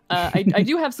 but I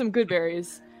do have some good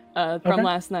berries from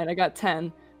last night. I got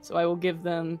 10, so I will give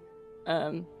them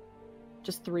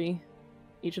just 3,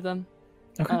 each of them.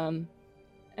 Okay.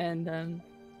 And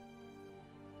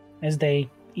as they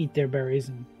eat their berries,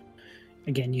 and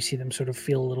again, you see them sort of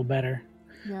feel a little better.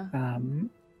 yeah.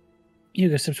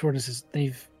 Hugo steps forward and says,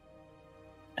 "They've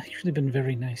actually been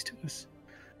very nice to us.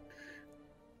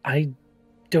 I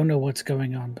don't know what's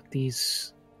going on, but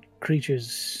these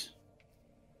creatures,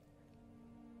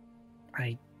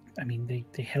 I mean,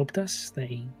 they helped us,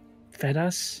 they fed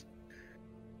us,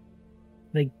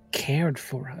 they cared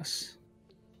for us."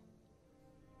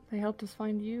 They helped us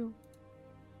find you.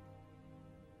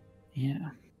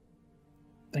 Yeah.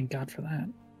 Thank God for that.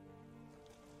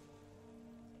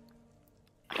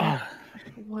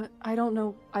 What? I don't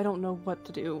know what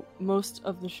to do. Most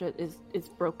of the shit is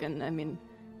broken. I mean,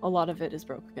 a lot of it is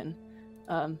broken.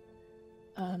 And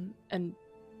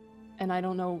I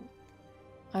don't know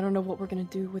what we're gonna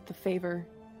do with the favor.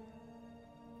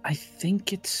 I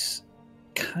think it's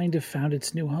kind of found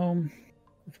its new home,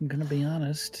 if I'm going to be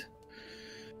honest.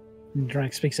 And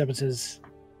Drax speaks up and says,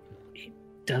 it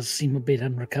does seem a bit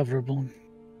unrecoverable.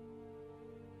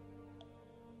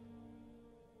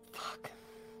 Fuck.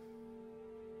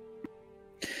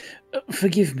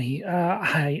 Forgive me.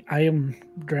 I am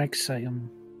Drax. I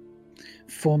am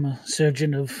former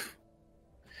surgeon of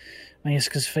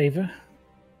Mayeska's favor.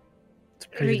 It's a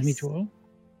pleasure to meet you all.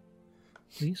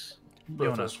 Please.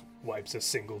 Brothos wipes a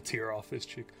single tear off his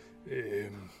cheek.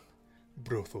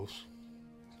 Brothos.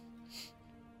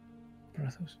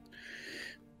 Brothos.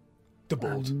 The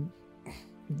Bold.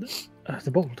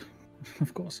 The Bold,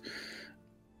 of course.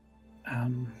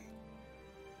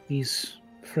 These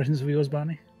friends of yours,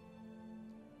 Barney?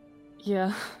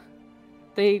 Yeah.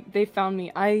 They found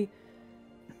me.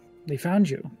 They found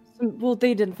you? Well,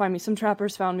 they didn't find me. Some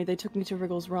trappers found me. They took me to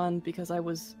Wriggle's Run because I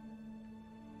was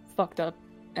fucked up.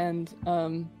 And,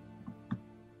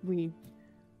 we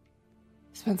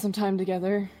spent some time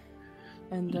together.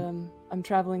 And, I'm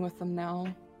traveling with them now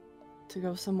to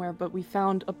go somewhere. But we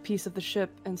found a piece of the ship,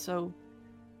 and so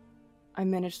I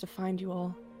managed to find you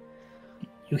all.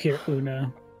 You hear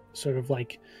Una sort of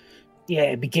like,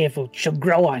 yeah, be careful, she'll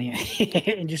grow on you.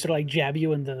 And just sort of like jab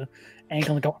you in the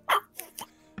ankle and go,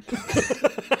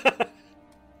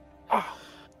 oh,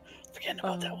 forgetting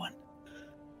about that one.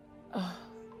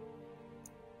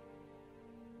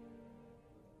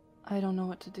 I don't know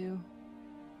what to do.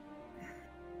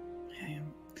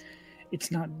 It's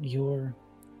not your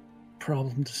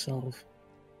problem to solve,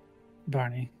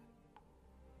 Barney.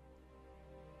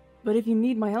 But if you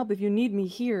need my help, if you need me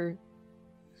here,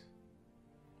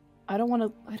 I don't want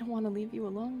to leave you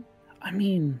alone. I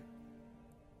mean,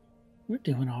 we're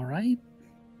doing all right.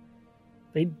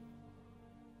 They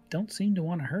don't seem to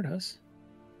want to hurt us.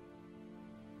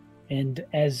 And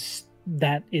as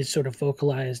that is sort of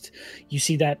vocalized, you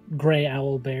see that gray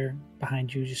owl bear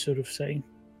behind you just sort of say,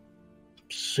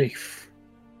 safe.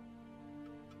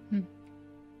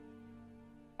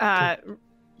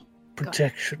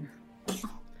 Protection.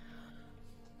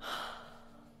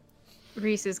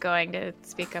 Reese is going to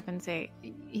speak up and say,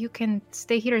 you can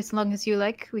stay here as long as you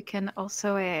like. We can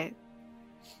also,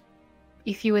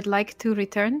 if you would like to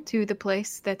return to the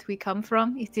place that we come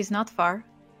from, it is not far.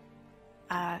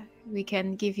 We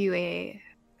can give you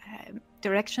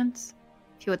directions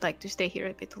if you would like to stay here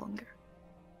a bit longer.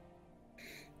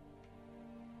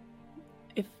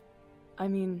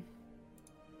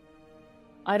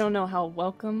 I don't know how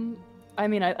welcome. I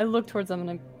mean, I look towards them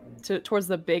and towards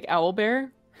the big owl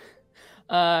bear,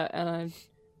 and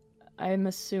I'm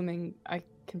assuming I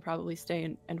can probably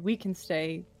stay and we can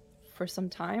stay for some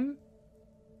time.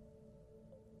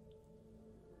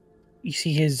 You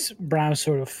see his brow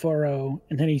sort of furrow,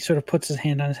 and then he sort of puts his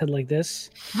hand on his head like this.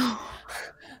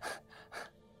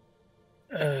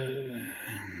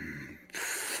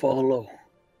 Follow.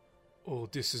 Oh,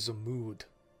 this is a mood.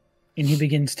 And he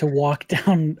begins to walk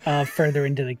down further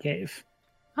into the cave.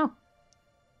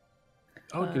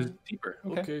 Oh, it goes deeper.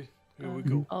 Okay, here we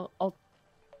go. I'll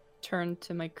turn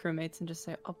to my crewmates and just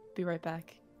say, I'll be right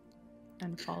back,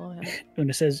 and follow him.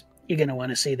 Una says, you're going to want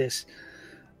to see this.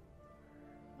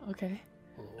 Okay.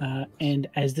 And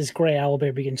as this gray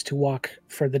owlbear begins to walk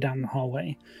further down the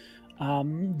hallway,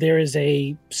 there is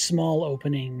a small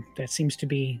opening that seems to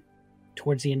be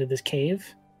towards the end of this cave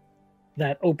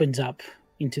that opens up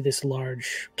into this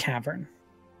large cavern.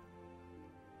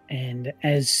 And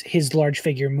as his large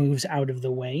figure moves out of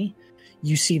the way,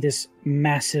 you see this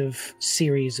massive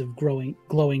series of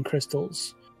glowing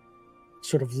crystals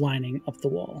sort of lining up the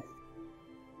wall.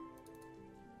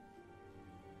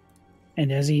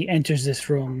 And as he enters this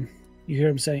room, you hear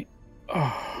him say,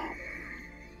 "Oh,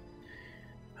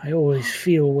 I always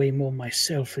feel way more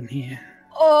myself in here."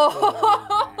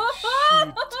 Oh,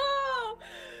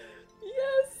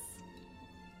 yes.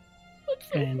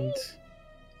 And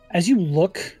as you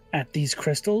look at these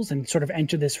crystals and sort of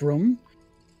enter this room,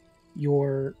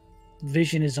 your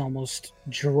vision is almost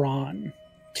drawn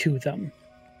to them.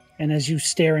 And as you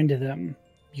stare into them,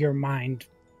 your mind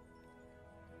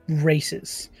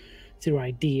races through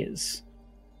ideas,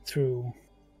 through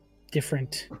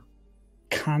different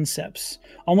concepts,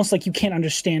 almost like you can't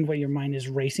understand what your mind is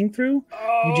racing through.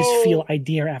 You just feel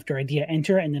idea after idea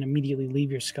enter and then immediately leave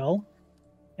your skull.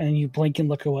 And then you blink and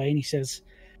look away, and he says,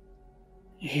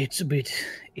 "It's a bit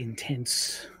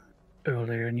intense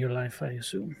earlier in your life, I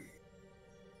assume."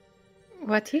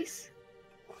 What is?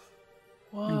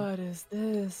 What is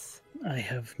this? I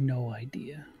have no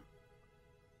idea.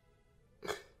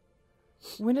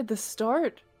 When did this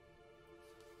start?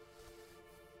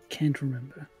 Can't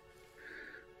remember.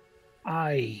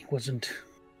 I wasn't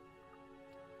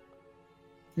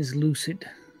as lucid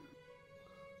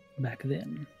back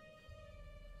then.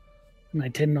 And I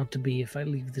tend not to be if I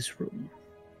leave this room.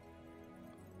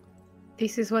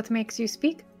 This is what makes you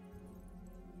speak?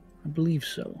 I believe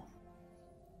so.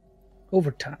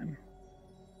 Over time.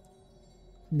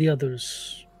 The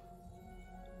others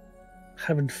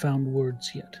haven't found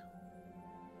words yet.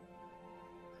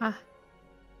 Ah.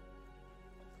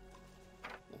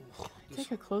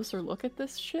 Take a closer look at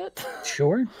this shit.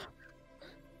 Sure.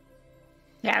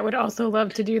 Yeah, I would also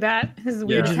love to do that. This is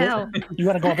weird as Yeah. hell. You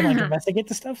want to go up and like investigate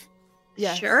the stuff?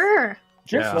 Yes. Sure.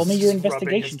 Sure. Yeah. Roll me your Just rubbing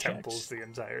investigation his temples checks. the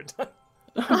entire time.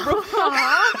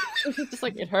 Just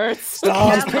like it hurts.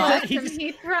 Stop. Yeah, bless He him, just-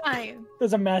 he tried.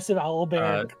 There's a massive owl bear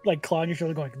Uh, like clawing your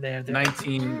shoulder, going there.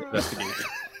 19 investigation.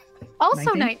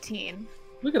 Also 19? 19.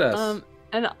 Look at us.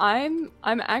 And I'm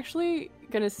actually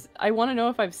gonna. I want to know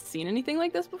if I've seen anything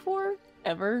like this before,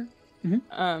 ever.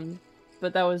 Mhm.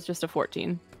 But that was just a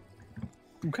 14.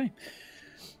 Okay.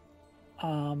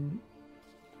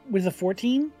 With a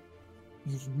 14,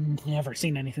 you've never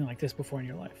seen anything like this before in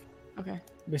your life. Okay.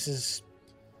 This is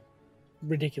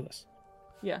ridiculous.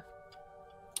 Yeah.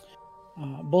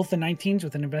 Both the 19s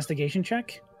with an investigation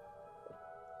check.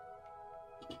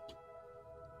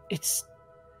 It's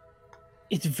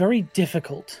very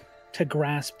difficult to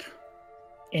grasp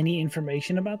any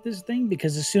information about this thing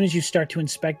because as soon as you start to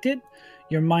inspect it,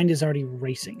 your mind is already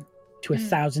racing to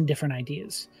 1,000 different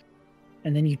ideas.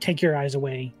 And then you take your eyes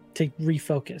away to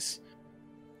refocus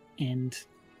and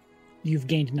you've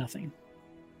gained nothing.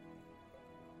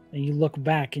 And you look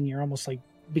back and you're almost like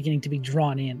beginning to be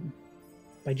drawn in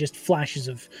by just flashes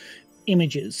of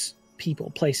images, people,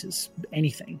 places,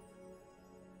 anything.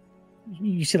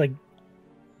 You see like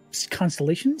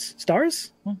constellations,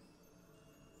 stars,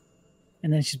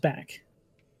 and then she's back.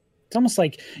 It's almost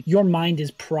like your mind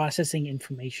is processing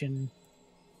information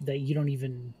that you don't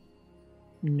even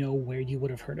know where you would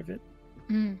have heard of it.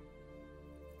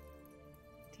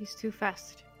 He's too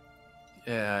fast.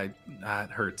 Yeah,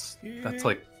 it hurts. That's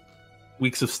like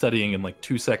weeks of studying in like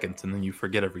 2 seconds, and then you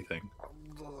forget everything.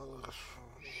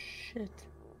 Shit.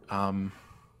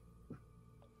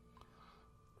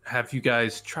 Have you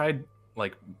guys tried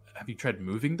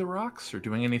moving the rocks or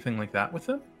doing anything like that with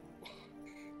them?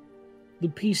 The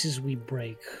pieces we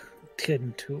break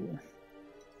tend to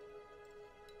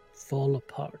fall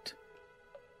apart.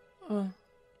 Huh.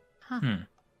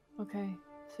 Okay.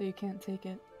 So you can't take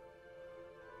it.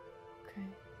 Okay.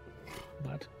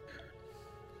 But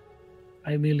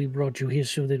I merely brought you here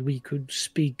so that we could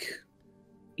speak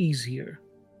easier.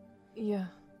 Yeah.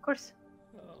 Of course.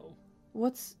 Oh.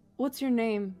 What's your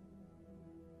name?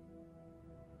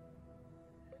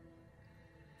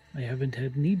 I haven't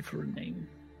had need for a name.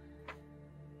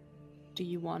 Do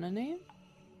you want a name?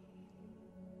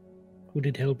 Would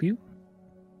it help you?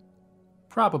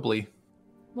 Probably.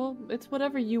 Well, it's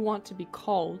whatever you want to be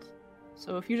called.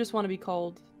 So if you just want to be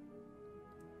called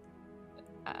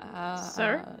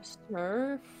Sir?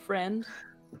 Sir, friend.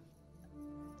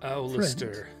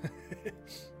 Owlister.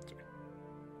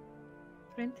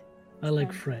 Friend? I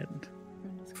like Friend.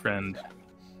 friend. Friend.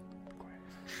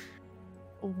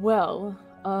 Well,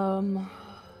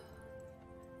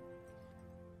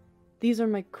 these are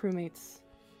my crewmates.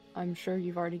 I'm sure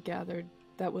you've already gathered.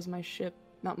 That was my ship.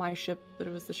 Not my ship, but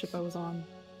it was the ship I was on.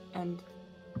 And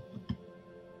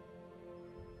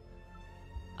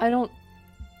I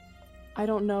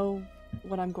don't know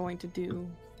what I'm going to do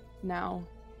now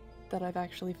that I've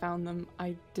actually found them.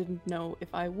 I didn't know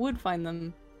if I would find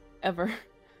them ever.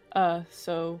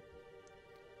 So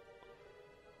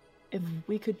if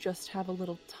we could just have a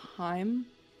little time.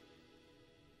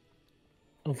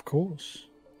 Of course.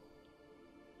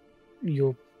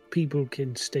 Your people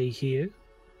can stay here.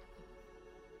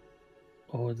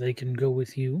 Or they can go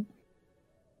with you.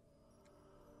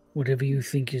 Whatever you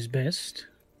think is best.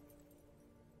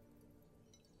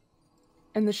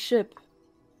 And the ship,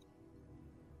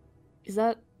 is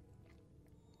that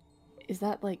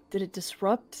like, did it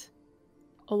disrupt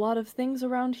a lot of things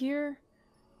around here?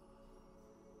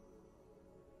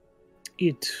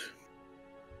 It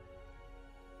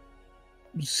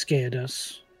scared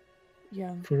us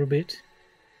Yeah. for a bit.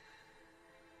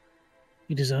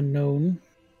 It is unknown,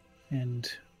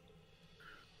 and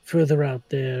further out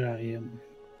there I am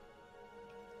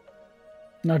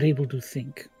not able to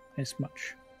think as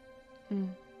much. Mm.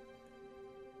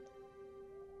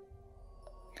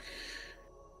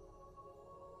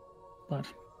 But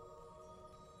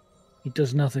it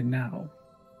does nothing now.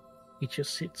 It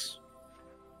just sits.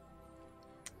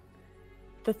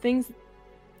 The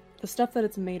stuff that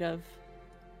it's made of,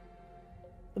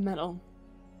 the metal,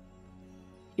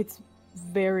 it's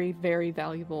very, very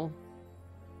valuable.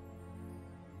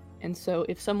 And so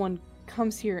if someone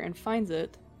comes here and finds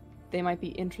it, they might be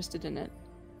interested in it.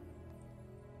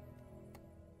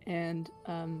 And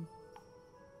I'm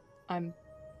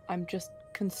just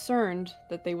concerned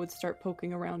that they would start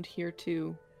poking around here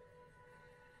too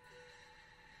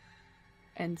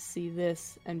and see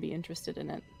this and be interested in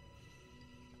it.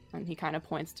 And he kind of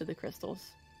points to the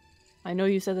crystals. I know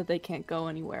you said that they can't go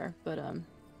anywhere, but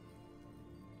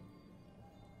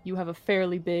you have a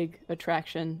fairly big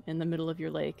attraction in the middle of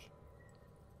your lake.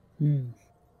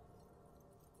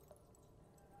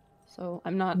 So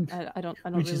I'm not. I don't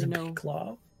Which really is a know. big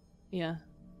claw. Yeah.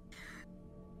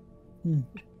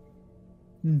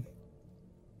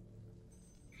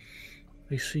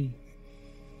 I see.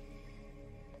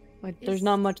 Like, there's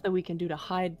not much that we can do to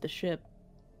hide the ship,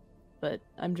 but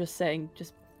I'm just saying,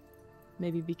 just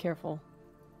maybe be careful.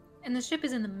 And the ship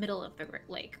is in the middle of the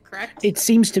lake, correct? It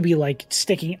seems to be like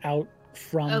sticking out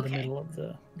from the Okay. middle of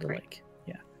the Great. lake.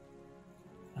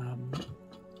 Yeah.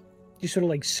 He's sort of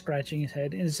like scratching his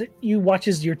head. And you watch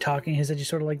as you're talking, his head just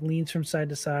sort of like leans from side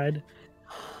to side.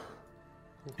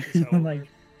 Is that what Like,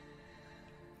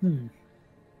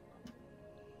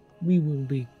 we will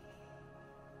be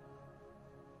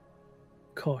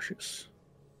cautious.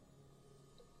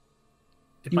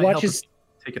 It You might watch help his- if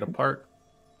you take it apart.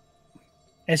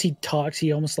 As he talks,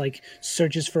 he almost like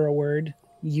searches for a word,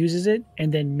 uses it,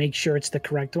 and then makes sure it's the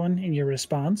correct one in your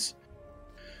response.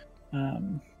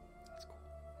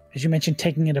 As you mentioned,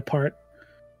 taking it apart,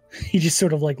 he just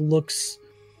sort of like looks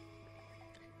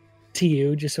to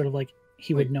you, just sort of like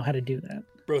he would Wait. know how to do that.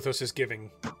 Brothos is giving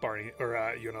Barney or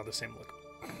Yuna the same look.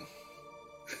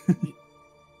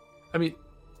 I mean,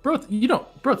 Brothos, you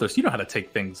know how to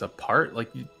take things apart.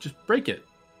 Like, you just break it.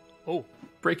 Oh,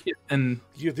 Break it and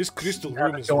yeah, this crystal Yeah,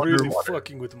 room is go really underwater.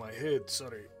 fucking with my head.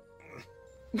 Sorry.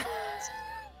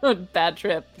 Bad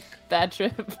trip. Bad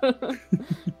trip.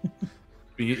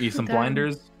 you eat some Damn.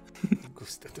 blinders. Go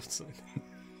stand outside.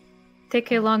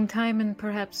 Take a long time and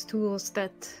perhaps tools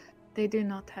that they do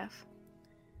not have.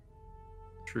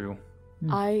 True.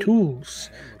 Tools.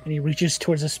 And he reaches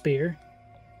towards a spear.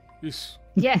 Yes.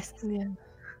 Yes. Yeah.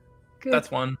 Good.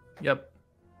 That's one. Yep.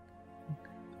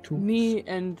 Tools. Me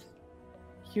and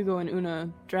Hugo and Una,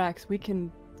 Drax, we can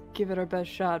give it our best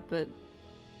shot, but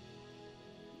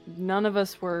none of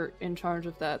us were in charge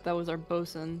of that. That was our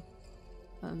bosun.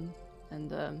 And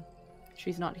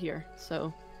she's not here,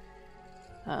 so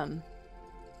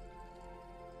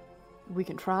we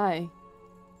can try.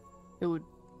 It would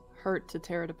hurt to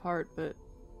tear it apart, but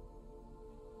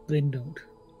Then don't.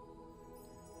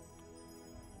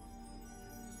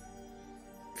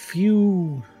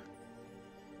 Few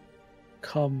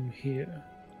come here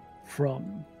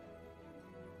from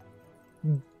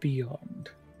beyond.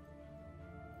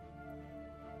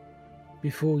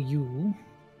 Before you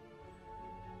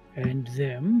and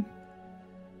them,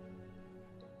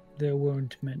 there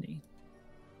weren't many.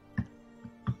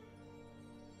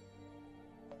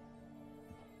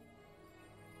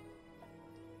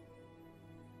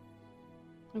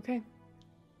 okay.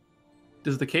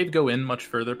 Does the cave go in much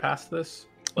further past this?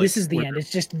 This is the where- end. It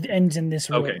just ends in this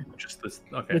room. Okay, just this.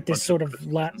 Okay, With this bunch sort of crystals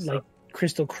and like stuff.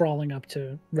 crystal crawling up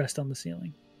to rest on the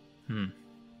ceiling.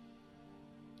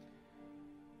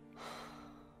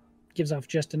 Gives off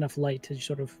just enough light to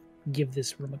sort of give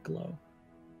this room a glow.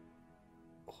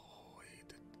 Oh,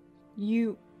 wait.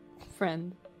 You,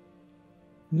 friend,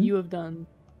 Hmm? you have done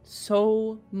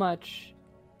so much,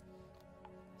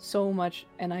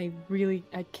 and I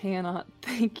cannot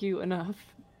thank you enough.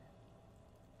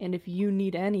 And if you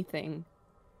need anything,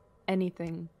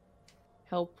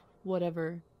 help,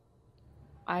 whatever,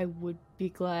 I would be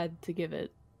glad to give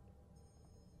it.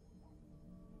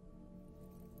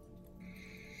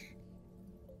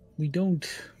 We don't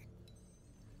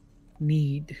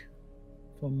need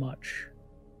for much,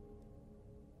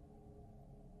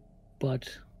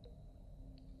 but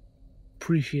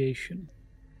appreciation.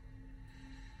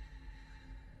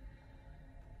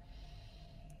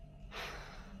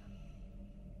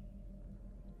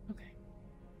 Okay.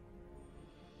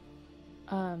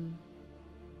 I'm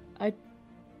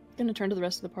gonna turn to the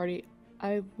rest of the party.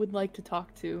 I would like to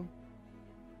talk to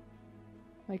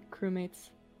my crewmates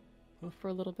for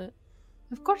a little bit.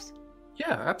 Of course.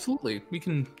 Yeah, absolutely. We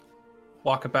can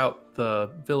walk about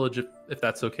the village if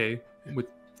that's okay with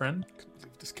friend. Can we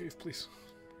leave this cave, please?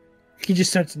 He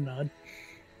just starts to nod.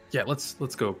 Yeah, let's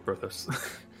go, Brothos.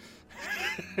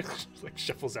 Like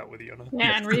shuffles out with Yuna.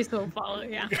 Yeah, and Reese will follow.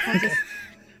 Yeah.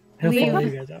 He'll We follow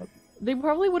have- you guys out. They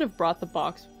probably would have brought the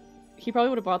box. He probably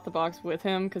would have brought the box with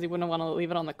him because he wouldn't want to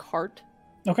leave it on the cart.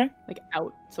 Okay. like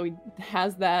out. So he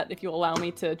has that. If you allow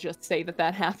me to just say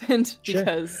that happened, Sure.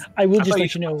 because I will I just thought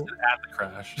let you know at the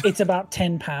crash. it's about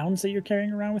 10 pounds that you're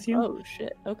carrying around with you. oh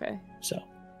shit. Okay, So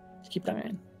just keep that in Alright.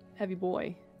 mind. heavy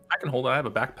boy. I can hold it. I have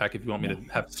a backpack if you want me to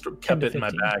have kept 10 to it in my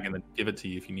 15. bag and then give it to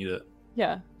you if you need it.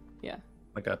 Yeah.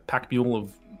 Like a pack mule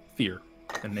of fear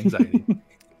and anxiety.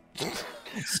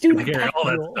 Student Carry pack all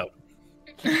that mule.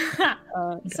 stuff.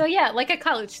 So yeah, like a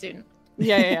college student.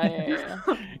 Yeah.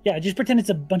 Yeah, just pretend it's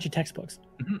a bunch of textbooks.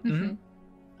 Mhm.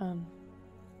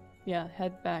 Yeah.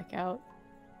 Head back out.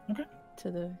 Okay.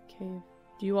 To the cave.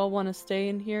 Do you all want to stay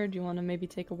in here? Do you want to maybe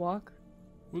take a walk?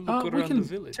 We'll look We around can the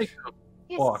village. take a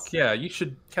Yes. walk. Yeah, you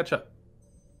should catch up.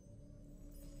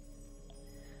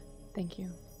 Thank you.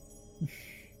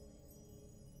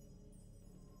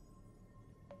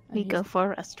 We And go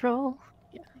for a stroll.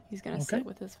 He's gonna Okay. sit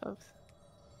with his folks.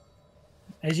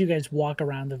 As you guys walk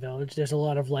around the village, there's a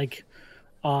lot of like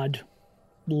odd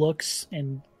looks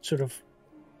and sort of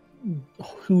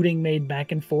hooting made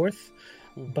back and forth,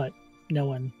 but no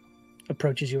one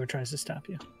approaches you or tries to stop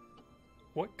you.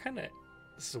 What kind of...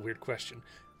 This is a weird question.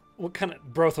 What kind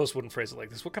of... Brothos wouldn't phrase it like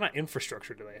this. What kind of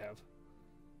infrastructure do they have?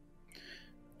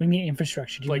 What do you mean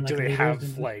infrastructure? Do you Like, mean, do they leaders have,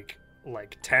 and- like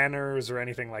tanners or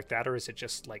anything like that? Or is it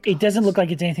just, like... It doesn't huts? look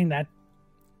like it's anything that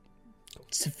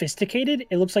sophisticated.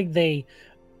 It looks like they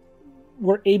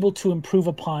were able to improve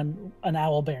upon an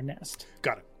owl bear nest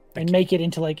Got it. and Thank you. make it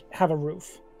into like have a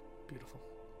roof. Beautiful.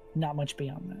 Not much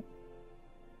beyond that.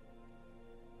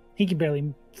 He can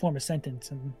barely form a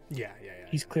sentence, and Yeah.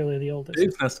 he's clearly the oldest.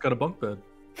 Dave's nest got a bunk bed.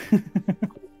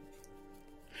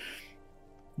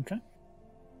 Okay.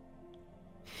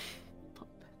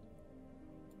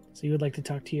 So you would like to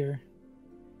talk to your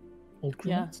old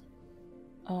Yeah. crewmates?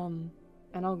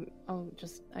 And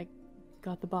I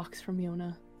got the box from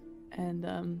Yona, and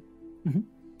Mhm.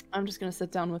 I'm just gonna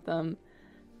sit down with them,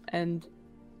 and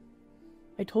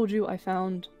I told you I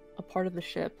found a part of the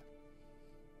ship.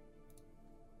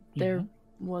 There Yeah.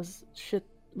 was shit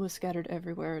was scattered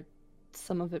everywhere,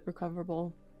 some of it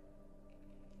recoverable,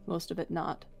 most of it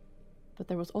not. But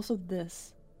there was also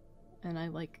this, and I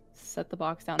like set the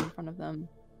box down in front of them.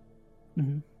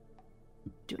 Mhm.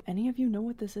 Do any of you know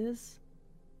what this is?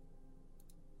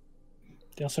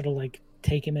 They'll sort of like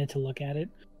take a minute to look at it.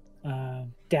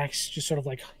 Dax just sort of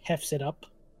like hefts it up,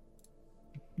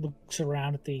 looks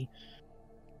around at the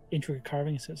intricate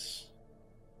carving, and says,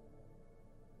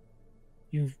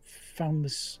 "You found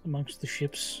this amongst the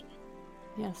ship's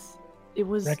Yes, it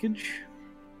was. wreckage?"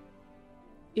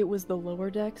 It was the lower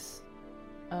decks,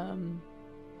 the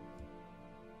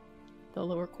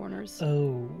lower corners.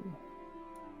 Oh.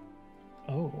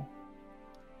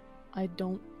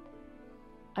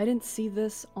 I didn't see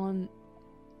this on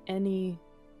any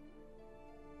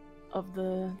of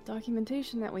the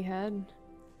documentation that we had.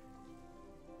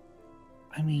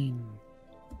 I mean,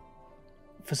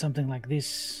 for something like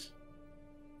this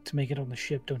to make it on the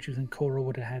ship, don't you think Cora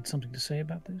would have had something to say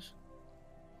about this?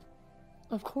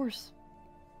 Of course.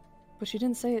 But she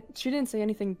didn't say it. She didn't say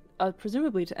anything,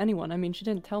 presumably to anyone. I mean, she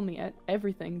didn't tell me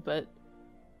everything, but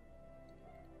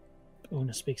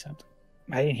Una speaks up.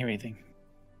 I didn't hear anything.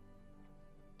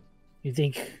 You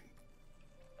think? Do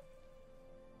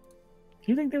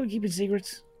you think they would keep it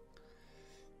secrets?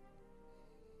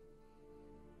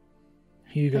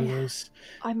 Hugo goes,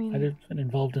 I mean, I'd have been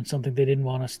involved in something they didn't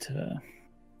want us to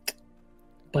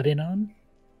butt in on.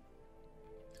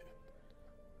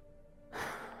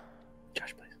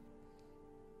 Josh, please.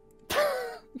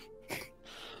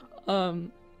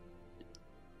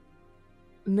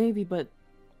 maybe, but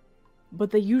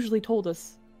they usually told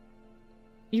us,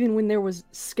 even when there was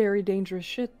scary, dangerous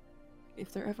shit,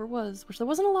 if there ever was, which there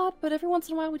wasn't a lot, but every once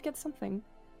in a while we'd get something.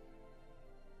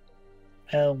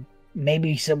 Well,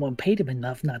 maybe someone paid him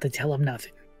enough not to tell him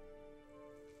nothing.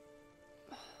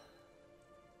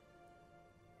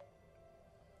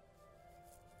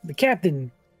 The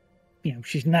captain,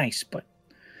 she's nice, but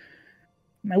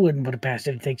I wouldn't put it past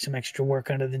her to take some extra work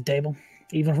under the table,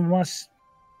 even from us.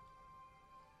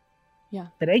 Yeah.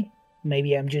 But hey,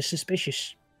 maybe I'm just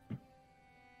suspicious.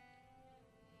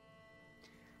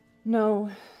 No,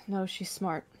 she's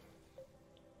smart.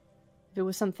 If it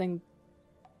was something...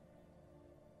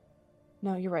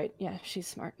 No, you're right. Yeah, she's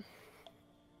smart.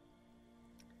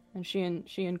 And she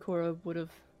and Cora would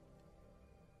have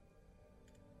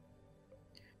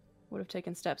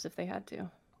taken steps if they had to.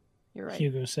 You're right.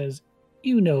 Hugo says,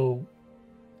 you know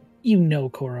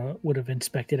Cora would have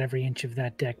inspected every inch of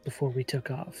that deck before we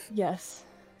took off. Yes,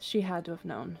 she had to have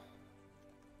known.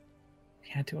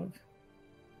 Had to have.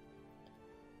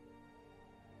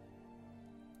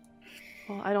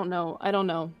 Well, I don't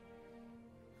know.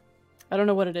 I don't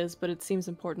know what it is, but it seems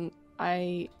important.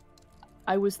 I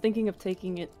was thinking of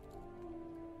taking it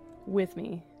with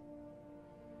me.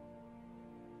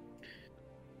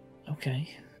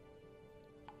 Okay.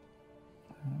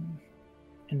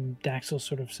 And Dax will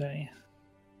sort of say,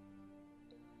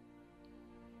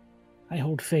 I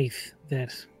hold faith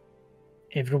that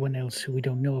everyone else who we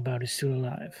don't know about is still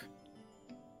alive.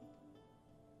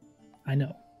 I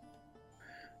know.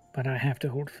 But I have to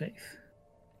hold faith.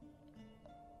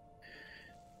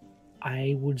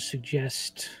 I would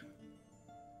suggest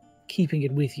keeping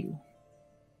it with you.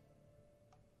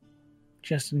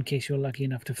 Just in case you're lucky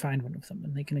enough to find one of them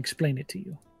and they can explain it to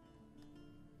you.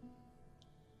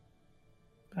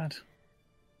 But...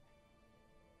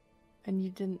 And you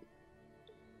didn't...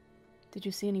 Did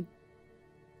you see any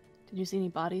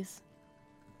bodies?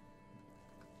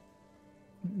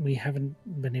 We haven't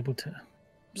been able to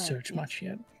search yes. much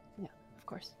yet. Yeah, of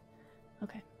course.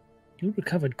 Okay. You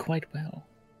recovered quite well.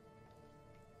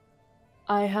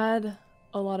 I had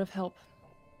a lot of help.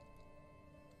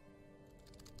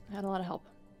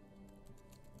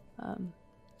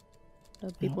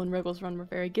 The people in Wriggles Run were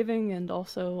very giving, and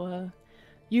also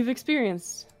you've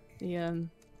experienced the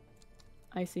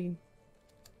icy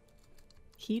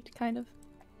heat, kind of.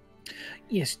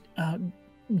 Yes.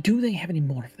 Do they have any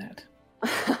more of that?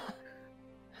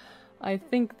 I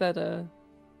think that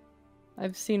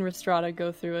I've seen Restrada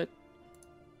go through it.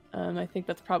 I think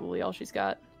that's probably all she's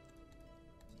got.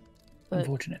 But,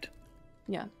 unfortunate.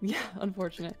 Yeah,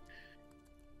 unfortunate.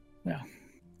 Well,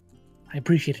 I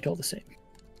appreciate it all the same.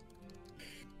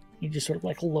 He just sort of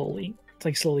like slowly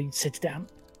sits down.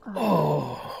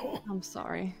 Oh. I'm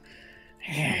sorry.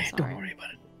 Yeah, I'm don't sorry. worry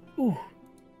about it. Ooh.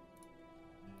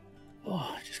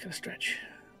 Oh, just gotta stretch.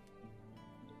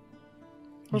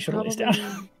 He sort of lays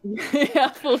down.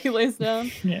 Yeah, fully lays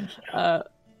down. Yeah. I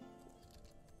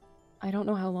don't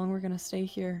know how long we're gonna stay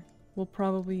here. We'll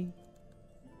probably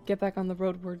get back on the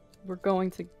road. We're going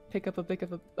to pick up a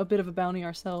bit of a bounty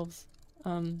ourselves.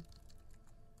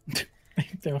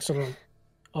 They're sort of,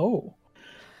 oh.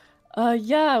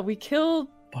 Yeah, we killed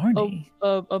Barney.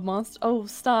 a monster. Oh,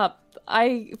 stop!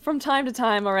 From time to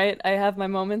time, all right, I have my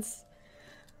moments.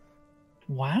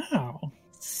 Wow.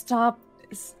 Stop.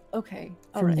 Okay.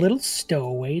 For a little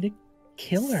stowaway to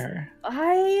kill her.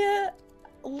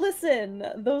 Listen,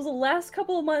 those last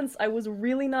couple of months, I was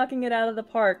really knocking it out of the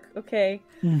park, okay?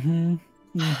 Mm-hmm.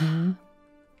 Mm-hmm.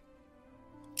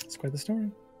 That's quite the story.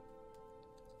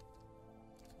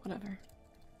 Whatever.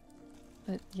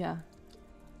 But yeah.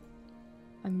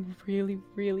 I'm really,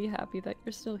 really happy that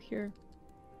you're still here.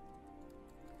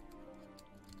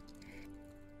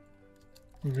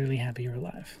 We're really happy you're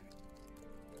alive.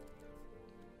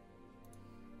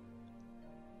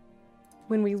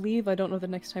 When we leave, I don't know the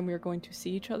next time we are going to see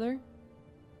each other.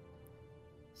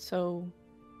 So,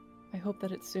 I hope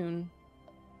that it's soon,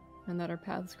 and that our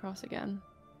paths cross again.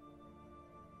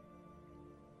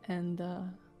 And,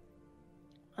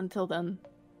 until then,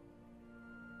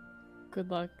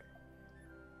 good luck.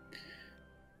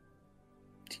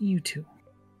 To you too.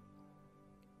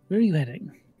 Where are you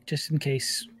heading? Just in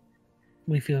case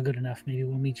we feel good enough, maybe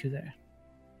we'll meet you there.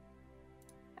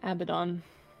 Abaddon.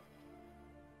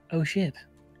 Oh shit.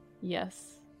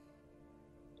 Yes.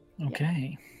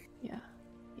 Okay. Yeah.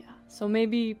 So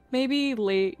maybe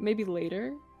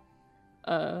later,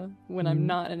 when I'm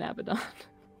not in Abaddon,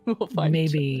 we'll find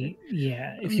maybe each other.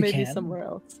 Yeah, if you maybe can. somewhere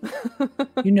else.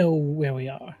 You know where we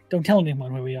are. Don't tell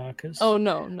anyone where we are, because Oh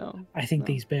no. I think no.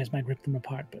 these bears might rip them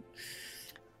apart. But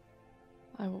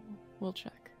We'll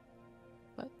check.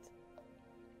 But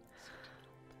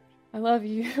I love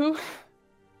you,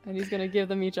 and he's gonna give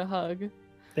them each a hug.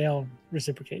 they all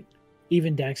reciprocate.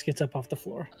 Even Dax gets up off the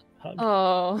floor. Hug.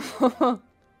 Oh.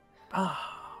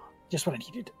 Just what I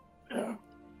needed.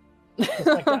 Just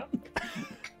like that.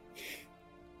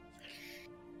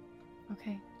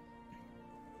 Okay.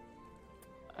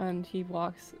 And he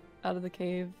walks out of the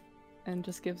cave and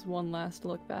just gives one last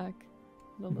look back,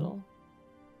 and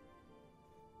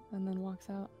then walks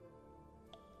out.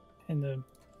 And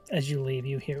as you leave,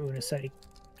 you hear Una say,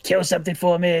 "Kill something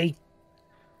for me."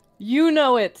 You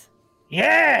know it.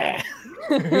 Yeah.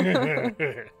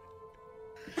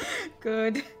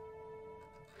 Good.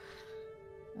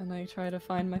 And I try to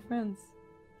find my friends.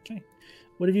 Okay.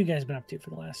 What have you guys been up to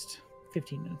for the last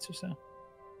 15 minutes or so?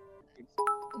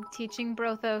 I'm teaching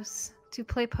Brothos to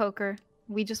play poker.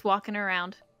 We just walking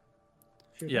around.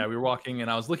 Yeah, we were walking, and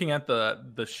I was looking at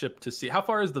the ship to see how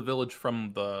far is the village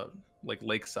from the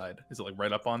lakeside. Is it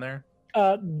right up on there?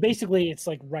 Basically, it's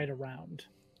right around.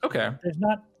 Okay. There's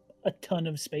not a ton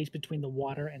of space between the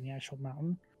water and the actual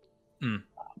mountain. Do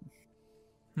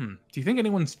you think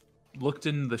anyone's looked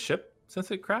in the ship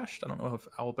since it crashed? I don't know if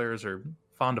owlbears are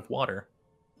fond of water.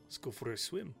 Let's go for a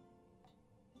swim.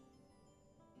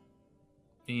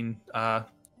 I mean,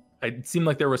 it seemed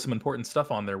like there was some important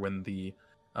stuff on there when the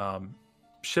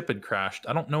ship had crashed.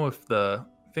 I don't know if the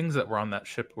things that were on that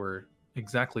ship were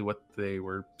exactly what they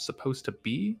were supposed to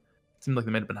be. It seemed like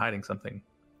they might have been hiding something.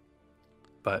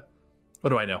 But what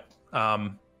do I know?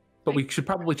 But we should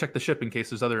probably check the ship in case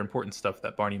there's other important stuff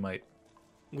that Barney might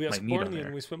ask need on Barney there.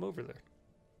 and we swim over there.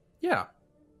 Yeah.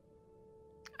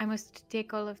 I must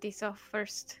take all of these off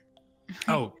first.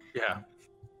 Oh, yeah.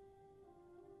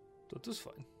 That is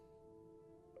fine.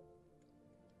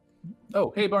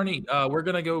 Oh, hey, Barney. We're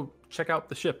going to go check out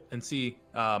the ship and see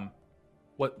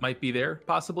what might be there,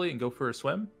 possibly, and go for a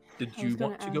swim. Did I was you gonna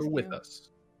want to go ask with you. us?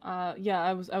 Yeah,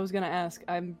 I was gonna ask.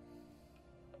 I'm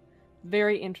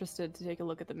very interested to take a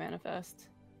look at the manifest.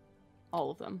 All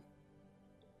of them.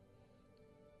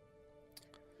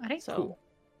 All right. So Cool.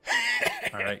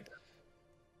 All right.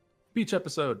 Beach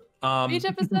episode. each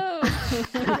episode.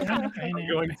 I'm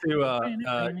going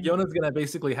to Yona's gonna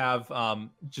basically have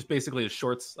just basically his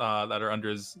shorts that are under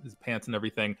his pants and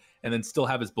everything, and then still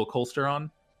have his book holster on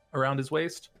around his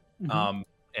waist. Mhm.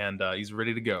 And he's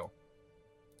ready to go.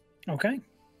 Okay.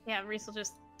 Yeah, Reese will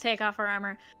just take off her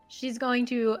armor. She's going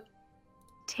to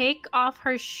take off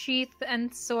her sheath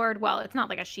and sword. Well, it's not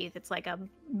like a sheath; it's like a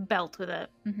belt with a.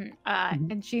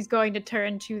 And she's going to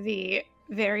turn to the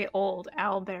very old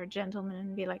owlbear gentleman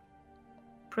and be like,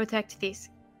 "Protect these."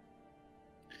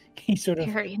 He sort of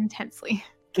Very intensely.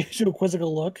 gives you a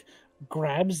quizzical look,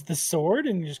 grabs the sword,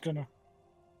 and just gonna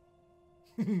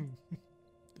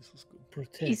This is good.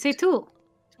 protect. You say tool.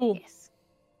 Cool. Yes.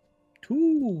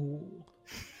 Tool.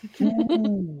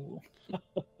 Tool.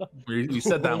 You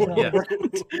said that one, yes.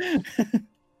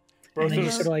 And then he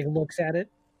Brothos, sort of like looks at it.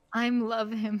 I'm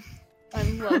love him.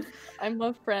 I'm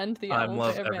love friend. The I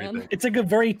love owlbear man. everything. It's like a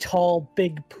very tall,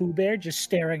 big Pooh Bear just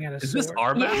staring at a Is sword. this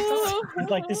our map? With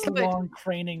like this Good. long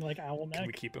craning like owl can we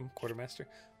neck. keep him, Quartermaster?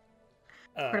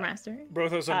 Quartermaster.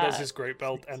 Brothos undoes Uh, his great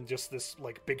belt and just this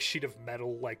like big sheet of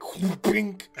metal, like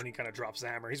bink, and he kind of drops the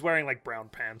hammer. He's wearing like brown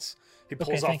pants. He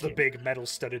pulls off thank the you. big metal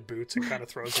studded boots and kind of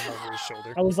throws them over his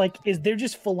shoulder. I was like, is there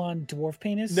just full on dwarf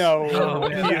penis? No, Oh,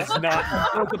 he man. is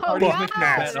not. The party's wow. making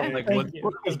that. I'm like, Thank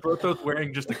you. was Brothos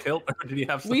wearing just a kilt, or did he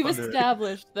have stuff We've under it?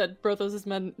 established that Brothos is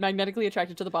magnetically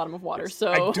attracted to the bottom of water,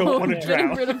 so I don't want to Getting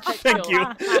drown. rid of that Thank you.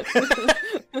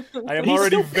 I am He's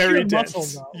already still very pure dense.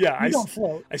 muscle, though. Yeah, You I don't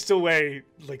float. still weigh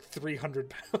like 300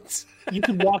 pounds. You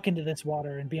could walk into this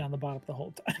water and be on the bottom the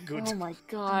whole time. Good. Oh my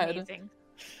god. Amazing.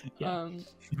 Yeah.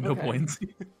 No Okay.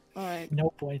 buoyancy. All right.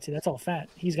 No buoyancy. That's all fat.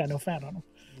 He's got no fat on him.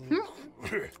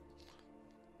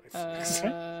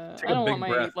 I Take don't a want big my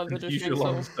breath leather and to use shrink, your so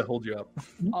lungs to hold you up.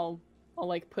 I'll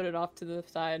like put it off to the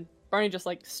side. Barney just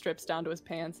like strips down to his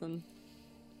pants and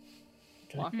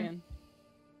Okay. walk in.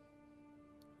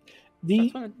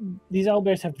 The, That's these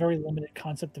owlbears have very limited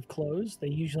concept of clothes. They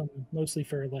use them mostly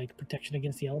for like protection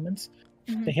against the elements.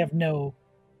 Mhm. They have no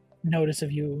notice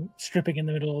of you stripping in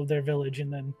the middle of their village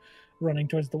and then running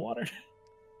towards the water.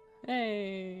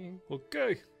 Hey.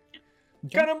 Okay.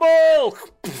 Cannonball!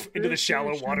 Into the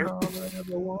shallow water.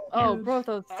 Oh,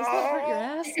 Brothos, does that hurt your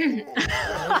ass?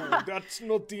 Oh, that's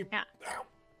not deep. Yeah.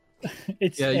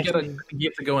 It's Yeah, you actually,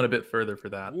 have to go in a bit further for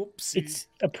that. Whoopsie. it's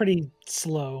a pretty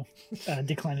slow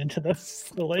decline into the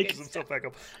lake. Pulls himself back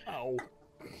up. Ow.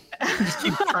 Just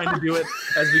keep trying to do it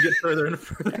as we get further and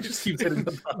further. It just keeps hitting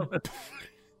the bottom a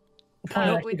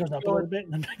Pond Uh, actually goes up a little bit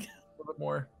and then back down. little bit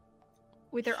more.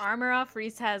 With her armor off,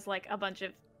 Reese has like a bunch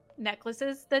of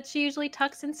necklaces that she usually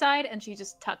tucks inside, and she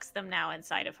just tucks them now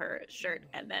inside of her shirt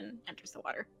and then enters the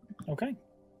water. Okay.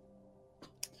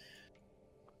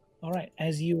 All right.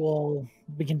 As you all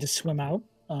begin to swim out,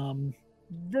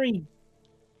 very.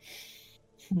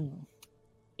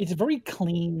 It's very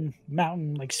clean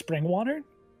mountain, like spring water.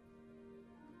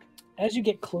 As you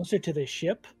get closer to the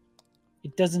ship,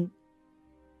 it doesn't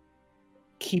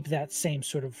keep that same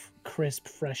sort of crisp,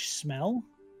 fresh smell.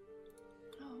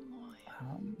 Oh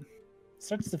boy.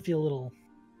 Starts to feel a little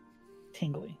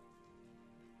tingly.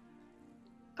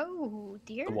 Oh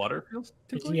dear. The water feels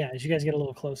tickly? Yeah, as you guys get a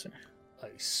little closer, I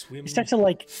swim it starts to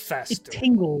like it faster.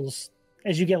 tingles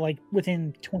as you get like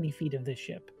within 20 feet of this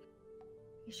ship.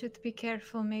 You should be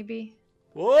careful, maybe.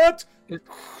 What?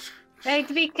 Like,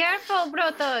 be careful,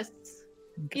 Brothos.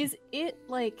 Is it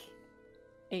like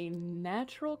a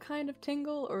natural kind of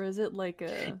tingle, or is it like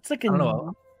a? It's like I don't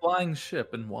know. A flying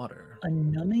ship in water. a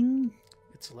numbing,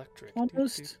 It's electric.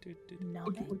 Almost.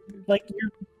 like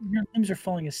your limbs are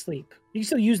falling asleep. You can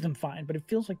still use them fine, but it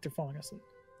feels like they're falling asleep.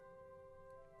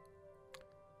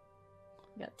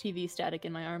 Got TV static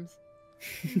in my arms.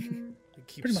 Mhm. It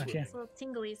keeps Pretty much, swimming. yeah. It's little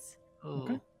tinglies.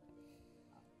 Okay.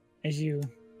 As you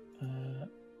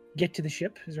get to the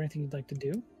ship, is there anything you'd like to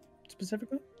do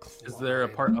specifically? Is there a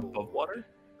part above water?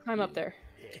 I'm up there.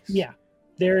 Yes. Yeah,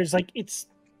 there's like it's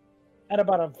at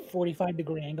about a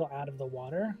 45-degree angle out of the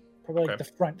water. Probably like Okay.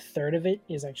 the front third of it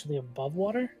is actually above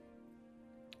water.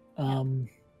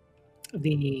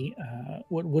 The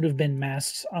what would have been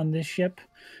masts on this ship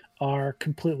are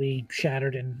completely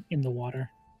shattered in the water.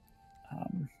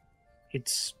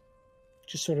 It's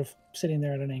just sort of sitting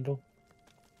there at an angle.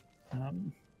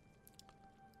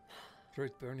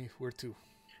 Right, Bernie, where to?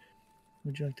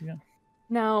 Would you like to go?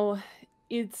 Now,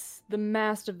 it's the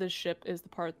mast of this ship is the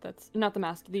part that's not the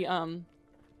mast. The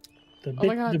The Oh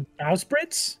my God. the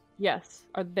bowsprits? yes,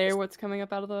 are they what's coming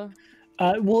up out of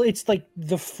the? Well, it's like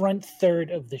the front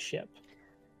third of the ship.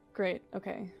 Great.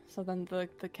 Okay, so then the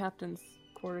captain's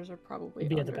quarters are probably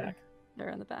Be at the under- back. They're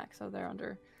in the back, so they're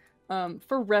under.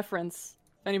 For reference,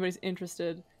 if anybody's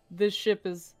interested, this ship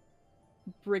is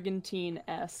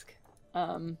brigantine-esque.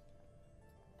 If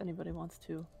anybody wants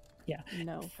to, Yeah.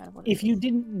 know kind of what. it If you is.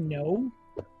 didn't know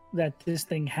that this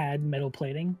thing had metal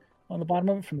plating on the bottom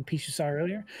of it from the piece you saw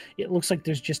earlier, it looks like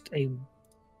there's just a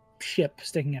ship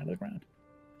sticking out of the ground.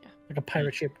 Yeah. Like a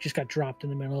pirate ship just got dropped in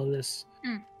the middle of this.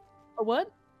 A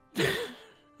what?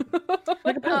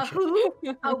 Like a pirate ship. Who?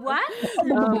 A what?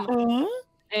 Uh-huh.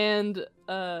 And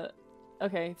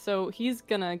okay, so he's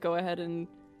gonna go ahead and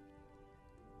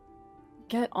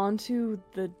get onto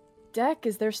the deck.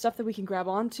 Is there stuff that we can grab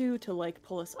onto to like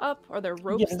pull us up? Are there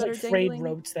ropes Yeah, there's that like are frayed dangling?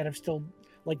 ropes that have still,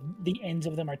 like, the ends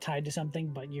of them are tied to something,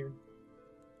 but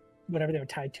whatever they were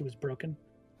tied to is broken.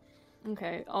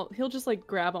 Okay, he'll just like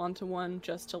grab onto one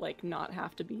just to like not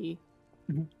have to be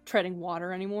Mhm. treading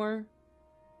water anymore, and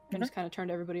Okay. just kind of turn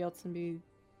to everybody else and be,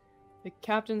 the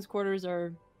captain's quarters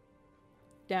are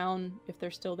down if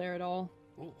they're still there at all.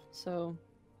 Oh, So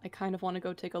I kind of want to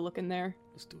go take a look in there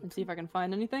let's do and it. see if I can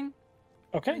find anything.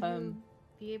 Okay. Will Um,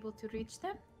 you be able to reach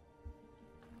them?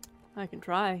 I can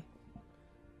try.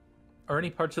 Are any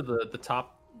parts of the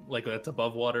top, like that's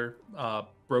above water,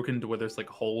 broken to where there's like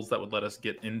holes that would let us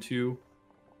get into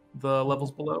the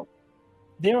levels below?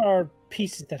 There are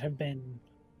pieces that have been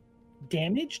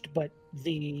damaged, but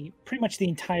pretty much the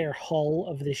entire hull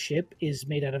of the ship is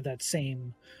made out of that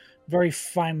same very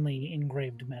finely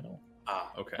engraved metal.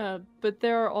 Ah, okay. But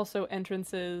there are also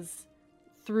entrances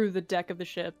through the deck of the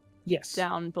ship Yes.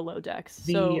 down below decks.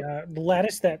 The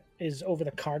lattice that is over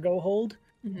the cargo hold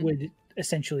Mhm. would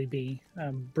essentially be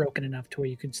broken enough to where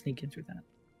you could sneak in through that.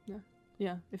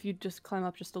 Yeah, if you just climb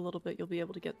up just a little bit, you'll be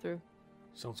able to get through.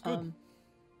 Sounds good.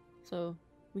 So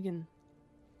we can.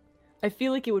 I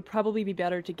feel like it would probably be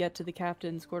better to get to the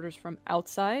captain's quarters from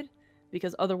outside,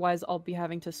 because otherwise I'll be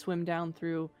having to swim down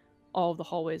through all of the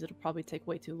hallways. It'll probably take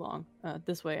way too long.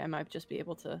 This way, I might just be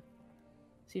able to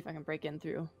see if I can break in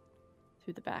through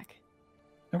the back.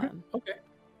 Okay. Okay.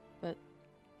 But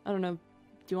I don't know. Do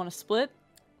you want to split?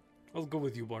 I'll go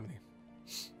with you, Barney.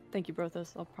 Thank you,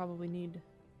 Brothos. I'll probably need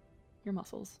your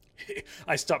muscles.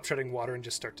 I stop treading water and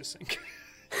just start to sink.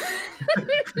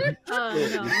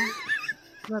 Oh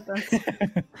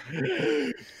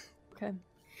Okay.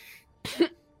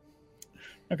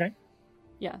 Okay.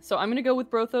 Yeah, so I'm gonna go with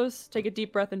Brothos, take a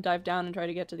deep breath and dive down and try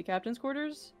to get to the captain's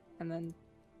quarters, and then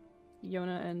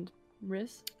Yona and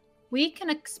Riz. We can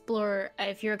explore,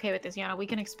 if you're okay with this, Yana, we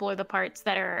can explore the parts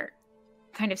that are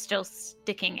kind of still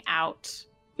sticking out.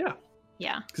 Yeah.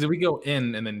 Yeah, Because if we go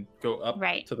in and then go up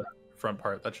right. to the front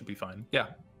part, that should be fine. Yeah.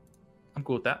 I'm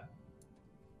cool with that.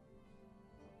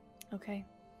 Okay.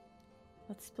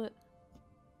 Let's split.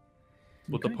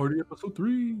 With Okay. the party episode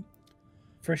 3.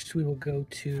 First, we will go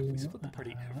to. We split the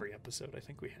party every episode, I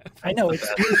think we have. I know it's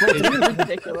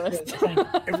Ridiculous.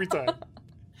 Every time.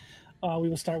 We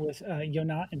will start with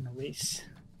Yona and Maurice.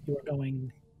 You are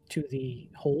going to the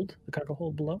hold, the cargo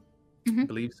hold below. I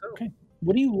believe so. Okay.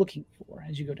 What are you looking for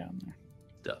as you go down there?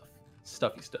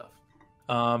 Stuffy stuff.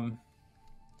 I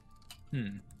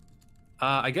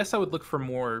guess I would look for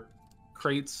more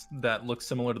crates that look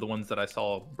similar to the ones that I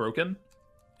saw broken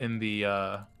in the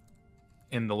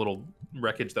little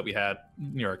wreckage that we had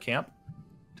near our camp,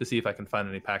 to see if I can find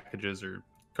any packages or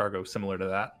cargo similar to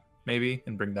that, maybe,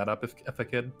 and bring that up if I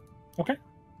could. Okay.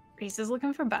 Reese is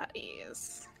looking for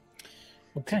bodies.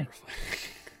 Okay.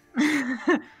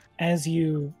 As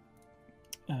you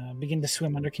begin to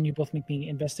swim under, can you both make me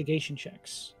investigation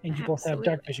checks? And you both have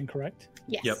dark Absolutely. vision, correct?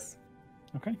 Yes. Yep.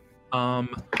 Okay.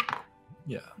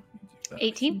 Yeah.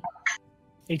 18.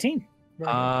 18.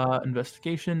 Very good.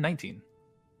 Investigation 19.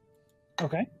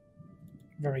 Okay.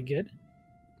 Very good.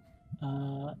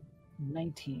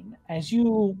 19. As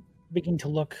you begin to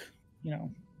look,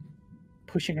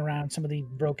 pushing around some of the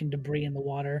broken debris in the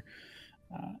water,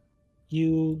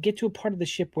 you get to a part of the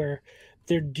ship where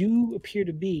there do appear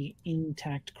to be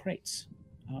intact crates,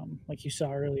 like you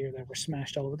saw earlier that were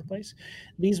smashed all over the place.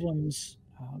 These ones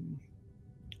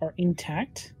are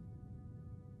intact,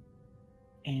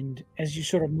 and as you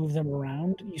sort of move them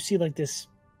around, you see like this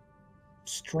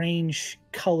strange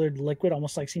colored liquid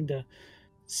almost like seem to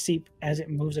seep as it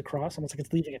moves across, almost like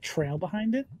it's leaving a trail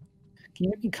behind it. Can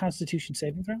you make a Constitution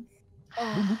saving throw?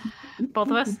 Both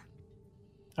of us?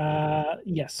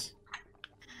 Yes.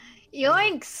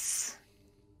 Yoinks!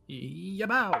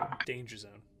 Yabow! Danger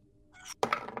zone.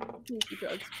 Please be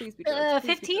drugs. Please be drugs.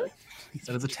 15?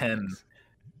 That is a 10.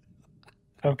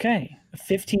 Okay.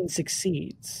 15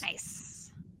 succeeds.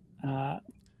 Nice.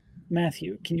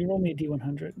 Matthew, can you roll me a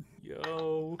D100?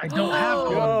 Yo. I don't have Yo.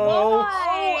 one. Oh,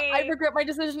 I regret my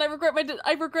decision. I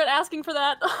regret asking for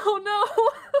that. Oh no.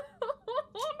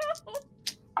 Oh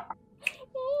no.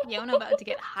 Yona about to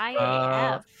get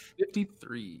high AF.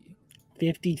 53.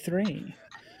 53.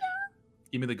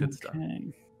 Give me the good stuff.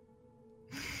 Okay.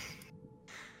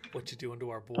 What you doing to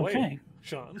our boy, Okay.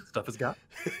 Sean? Stuff is got.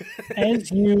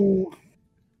 As you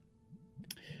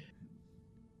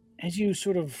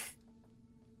sort of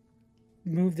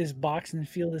move this box and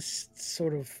feel this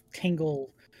sort of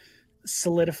tingle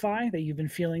solidify that you've been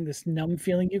feeling, this numb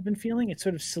feeling you've been feeling, it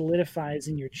sort of solidifies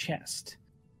in your chest,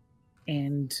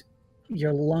 and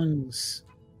your lungs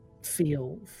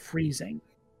feel freezing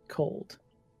cold.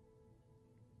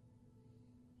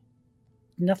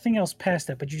 Nothing else past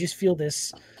that, but you just feel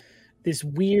this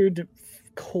weird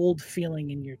cold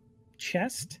feeling in your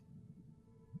chest,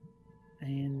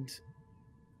 and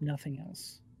nothing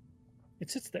else. It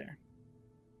sits there.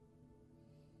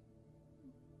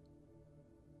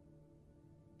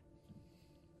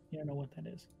 You don't know what that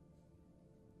is.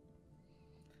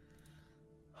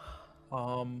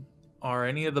 Are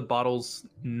any of the bottles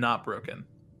not broken?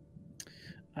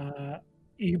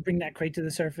 You bring that crate to the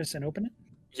surface and open it.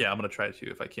 Yeah, I'm gonna try to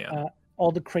if I can.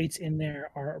 All the crates in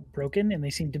there are broken, and they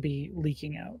seem to be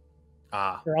leaking out.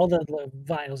 Or all the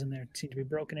vials in there seem to be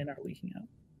broken and are leaking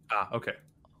out. Okay.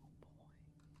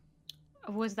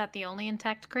 Was that the only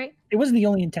intact crate? It wasn't the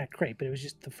only intact crate, but it was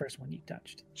just the first one you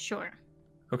touched. Sure.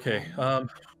 Okay. And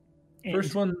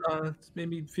First one made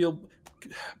me feel.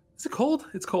 Is it cold?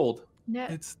 It's cold. No,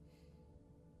 It's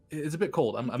a bit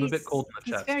cold. I'm a bit cold in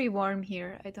the chest. It's very warm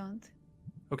here. I don't.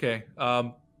 Okay.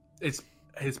 It's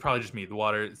probably just me. The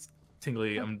water is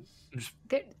tingly. I'm just.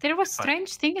 There was Fine.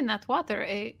 strange thing in that water.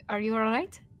 Are you all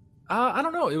right? I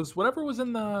don't know. It was whatever was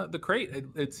in the crate.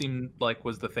 It seemed like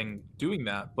was the thing doing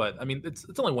that. But I mean, it's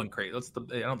only one crate.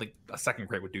 I don't think a second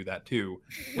crate would do that too.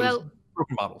 It was Well,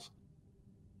 broken bottles.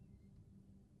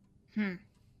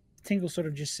 tingle sort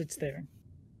of just sits there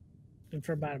and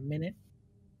for about a minute,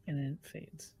 and then it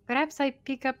fades. perhaps I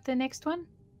pick up the next one.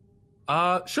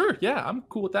 Sure. Yeah, I'm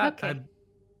cool with that. Okay.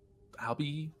 I'll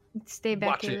be. Stay back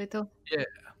Watch a it. little. Yeah.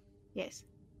 Yes.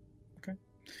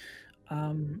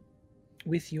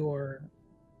 With your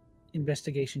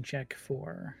investigation check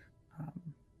for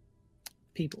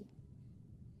people,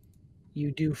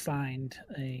 you do find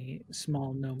a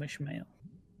small gnomish male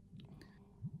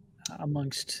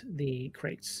amongst the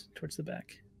crates towards the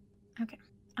back. Okay.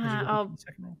 As you go I'll into the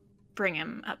second roll. bring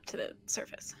him up to the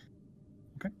surface.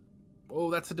 Oh,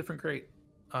 that's a different crate.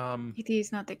 It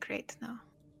is not a crate, no.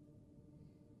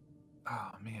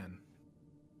 Oh man.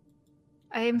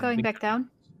 I am going think- back down.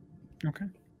 Okay.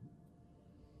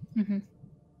 Mm-hmm.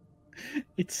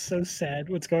 It's so sad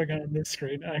what's going on this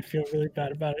screen. I feel really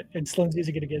bad about it. And Sloan's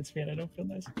using it against me, and I don't feel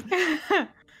nice.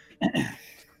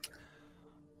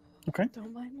 Okay.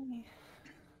 Don't mind me.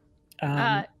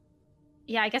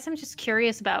 Yeah, I guess I'm just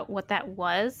curious about what that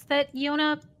was that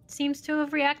Yona seems to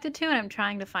have reacted to, and I'm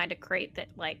trying to find a crate that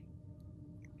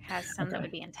has some that Okay.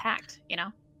 would be intact,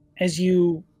 As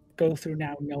you go through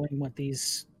now, knowing what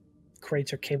these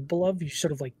crates are capable of, you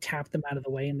sort of tap them out of the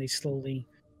way, and they slowly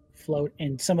float.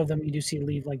 And some of them you do see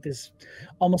leave this,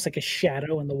 almost like a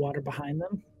shadow in the water behind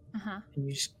them, Uh-huh. and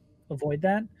you just avoid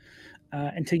that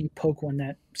until you poke one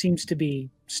that seems to be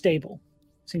stable,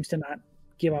 seems to not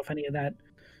give off any of that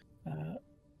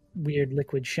weird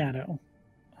liquid shadow.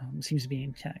 Seems to be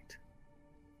intact.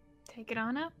 Take it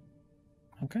on up.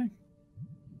 Okay.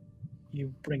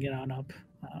 You bring it on up.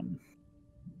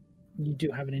 You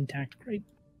do have an intact crate.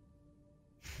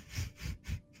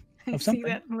 I Of see something.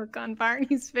 that look on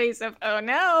Barney's face of, oh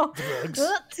no, Drugs.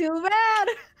 too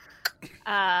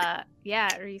bad.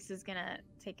 Yeah, Reese is gonna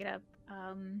take it up.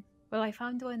 Well, I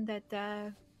found one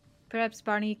that perhaps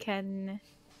Barney can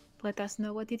let us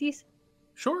know what it is.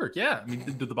 Sure. Yeah. I mean,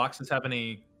 do the boxes have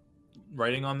any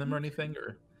writing on them or anything,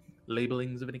 or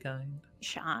labelings of any kind?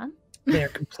 Sean, They are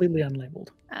completely unlabeled.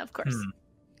 of course.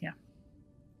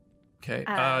 Okay.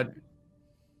 I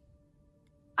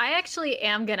actually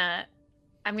am gonna.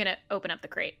 I'm gonna open up the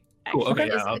crate. Cool, Actually.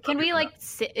 okay, yeah, Can I'll we do like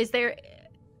sit? Is there?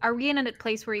 Are we in a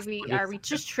place where are we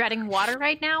just treading water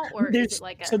right now, or is it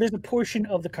like a? So there's a portion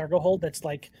of the cargo hold that's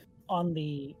like on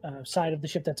the side of the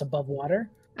ship that's above water.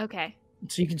 Okay,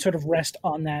 So you can sort of rest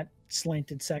on that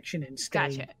slanted section and stay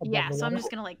gotcha. above Yeah, the so I'm water.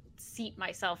 just gonna like seat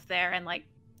myself there and like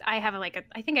I have I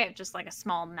think I have just like a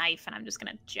small knife and I'm just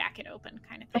gonna jack it open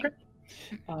kind of thing. Okay.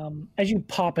 As you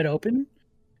pop it open,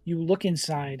 you look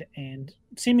inside, and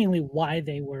seemingly why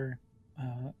they were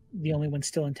the only one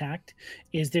still intact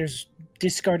is there's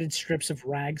discarded strips of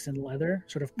rags and leather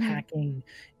sort of packing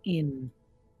in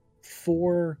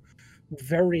 4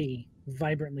 very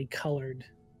vibrantly colored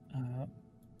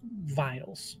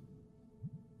vials.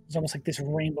 It's almost like this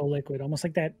rainbow liquid, almost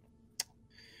like that.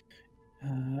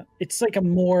 It's like a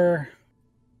more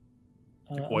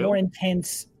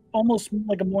intense, almost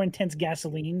like a more intense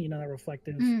gasoline. You know, that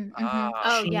reflective.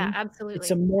 Oh yeah, sheen. absolutely.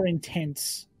 It's a more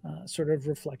intense sort of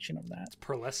reflection of that. It's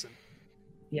pearlescent.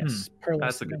 Yes, pearlescent.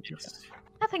 That's a good use.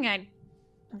 Nothing I'd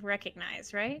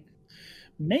recognize, right?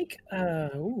 Make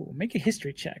a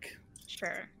history check.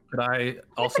 Sure. Could I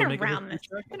also I've make been a around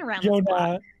history this. check? Been around this block.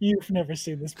 Jonah, you've never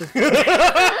seen this before.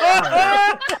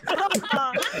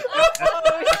 Oh,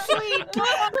 sweet.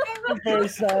 I'm very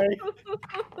sorry.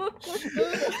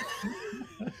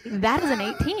 That is an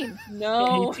 18.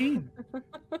 No. 18.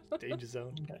 Danger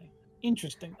zone. Okay.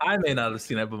 Interesting. I may not have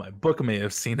seen it, but my book may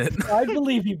have seen it. I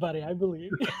believe you, buddy. I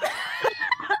believe you.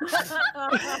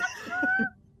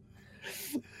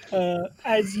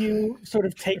 As you sort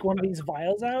of take one of these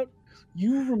vials out,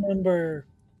 you remember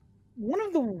one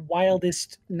of the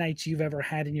wildest nights you've ever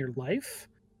had in your life.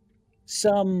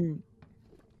 Someone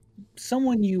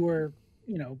you were,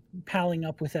 palling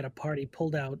up with at a party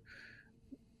pulled out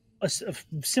a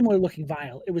similar looking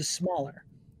vial. It was smaller,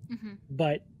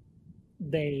 but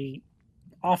they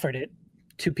offered it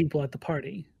to people at the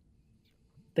party.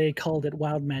 They called it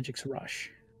Wild Magic's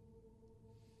Rush.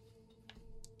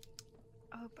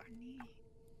 Oh, Barney.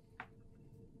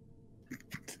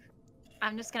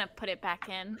 I'm just gonna put it back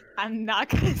in. I'm not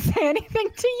gonna say anything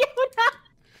to you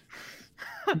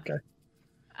now. Okay.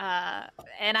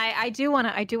 And I do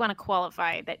wanna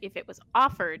qualify that if it was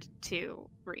offered to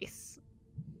Reese,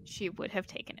 she would have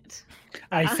taken it.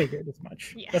 I figured as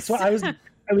much. Yes. That's why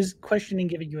I was questioning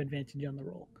giving you advantage on the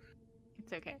roll.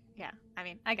 It's okay. Yeah. I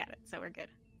mean, I got it, so we're good.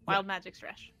 Wild Magic's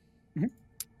Rush.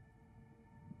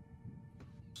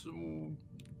 So,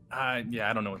 yeah,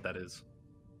 I don't know what that is.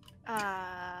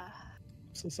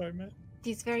 So sorry, Matt.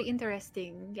 It's very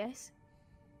interesting, yes?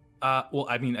 Well,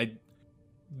 I mean,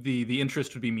 the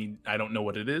interest would be me. I don't know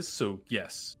what it is, so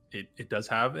yes, it does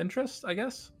have interest, I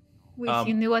guess. Well, if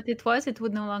you knew what it was, it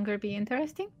would no longer be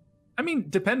interesting. I mean,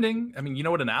 depending. I mean, you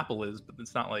know what an apple is, but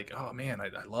it's not like, oh man, I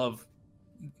love.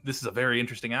 This is a very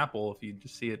interesting apple. If you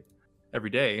just see it every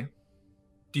day,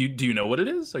 do you know what it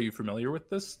is? Are you familiar with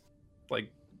this?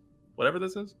 Like, whatever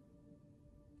this is.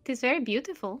 It is very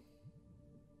beautiful.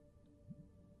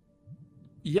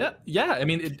 Yeah. I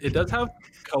mean, it does have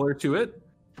color to it,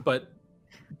 but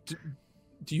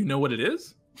do you know what it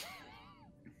is?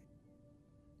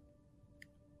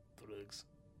 Drugs.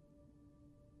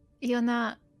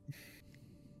 Yona,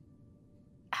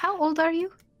 how old are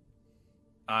you?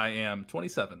 I am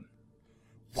 27.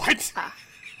 What?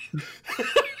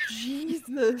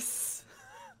 Jesus.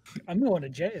 I'm going to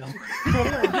jail. What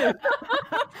did I do?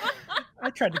 I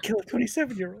tried to kill a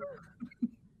 27-year-old.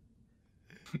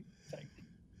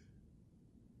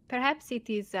 Perhaps it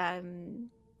is a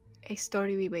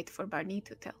story we wait for Barney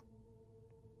to tell.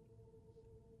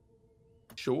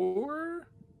 Sure.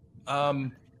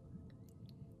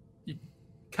 You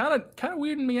kind of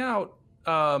weirding me out.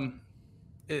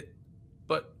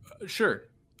 But sure.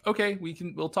 Okay,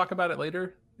 we'll talk about it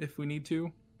later if we need to.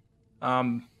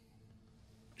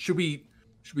 Should we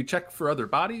check for other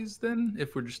bodies then?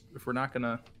 If we're not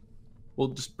gonna, we'll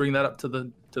just bring that up to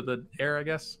the air, I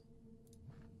guess.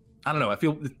 I don't know.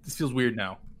 This feels weird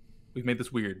now. We've made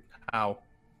this weird. How?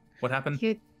 What happened?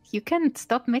 You can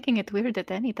stop making it weird at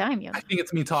any time, Yona. I think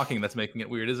it's me talking that's making it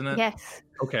weird, isn't it? Yes.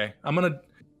 Okay. I'm gonna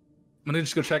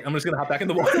just go check. I'm just gonna hop back in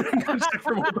the water and go check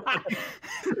for more bodies.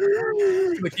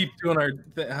 We're gonna keep doing our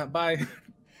bye.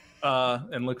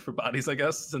 And look for bodies, I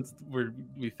guess, since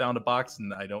we found a box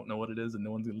and I don't know what it is and no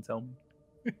one's gonna tell me.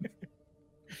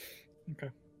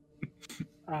 Okay.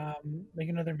 Make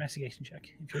another investigation check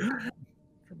if you're looking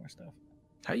for more stuff.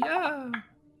 Yeah.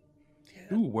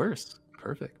 Ooh, worse.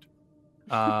 Perfect.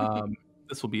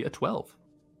 This will be a 12.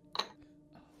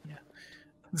 Yeah.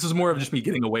 This is more of just me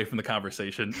getting away from the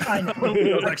conversation. I know.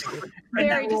 Very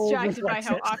that roll distracted by reflects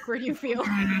how it. awkward you feel.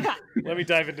 Let me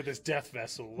dive into this death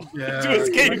vessel Yeah. to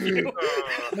escape you.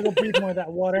 I'm gonna breathe more of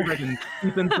that water. I can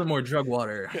keep in some more drug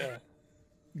water.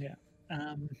 Yeah.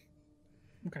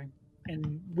 Okay.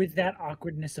 And with that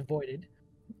awkwardness avoided,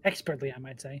 expertly, I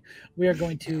might say, we are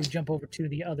going to jump over to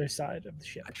the other side of the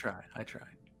ship. I tried.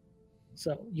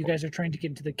 So you guys are trying to get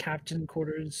into the captain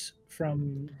quarters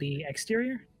from the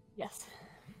exterior? Yes.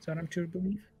 Is that what I'm to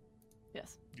believe?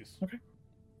 Yes. Yes.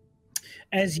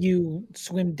 As you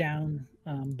swim down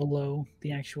below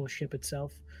the actual ship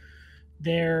itself,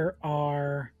 there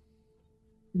are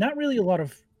not really a lot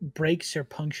of breaks or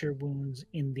puncture wounds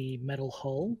in the metal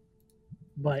hull,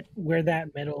 but where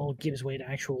that metal gives way to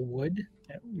actual wood,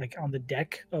 like on the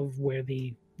deck of where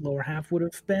the lower half would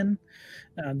have been,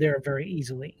 there are very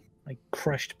easily like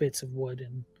crushed bits of wood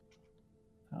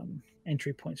and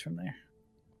entry points from there.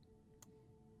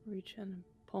 Reach in and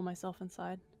pull myself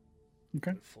inside.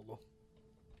 Okay. Follow.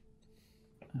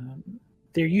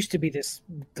 There used to be this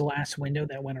glass window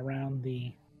that went around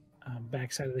the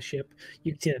backside of the ship.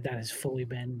 You can see that has fully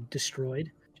been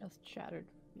destroyed. Just shattered.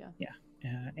 Yeah.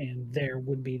 And there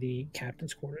would be the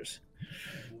captain's quarters.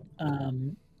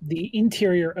 The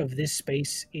interior of this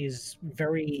space is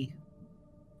very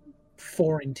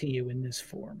foreign to you in this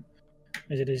form,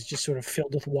 as it is just sort of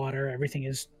filled with water. Everything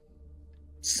is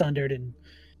sundered and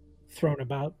thrown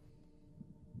about.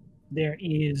 There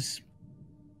is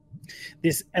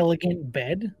this elegant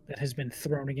bed that has been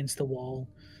thrown against the wall.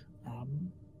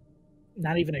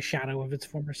 Not even a shadow of its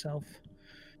former self.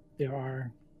 There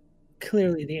are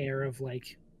clearly the air of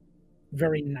like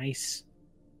very nice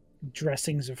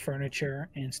dressings of furniture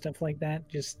and stuff like that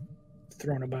just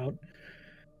thrown about.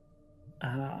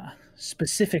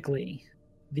 Specifically,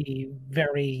 the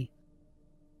very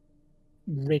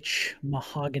rich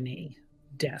mahogany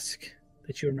desk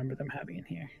that you remember them having in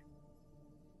here.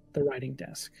 The writing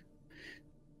desk.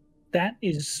 That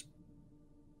is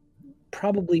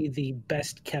probably the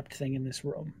best kept thing in this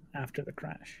room after the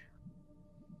crash.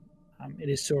 It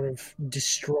is sort of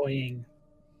destroying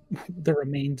the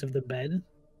remains of the bed,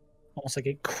 almost like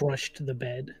it crushed the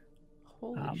bed.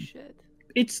 Holy shit.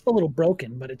 It's a little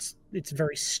broken, but it's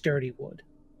very sturdy wood.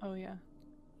 Oh yeah.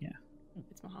 Yeah.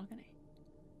 It's mahogany.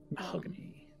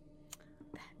 Mahogany.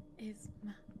 That is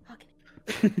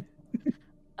mahogany.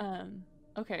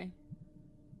 Okay.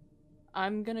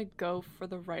 I'm gonna go for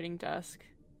the writing desk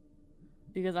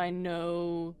because I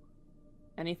know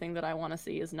anything that I want to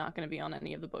see is not going to be on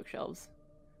any of the bookshelves.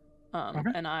 Okay.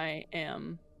 And I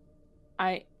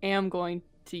am going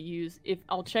to use, if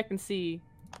I'll check and see,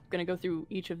 I'm going to go through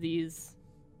each of these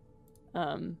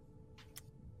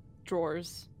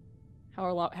drawers,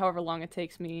 however long it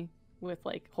takes me with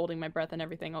like holding my breath and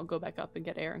everything. I'll go back up and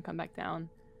get air and come back down.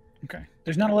 Okay.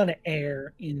 There's not a lot of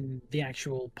air in the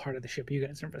actual part of the ship you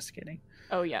guys are investigating.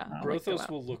 Oh yeah. Brothos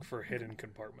will look for hidden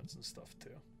compartments and stuff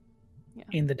too. Yeah.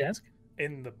 In the desk?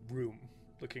 In the room,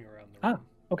 looking around the room.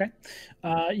 Okay.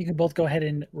 You can both go ahead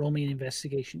and roll me an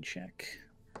investigation check.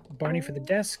 Barney for the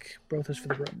desk, Brothos for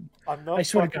the room. I'm not. I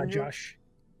swear to fucking God, you. Josh.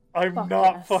 I'm Fuck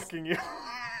not yes. fucking you.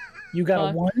 You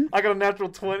got a 1? I got a natural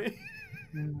 20.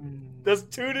 That's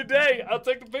 2 today. I'll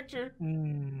take the picture.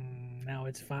 No,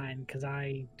 it's fine, because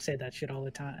I say that shit all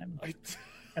the time. I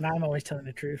And I'm always telling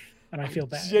the truth, and I feel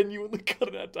bad. genuinely got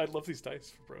it out. I love these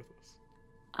dice for Brothos.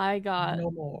 I got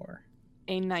No more.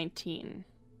 a 19.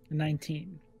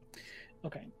 19.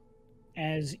 Okay.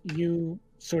 As you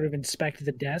sort of inspect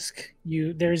the desk,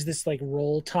 there's this like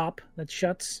roll top that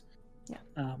shuts. Yeah.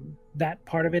 That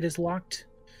part of it is locked,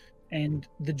 and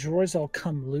the drawers all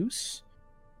come loose.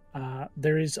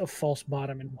 There is a false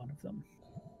bottom in one of them.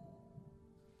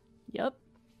 Yep.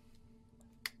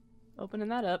 Opening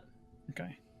that up.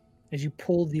 Okay. As you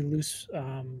pull the loose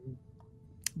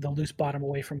bottom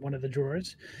away from one of the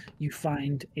drawers, you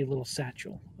find a little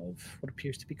satchel of what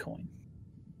appears to be coin.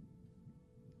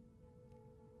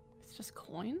 It's just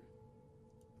coin?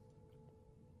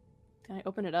 Can I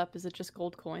open it up? Is it just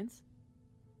gold coins?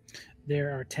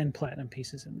 There are 10 platinum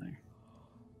pieces in there.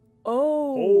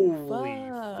 Oh, Holy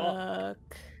fuck.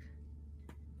 fuck.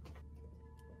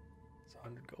 It's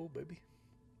 100 gold, baby.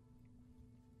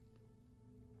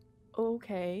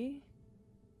 Okay.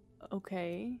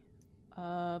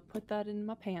 Put that in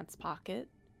my pants pocket.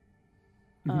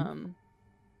 Mhm.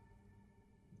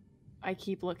 I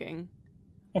keep looking.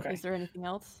 Okay. Is there anything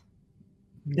else?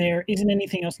 There isn't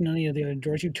anything else in any of the other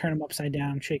drawers. You turn them upside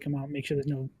down, shake them out, make sure there's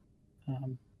no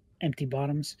empty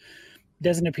bottoms.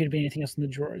 Doesn't appear to be anything else in the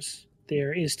drawers.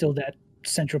 there is still that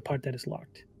central part that is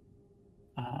locked.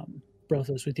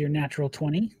 Brothos, with your natural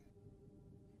 20,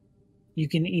 you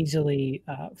can easily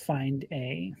find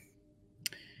a...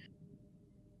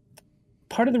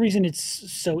 Part of the reason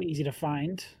it's so easy to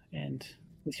find, and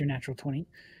with your natural 20,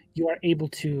 you are able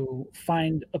to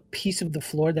find a piece of the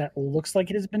floor that looks like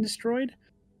it has been destroyed,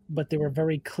 but there were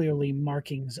very clearly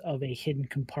markings of a hidden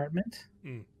compartment.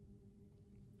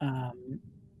 I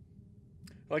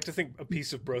like to think a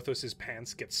piece of Brothos's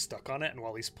pants gets stuck on it, and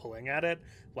while he's pulling at it,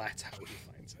 that's how he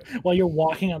finds it. While you're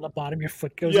walking on the bottom, your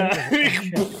foot goes Yeah,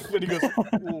 in. when he goes,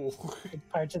 ooh.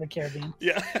 Pirates of the Caribbean.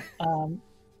 Yeah.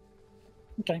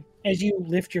 Okay. As you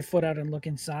lift your foot out and look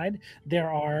inside, there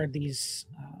are these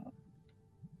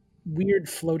weird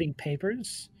floating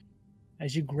papers.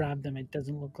 As you grab them, it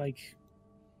doesn't look like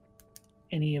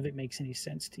any of it makes any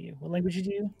sense to you. What language do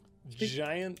you speak?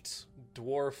 Giant,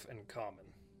 dwarf, and common.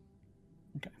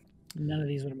 None of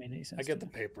these would have made any sense. I get to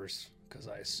the papers because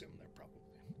I assume they're probably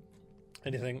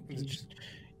anything. you. Just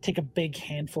take a big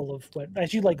handful of what,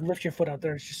 as you like lift your foot out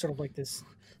there, it's just sort of like this.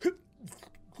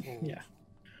 Yeah.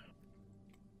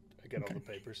 I get all the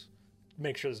papers.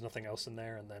 Make sure there's nothing else in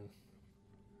there, and then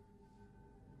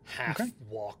half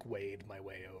walk wade my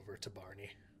way over to Barney.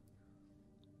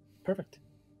 Perfect.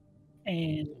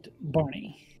 And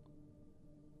Barney.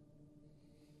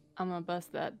 I'm gonna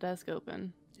bust that desk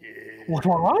open. Yeah. What?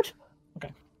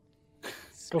 Okay.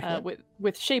 Go for it.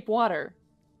 With shape water.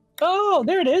 Oh,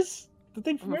 there it is. The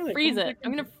thing I'm from gonna earlier. freeze it.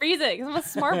 I'm gonna freeze it because I'm a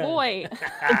smart boy.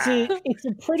 It's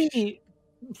a pretty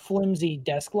flimsy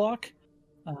desk lock.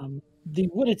 The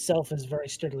wood itself is very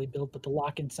sturdily built, but the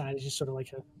lock inside is just sort of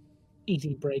like a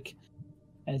easy break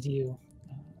as you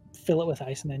fill it with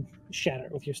ice and then shatter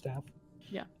it with your staff.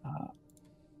 Yeah.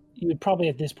 You would probably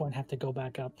at this point have to go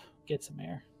back up, get some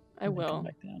air. I and then will. come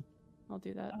back down. I'll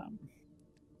do that.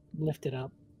 Lift it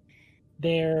up.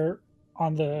 There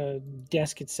on the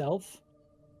desk itself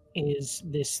is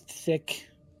this thick,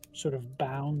 sort of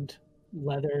bound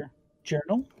leather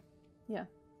journal. Yeah.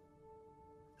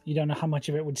 You don't know how much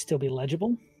of it would still be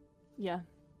legible. Yeah.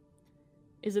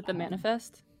 Is it the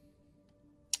manifest?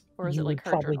 Or is you it like would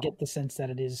her probably journal? get the sense that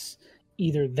it is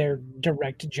either their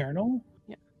direct journal.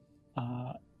 Yeah.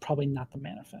 Probably not the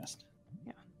manifest.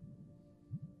 Yeah.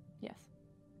 Yes.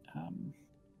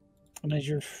 And as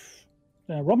your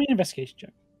roll me an investigation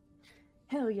check.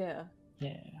 Hell yeah.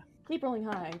 Yeah. Keep rolling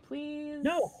high, please.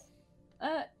 No.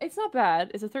 It's not bad.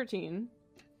 It's a 13.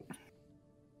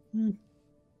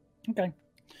 Okay.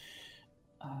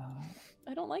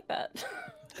 I don't like that.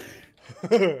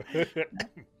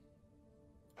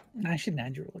 I should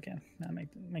add your roll again. That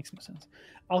makes more sense.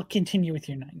 I'll continue with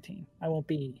your 19. I won't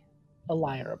be a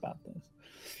liar about this.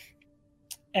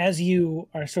 As you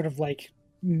are sort of like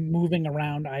moving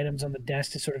around items on the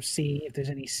desk to sort of see if there's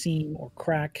any seam or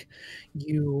crack,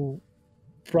 you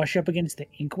brush up against the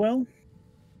inkwell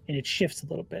and it shifts a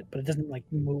little bit, but it doesn't like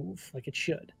move like it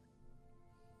should.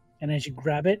 And as you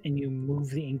grab it and you move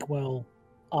the inkwell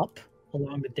up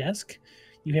along the desk,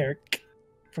 you hear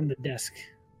from the desk,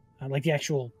 like the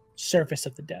actual surface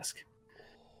of the desk.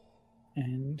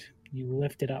 And you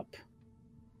lift it up,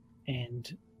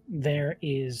 and there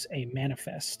is a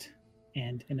manifest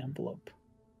and an envelope.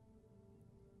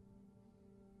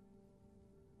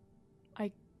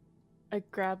 I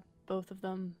grab both of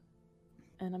them,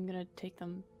 and I'm gonna take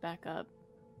them back up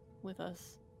with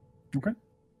us. Okay.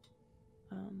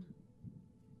 I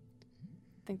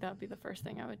think that would be the first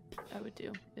thing I would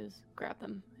do is grab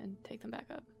them and take them back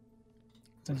up.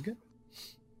 Sounds good.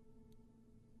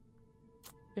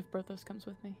 If Brothos comes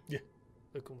with me. Yeah,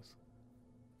 look almost.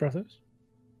 Brothos?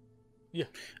 Yeah.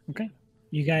 Okay.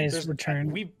 You guys return.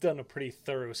 We've done a pretty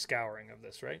thorough scouring of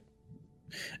this, right?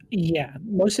 Yeah,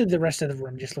 most of the rest of the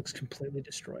room just looks completely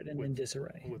destroyed and in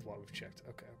disarray. With what we've checked.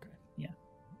 Okay.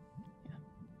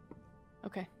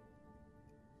 Okay.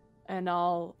 And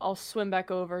I'll swim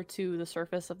back over to the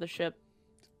surface of the ship,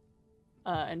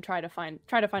 and try to find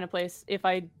a place. If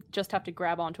I just have to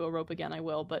grab onto a rope again, I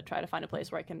will. But try to find a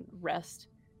place where I can rest,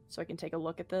 so I can take a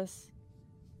look at this,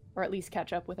 or at least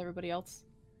catch up with everybody else.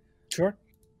 Sure.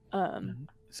 Um,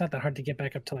 It's not that hard to get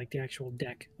back up to like the actual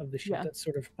deck of the ship. Yeah. That's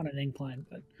sort of on an incline,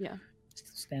 but Yeah.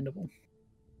 it's standable.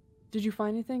 Did you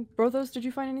find anything, Brothos? Did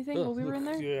you find anything while we were in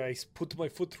there? Yeah, I put my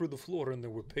foot through the floor and there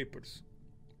were papers.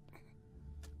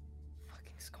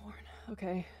 Fucking scorn.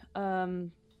 Okay.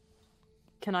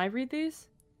 Can I read these?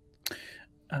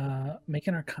 Make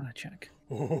an Arcana check.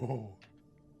 Oh.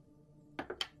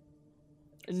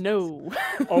 No.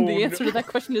 Oh, The answer no. to that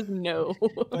question is no.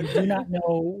 You do not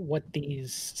know what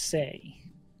these say.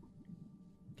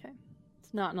 Okay.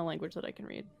 It's not in a language that I can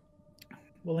read.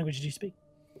 What language do you speak?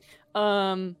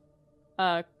 Common,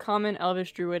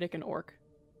 Elvish, Druidic, and Orc.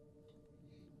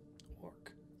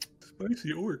 Orc.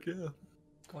 Spicy orc, yeah.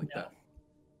 I like No. that.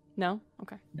 No?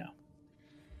 Okay. Let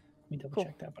me double Cool.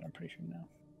 check that, but I'm pretty sure no.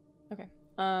 Okay.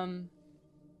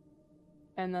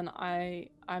 And then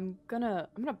I'm gonna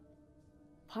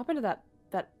pop into that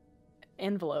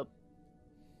envelope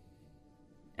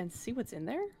and see what's in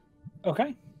there.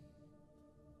 Okay.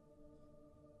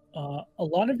 A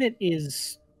lot of it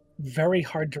is very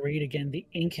hard to read. Again, the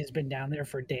ink has been down there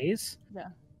for days. Yeah.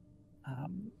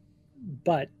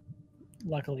 But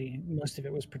luckily, most of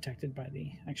it was protected by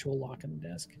the actual lock on the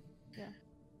desk. Yeah.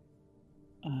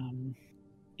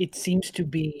 It seems to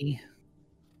be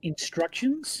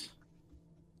instructions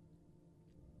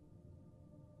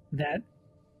that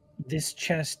this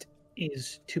chest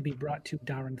is to be brought to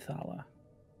Daranthala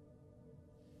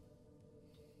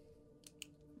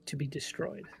to be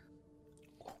destroyed.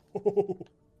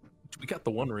 We got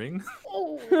the one ring.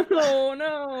 Oh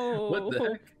no! What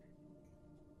the heck?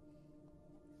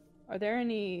 Are there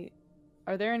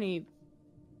any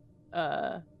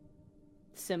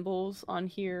symbols on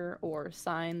here or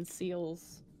signs,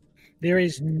 seals? There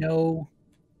is no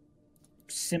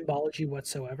symbology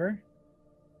whatsoever.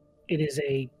 It is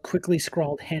a quickly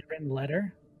scrawled handwritten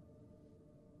letter,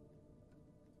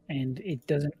 and it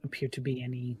doesn't appear to be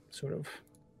any sort of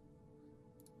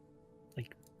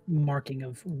like marking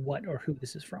of what or who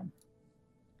this is from.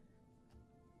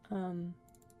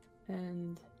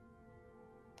 And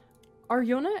are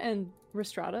Yona and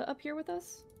Restrada up here with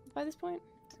us by this point?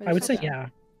 Or I would say, still down? yeah.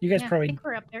 You guys Yeah, I probably, think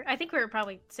we're up there. I think we were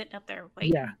probably sitting up there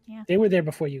waiting. Yeah. Yeah. they were there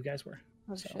before you guys were.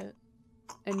 Oh So- shit!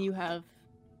 And you have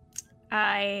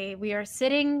We are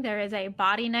sitting. There is a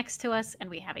body next to us, and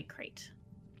we have a crate.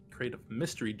 Crate of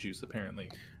mystery juice, apparently.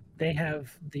 They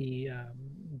have the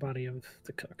body of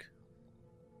the cook.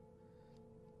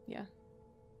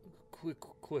 Quick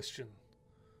question.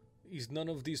 Is none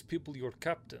of these people your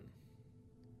captain?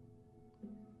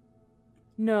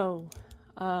 no,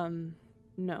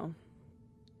 no.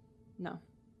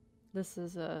 This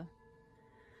is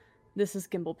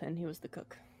Gimblepin. He was the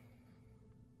cook.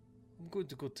 I'm going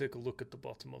to go take a look at the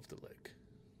bottom of the lake.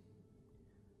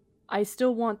 I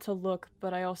still want to look,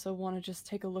 but I also want to just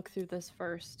take a look through this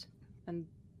first. And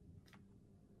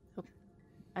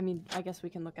I mean, I guess we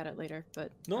can look at it later,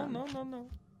 but No.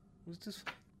 Was this?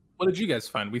 What did you guys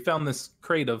find? We found this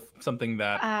crate of something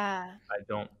that Uh, I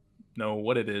don't know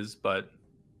what it is, but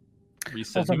Reese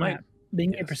says Also, you might. Matt,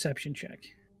 being a Yes. perception check.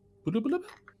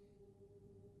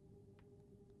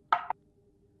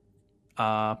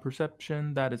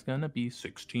 Perception, that is gonna be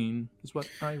 16, is what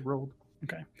I rolled.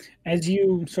 As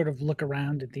you sort of look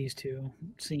around at these two,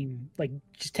 seem like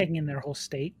just taking in their whole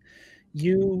state,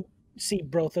 you see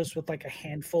Brothos with like a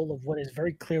handful of what is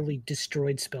very clearly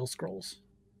destroyed spell scrolls.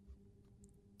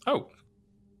 Oh.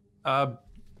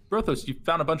 Brothos, you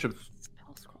found a bunch of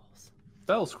spell scrolls.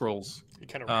 spell scrolls. He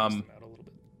kind of ramps Um, them out a little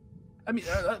bit. I mean,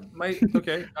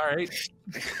 okay, all right.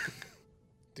 Do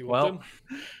you want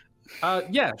Well,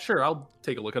 them? yeah, sure. I'll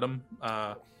take a look at them.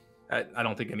 I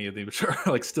don't think any of these are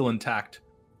like still intact,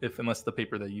 unless the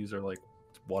paper they use are like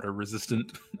water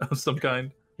resistant of some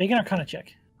kind. Make an Arcana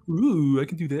check. Ooh, I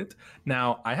can do that.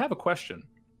 Now, I have a question.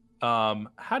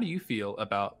 How do you feel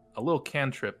about a little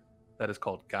cantrip that is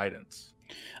called Guidance?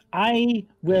 I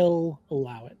will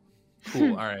allow it.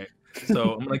 Cool. All right.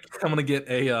 So I'm gonna get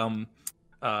a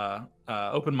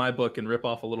open my book and rip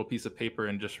off a little piece of paper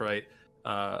and just write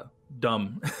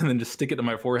dumb and then just stick it to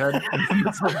my forehead. and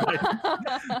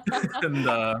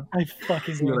I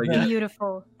fucking See what love I that. get.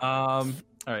 beautiful. all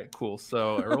right, cool.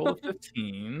 So I rolled a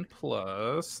 15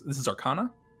 plus. This is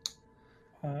Arcana.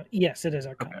 Yes, it is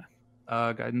Arcana.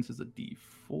 Guidance is a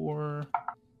D4.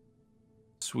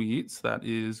 Sweet. So that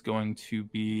is going to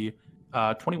be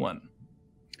 21.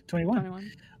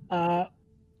 21. 21.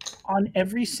 On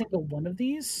every single one of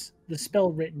these, the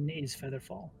spell written is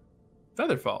Featherfall.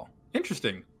 Featherfall.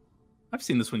 Interesting. I've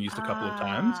seen this one used a couple of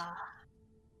times. Ah,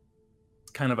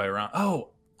 It's kind of ironic. Oh,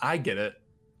 I get it.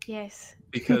 Yes.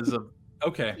 Because of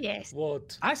okay. Yes.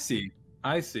 What? I see.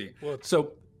 What?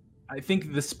 So I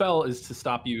think the spell is to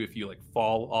stop you if you like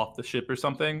fall off the ship or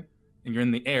something and you're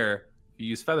in the air. If you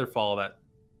use Featherfall, that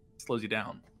slows you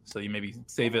down. So you maybe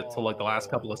save it till like the last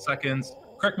couple of seconds.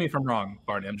 Correct me if I'm wrong,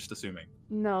 Barney. I'm just assuming.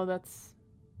 No, that's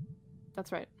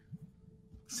right.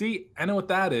 See, I know what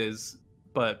that is,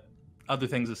 but other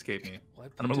things escape me. Why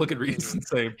And I'm gonna look at Reese and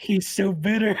say, He's so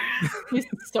bitter. He's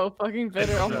so fucking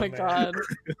bitter. Oh my Man. god.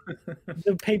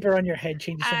 The paper on your head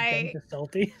changes from dumb to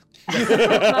salty.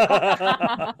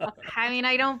 I mean,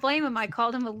 I don't blame him. I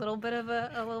called him a little bit of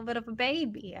a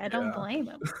baby. I don't Yeah. blame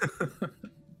him.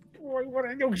 Poor I want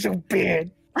to know so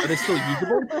bad. Are they still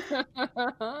usable?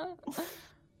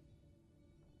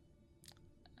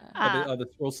 Are the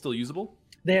scrolls still usable?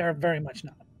 They are very much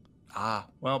not. Ah,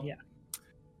 well, Yeah.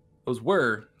 Those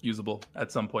were usable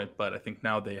at some point, but I think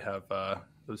now they have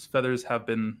those feathers have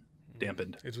been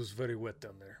dampened. It was very wet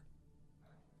down there.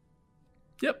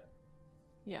 Yep.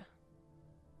 Yeah.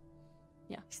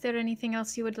 Is there anything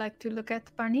else you would like to look at,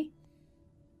 Barney?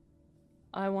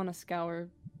 I want to scour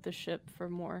the ship for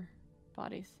more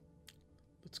bodies.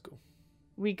 Let's go.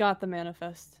 We got the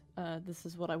manifest. This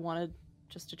is what I wanted,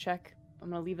 just to check. I'm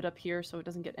gonna leave it up here so it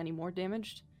doesn't get any more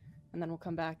damaged, and then we'll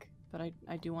come back. But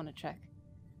I do want to check.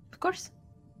 Of course.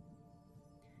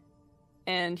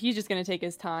 And he's just gonna take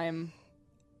his time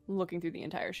looking through the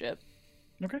entire ship.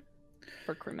 Okay.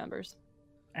 For crew members.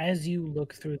 As you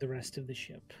look through the rest of the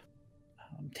ship,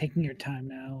 taking your time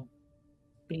now,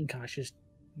 being cautious,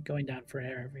 going down for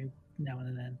air every now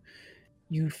and then,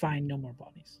 you find no more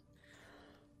bodies.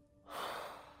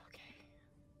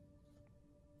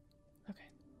 Okay.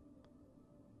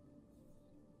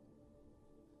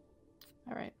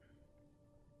 All right.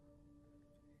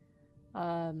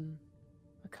 I'll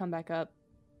come back up.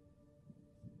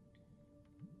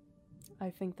 I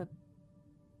think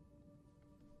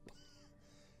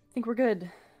we're good.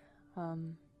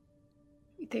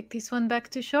 You take this one back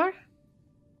to shore?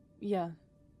 Yeah.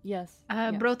 Yes.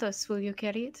 Yeah. Brotos, will you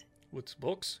carry it? What's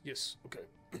box? Yes. Okay.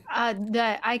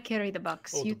 I carry the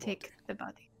box. Oh, You the take box. the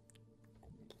body.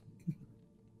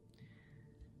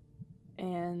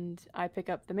 And I pick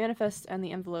up the manifest and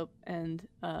the envelope and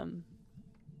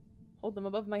hold them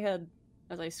above my head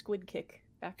as I squid kick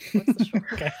back towards the shore.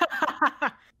 Okay.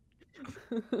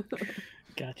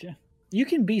 Gotcha. You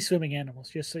can be swimming animals,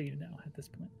 just so you know at this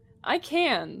point. I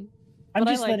can. I'm But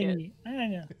I just like letting it. you. I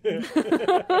know.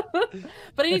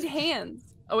 But I need hands.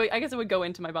 Oh wait, I guess it would go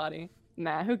into my body.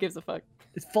 Nah, who gives a fuck?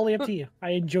 It's fully up to you.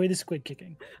 I enjoy the squid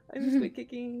kicking. I'm squid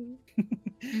kicking.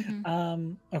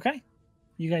 Okay.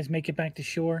 You guys make it back to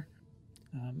shore.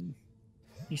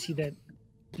 You see that,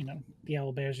 the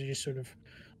owl bears are just sort of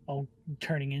all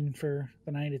turning in for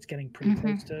the night. It's getting pretty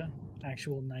close to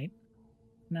actual night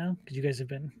now because you guys have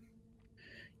been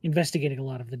investigating a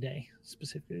lot of the day,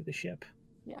 specifically the ship.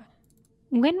 Yeah.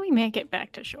 When we make it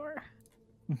back to shore,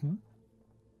 Mm-hmm.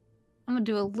 I'm gonna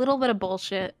do a little bit of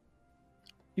bullshit.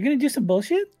 You're gonna do some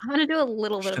bullshit? I'm gonna do a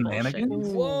little bit of bullshit. Shenanigans?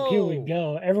 Ooh, here we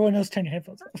go. Everyone else, turn your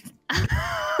headphones off.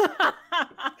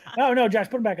 Oh no, Josh,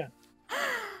 put them back on.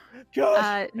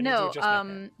 Josh. need to No, adjust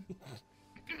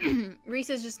my Reese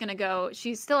is just gonna go.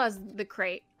 She still has the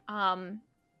crate. About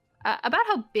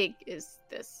how big is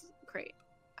this crate?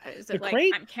 Is it The like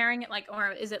crate? I'm carrying it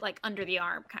or is it like under the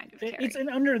arm kind of carry? It's an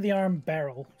under the arm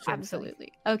barrel. sort of thing.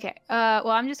 Absolutely. Okay.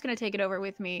 Well, I'm just gonna take it over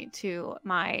with me to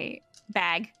my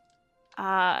bag,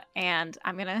 and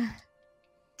I'm gonna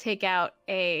take out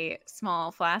a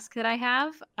small flask that I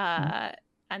have,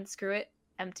 unscrew it,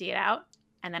 empty it out,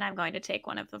 and then I'm going to take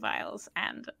one of the vials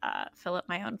and fill up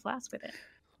my own flask with it.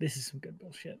 This is some good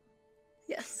bullshit.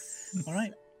 Yes. All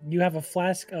right. You have a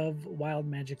flask of Wild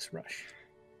Magic's Rush.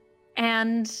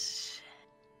 And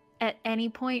at any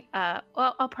point,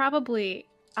 well,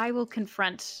 I will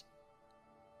confront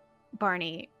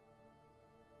Barney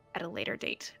at a later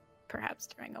date, perhaps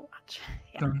during a watch.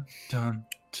 Yeah. Dun, dun,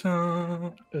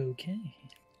 dun. Okay.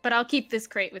 But I'll keep this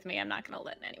crate with me. I'm not going to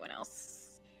let anyone else.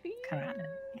 Kind of.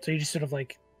 So you just sort of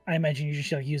like, I imagine you're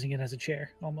just like using it as a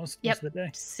chair almost Yep. most of the day.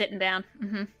 Just sitting down.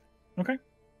 Mm-hmm. Okay.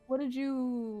 What did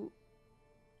you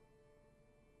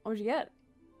get?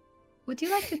 Would you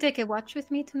like to take a watch with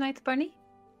me tonight, Barney?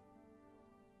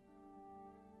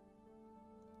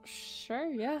 Sure,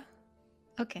 yeah.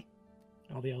 Okay.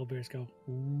 All the owlbears go,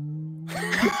 ooh.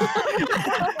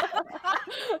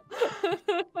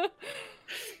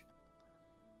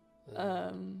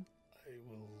 I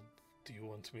will. Do you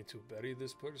want me to bury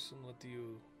this person? What do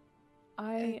you?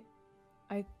 I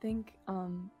think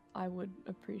I would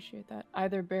appreciate that.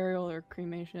 Either burial or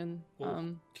cremation.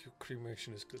 Well,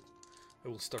 cremation is good. I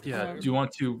will start. Yeah. fire. Do you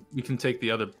want to? We can take the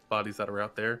other bodies that are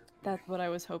out there. That's what I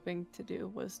was hoping to do,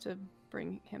 was to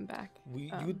bring him back.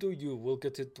 You do you. We'll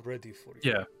get it ready for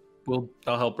you. Yeah.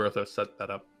 I'll help Bertha set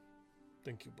that up.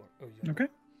 Thank you, Bart. Oh yeah. Okay.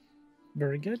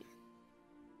 Very good.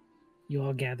 You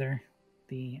all gather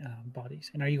the bodies.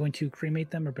 And are you going to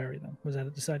cremate them or bury them? Was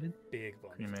that decided? Big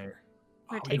bonfire. Cremate.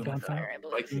 We're Oh, taking doing fire, that. I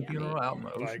believe. Viking Yeah. funeral out in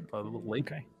the ocean, Like- a little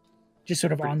lake. Okay. Just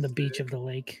sort of on the Pretty beach of the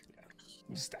lake. Yeah.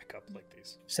 We stack up like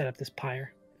this. Set up this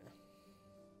pyre.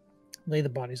 Lay the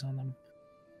bodies on them.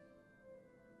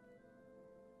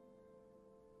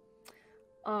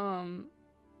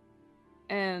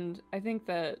 And I think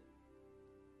that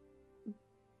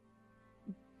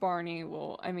Barney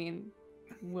will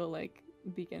like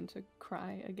begin to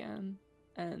cry again,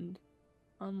 and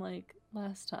unlike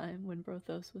last time when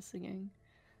Brothos was singing,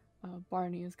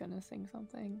 Barney is gonna sing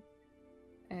something,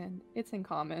 and it's in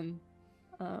common,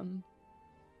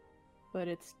 but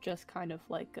it's just kind of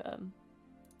like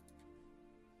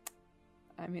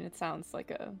it sounds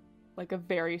like a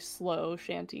very slow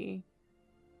shanty,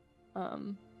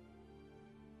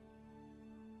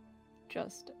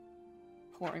 just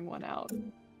pouring one out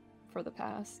for the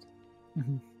past.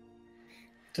 Mm-hmm.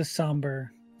 It's a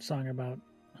somber song about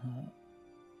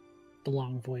the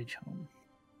long voyage home.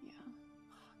 Yeah.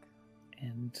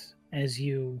 And as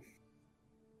you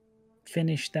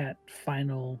finish that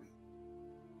final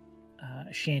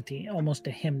shanty, almost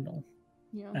a hymnal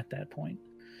Yeah. at that point,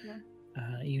 Yeah.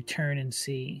 You turn and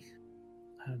see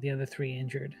the other three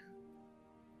injured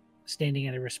standing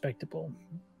at a respectable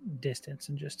distance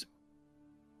and just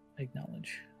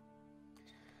acknowledge.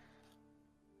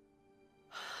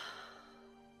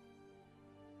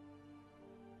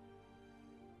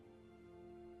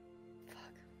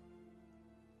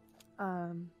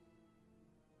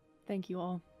 Thank you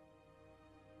all.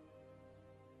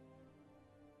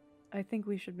 I think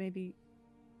we should we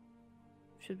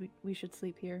should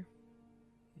sleep here.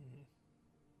 Mhm.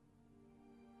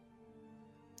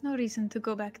 No reason to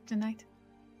go back tonight.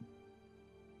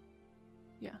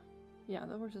 Yeah,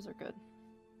 the horses are good.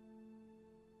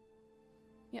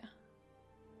 Yeah.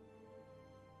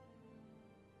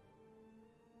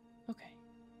 Okay.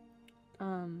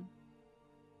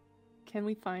 Can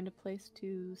we find a place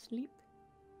to sleep?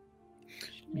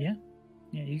 Yeah,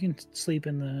 you can sleep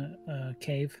in the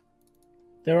cave.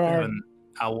 There We have are, an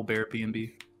owl bear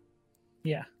B&B.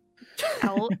 yeah,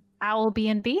 Owl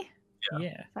B&B?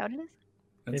 yeah. Is that what it is?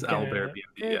 It's They've owl got bear a- B&B.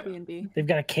 Yeah. Airbnb. They've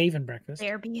got a cave and breakfast.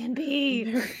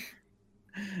 Airbnb.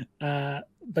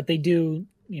 But they do,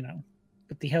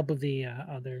 with the help of the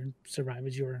other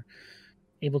survivors, you're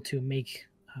able to make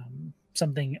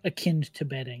something akin to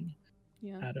bedding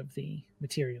Yeah. out of the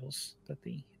materials that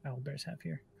the owlbears have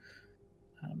here.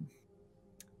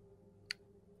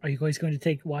 Are you guys going to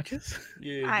take watches?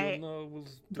 Yeah, I Yona will do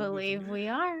with Believe me. we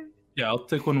are. Yeah, I'll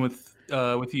take one with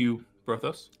you,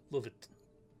 Brothos. Love it.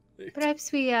 Hey,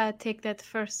 Perhaps we take that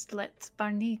first. Let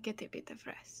Barney get a bit of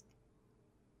rest.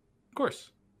 Of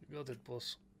course. you got it,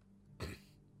 boss. All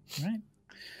right.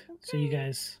 So you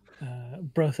guys,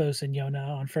 Brothos and Yona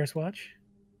on first watch?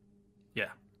 Yeah.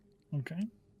 Okay.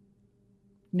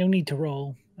 No need to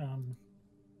roll.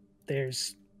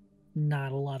 There's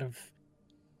not a lot of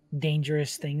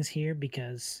dangerous things here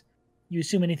because you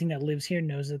assume anything that lives here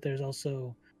knows that there's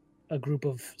also a group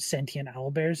of sentient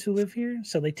owlbears who live here,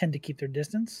 so they tend to keep their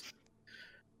distance.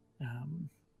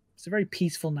 It's a very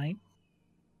peaceful night.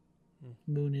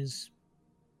 Moon is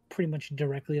pretty much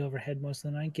directly overhead most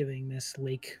of the night, giving this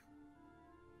lake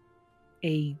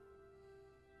a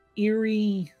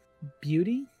eerie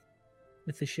beauty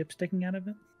with the ship sticking out of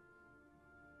it.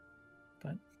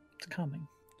 But it's calming.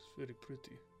 It's very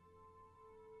pretty.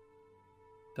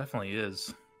 Definitely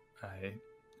is. I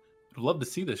would love to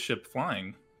see this ship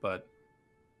flying, but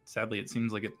sadly it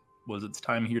seems like it was its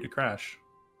time here to crash.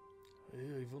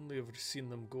 I've only ever seen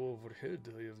them go overhead.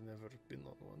 I have never been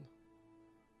on one.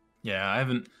 Yeah, I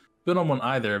haven't been on one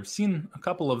either. I've seen a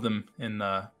couple of them in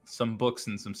some books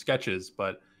and some sketches,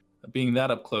 but being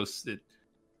that up close, it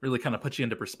really kind of puts you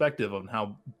into perspective on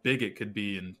how big it could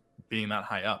be and being that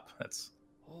high up. That's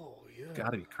Oh, yeah.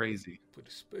 gotta be crazy.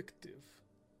 Perspective.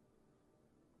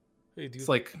 Hey, It's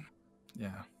like,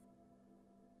 yeah.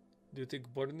 do you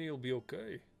think Barney will be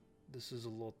okay? This is a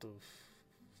lot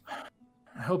of...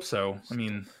 I hope so. I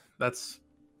mean, I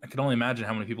can only imagine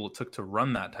how many people it took to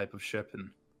run that type of ship, and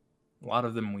a lot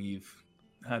of them we've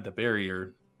had to bury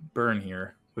or burn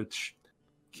here, which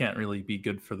can't really be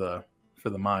good for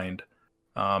the mind.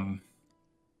 I'm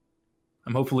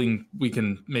hoping we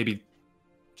can maybe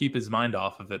keep his mind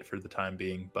off of it for the time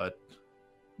being, but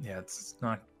yeah, it's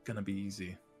not gonna be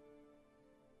easy.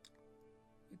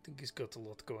 I think he's got a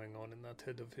lot going on in that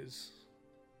head of his.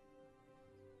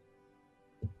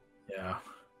 Yeah.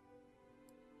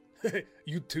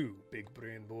 You too, big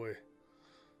brain boy.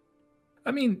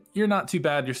 I mean, you're not too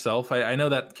bad yourself. I know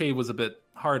that cave was a bit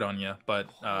hard on you, but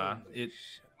Holy it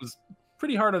shit. was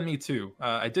pretty hard on me too.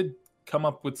 I did come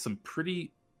up with some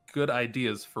pretty good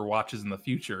ideas for watches in the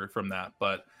future from that,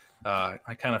 but I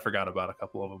kind of forgot about a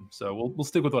couple of them. So we'll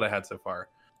stick with what I had so far.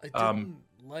 I didn't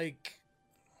like...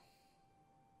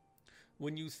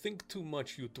 When you think too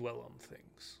much, you dwell on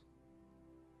things.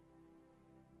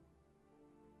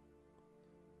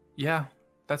 Yeah,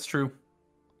 that's true.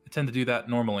 I tend to do that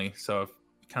normally, so I've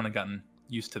kind of gotten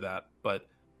used to that. But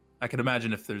I can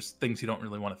imagine if there's things you don't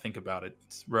really want to think about,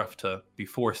 it's rough to be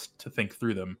forced to think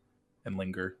through them and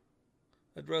linger.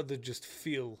 I'd rather just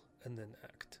feel and then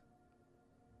act.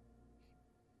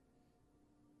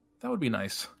 That would be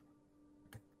nice.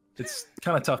 It's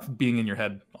kind of tough being in your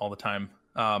head all the time,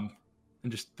 and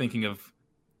just thinking of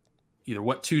either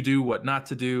what to do, what not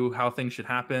to do, how things should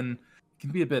happen. It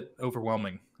can be a bit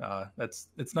overwhelming.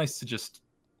 It's nice to just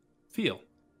feel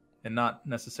and not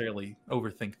necessarily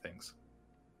overthink things.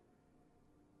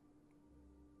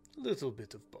 A little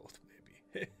bit of both,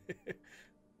 maybe.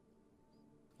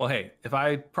 Well, hey, if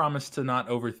I promise to not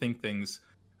overthink things,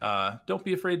 don't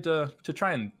be afraid to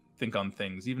try and think on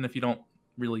things, even if you don't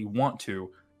really want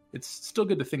to. It's still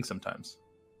good to think sometimes.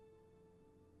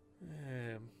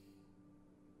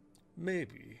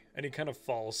 Maybe. And he kind of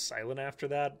falls silent after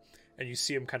that, and you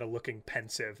see him kind of looking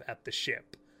pensive at the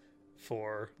ship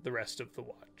for the rest of the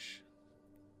watch.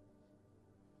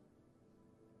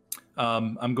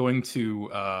 I'm going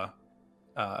to,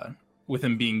 with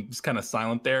him being just kind of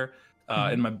silent there,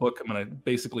 in my book, I'm going to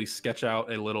basically sketch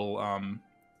out a little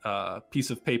piece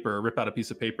of paper, rip out a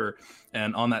piece of paper,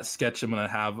 and on that sketch, I'm going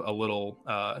to have a little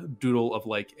doodle of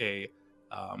like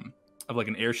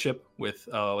an airship with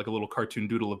like a little cartoon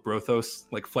doodle of Brothos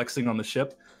like flexing on the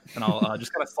ship, and I'll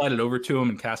just kind of slide it over to him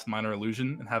and cast minor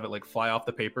illusion and have it like fly off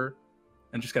the paper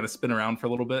and just kind of spin around for a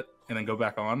little bit and then go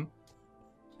back on,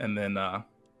 and then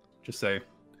just say,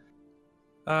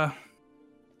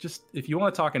 just if you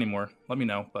want to talk anymore, let me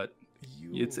know, but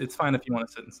it's fine if you want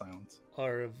to sit in silence.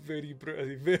 Are a very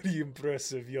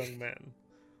impressive young man.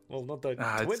 Well, not that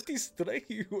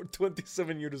 23 or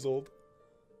 27 years old.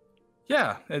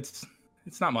 Yeah, it's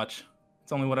not much.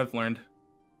 It's only what I've learned.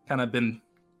 Kind of been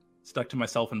stuck to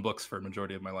myself in books for a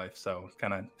majority of my life, so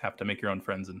kind of have to make your own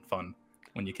friends and fun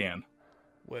when you can.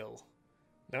 Well,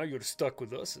 now you're stuck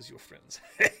with us as your friends.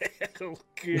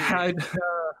 Okay. I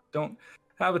don't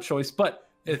have a choice, but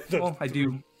I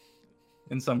do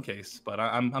in some case. But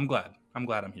I'm glad. I'm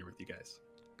glad I'm here with you guys.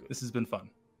 Good. This has been fun.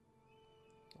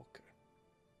 Okay.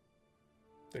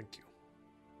 Thank you.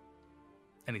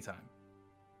 Anytime.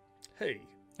 Hey,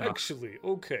 actually,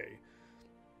 okay.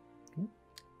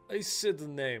 I said the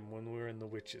name when we were in the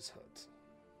witch's hut.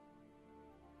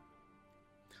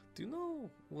 Do you know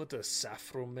what a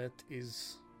Saphromet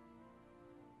is?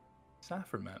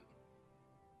 Saphromet.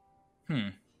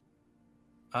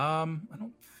 I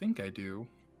don't think I do.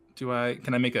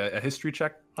 Can I make a history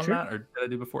check on Sure. that, or did I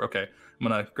do before? Okay, I'm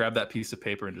gonna grab that piece of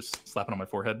paper and just slap it on my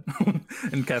forehead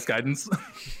and cast guidance.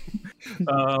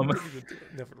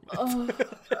 Never mind.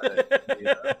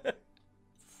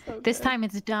 This time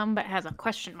it's dumb, but has a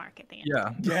question mark at the end.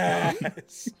 Yeah.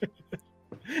 Yes.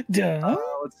 Duh.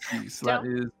 Let's see. So that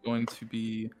is going to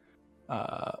be.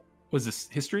 Was this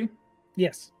history?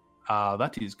 Yes.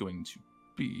 That is going to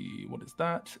be. What is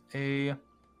that? A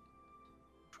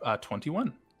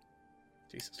 21.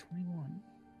 Jesus. 21.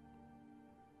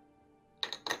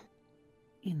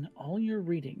 In all your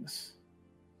readings,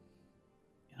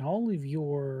 in all of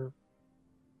your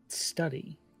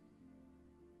study,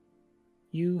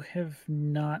 you have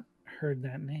not heard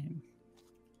that name.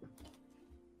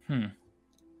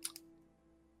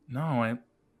 No, I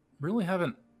really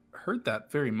haven't heard that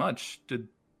very much. Did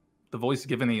the voice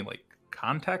give any like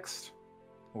context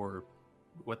or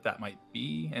what that might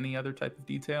be? Any other type of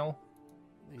detail?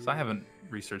 Because I haven't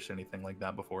researched anything like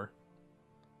that before.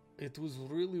 It was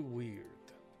really weird.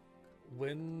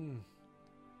 When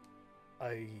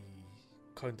I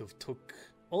kind of took,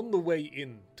 on the way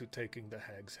in to taking the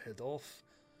hag's head off,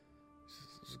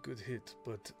 it was a good hit,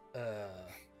 but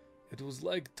it was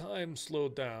like time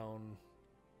slowed down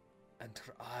and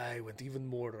her eye went even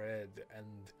more red,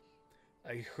 and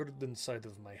I heard inside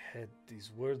of my head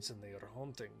these words and they are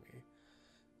haunting me.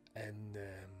 And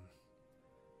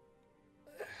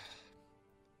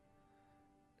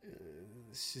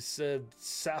she said,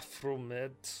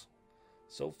 Saphromet,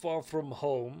 so far from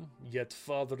home, yet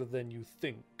farther than you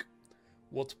think.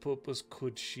 What purpose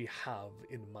could she have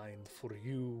in mind for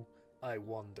you, I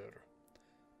wonder?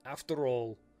 After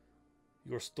all,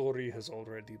 your story has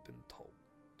already been told.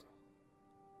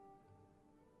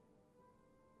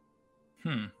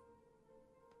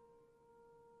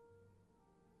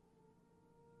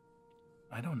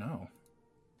 I don't know.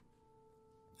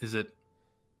 It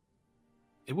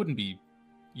wouldn't be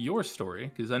your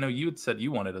story, because I know you had said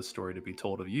you wanted a story to be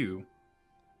told of you.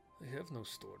 I have no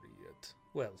story yet.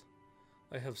 Well,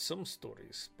 I have some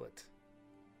stories, but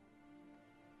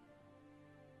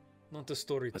not a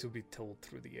story to be told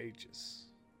through the ages.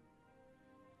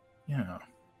 Yeah.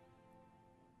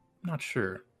 Not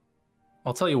sure.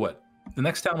 I'll tell you what. the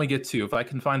next town we get to, if I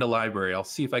can find a library, I'll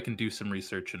see if I can do some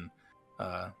research and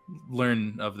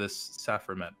learn of this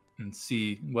Saphramet and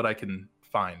see what I can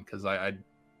find. Because I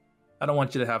don't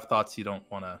want you to have thoughts you don't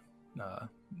want to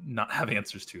not have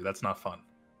answers to. That's not fun.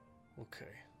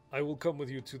 Okay, I will come with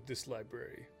you to this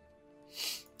library.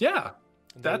 Yeah,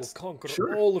 And that's I will conquer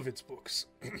sure. all of its books.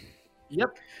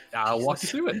 Yep, I'll walk you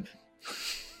through it.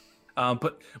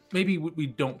 But maybe we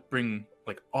don't bring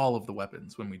like all of the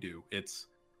weapons when we do. It's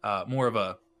more of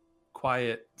a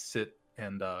quiet sit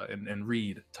and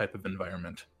read type of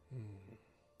environment.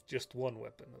 Just one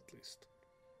weapon, at least.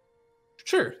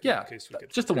 Sure, yeah, In case we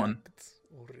get just the one. attacked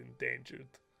or endangered.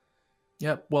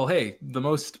 Yep. Well, hey, the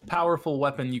most powerful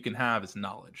weapon you can have is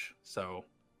knowledge. So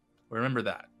remember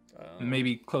that. And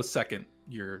maybe close second,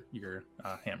 your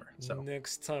hammer. So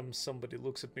Next time somebody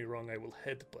looks at me wrong, I will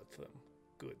headbutt them.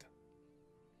 Good.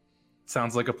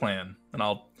 sounds like a plan, and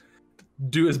I'll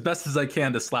do as best as I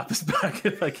can to slap his back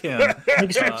if I can. Make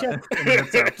a strength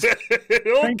check.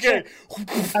 Okay.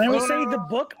 And I will say the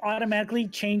book automatically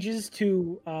changes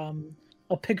to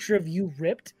a picture of you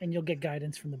ripped, and you'll get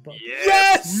guidance from the book.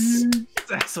 Yes!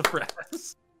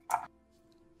 Sassafras.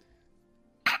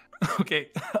 Okay,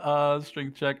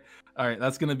 strength check. All right,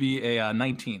 that's gonna be a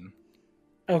 19.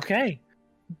 Okay.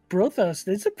 Brothos,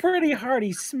 it's a pretty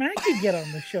hearty smack you get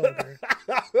on the shoulder.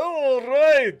 All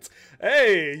right.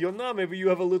 Hey, Yona, maybe you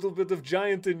have a little bit of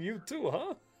giant in you too,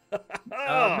 huh?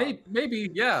 Maybe,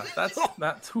 yeah. That's.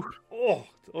 Oh,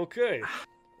 okay. Oh,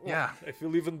 Yeah. I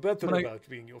feel even better When I- about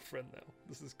being your friend now.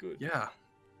 This is good. Yeah,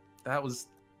 that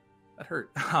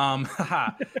hurt.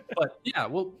 But yeah,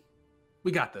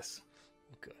 we got this.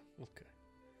 Okay.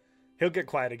 He'll get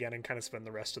quiet again and kind of spend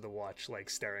the rest of the watch like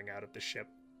staring out at the ship.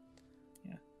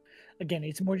 Again,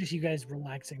 it's more just you guys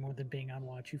relaxing more than being on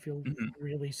watch. You feel Mhm.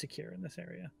 really secure in this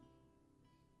area.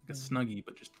 Like a Snuggie,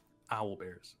 but just owl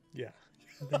bears. Yeah.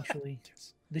 Eventually,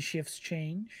 Yes. the shifts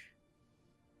change.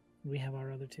 We have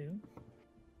our other two.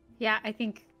 Yeah, I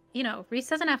think, Reese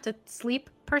doesn't have to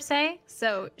sleep per se.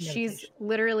 So she's Meditation.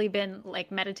 literally been like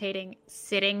meditating,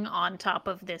 sitting on top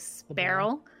of this The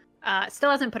barrel. Still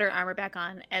hasn't put her armor back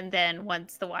on. And then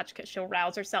once the watch, she'll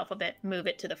rouse herself a bit, move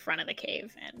it to the front of the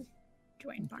cave, and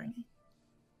join Barney.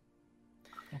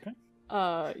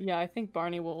 Yeah, I think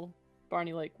Barney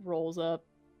like rolls up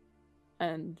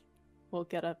and will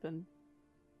get up and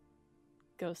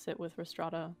go sit with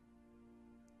Restrada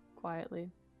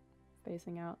quietly,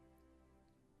 facing out.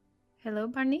 Hello,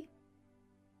 Barney.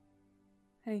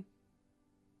 Hey.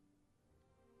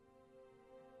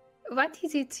 What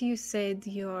is it you said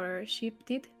your ship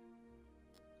did?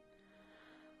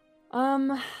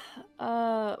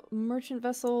 Merchant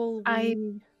vessel.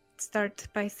 Start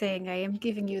by saying I am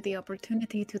giving you the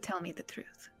opportunity to tell me the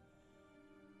truth.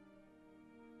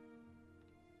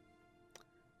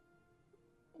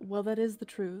 Well, that is the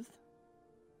truth.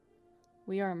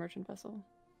 We are a merchant vessel.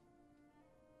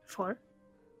 For?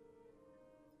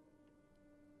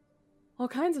 All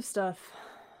kinds of stuff.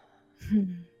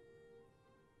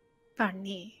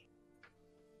 Barney.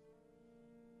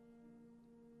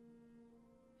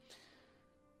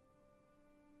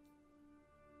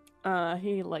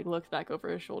 He looks back over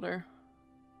his shoulder.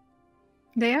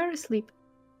 They are asleep.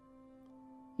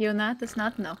 Yona does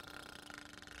not know.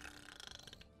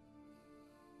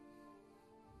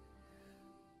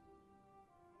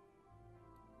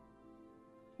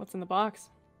 What's in the box?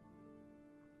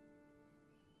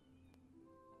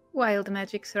 Wild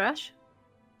Magic's Rush.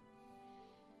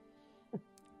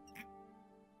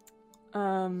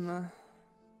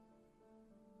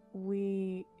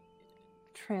 We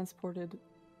transported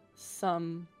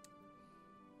some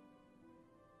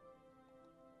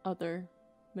other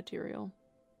material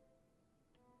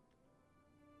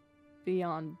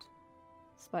beyond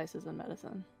spices and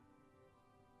medicine.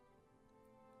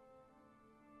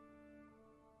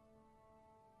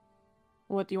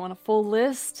 What, do you want a full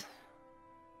list?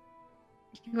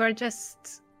 You are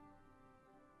just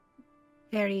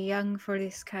very young for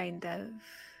this kind of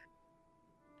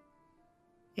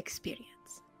experience.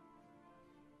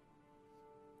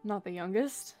 Not the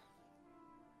youngest.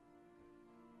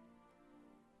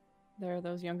 There are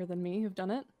those younger than me who've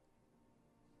done it.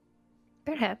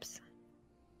 Perhaps.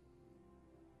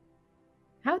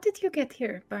 How did you get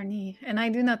here, Barney? And I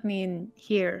do not mean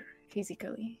here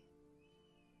physically.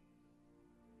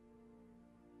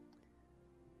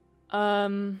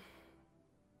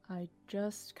 I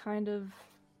just kind of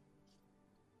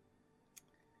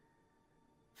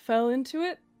fell into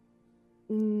it.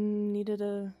 I needed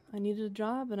a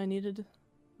job and I needed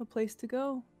a place to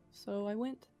go, so I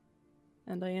went.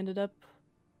 And I ended up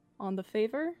on the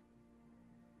Favor.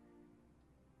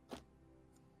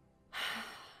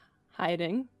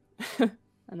 hiding, and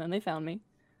then they found me,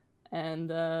 and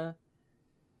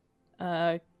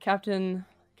Captain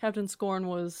Scorn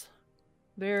was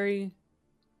very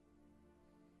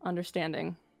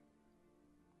understanding,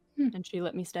 and she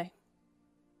let me stay.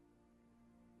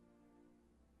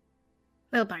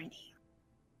 Well, Barney,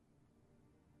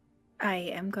 I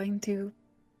am going to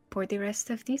pour the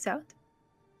rest of these out.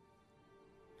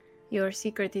 Your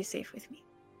secret is safe with me.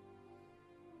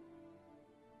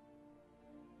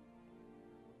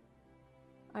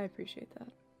 I appreciate that.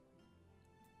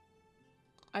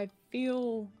 I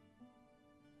feel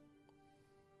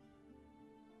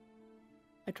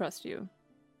I trust you.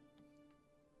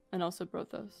 And also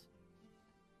Brothos.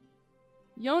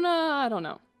 Yona, I don't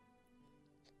know.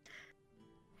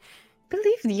 I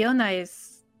believe Yona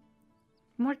is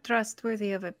more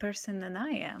trustworthy of a person than I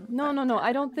am. No.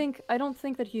 I don't think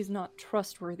that he's not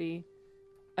trustworthy.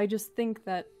 I just think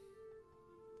that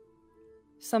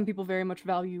some people very much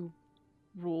value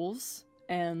rules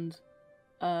and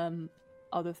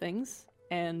other things,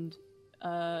 and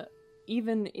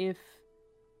even if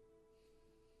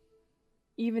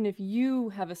you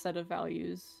have a set of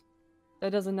values,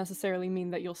 that doesn't necessarily mean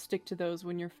that you'll stick to those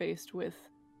when you're faced with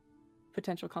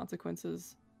potential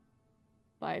consequences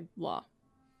by law.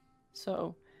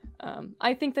 So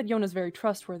I think that Yona's very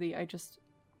trustworthy. I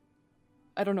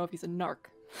don't know if he's a narc.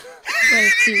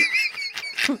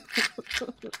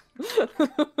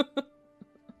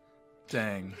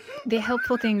 Dang. The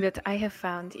helpful thing that I have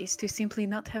found is to simply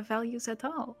not have values at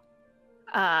all.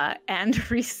 And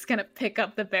Reese is gonna pick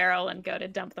up the barrel and go to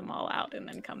dump them all out and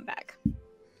then come back.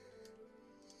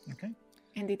 Okay.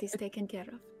 And it is taken care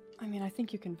of. I mean, I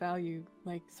think you can value,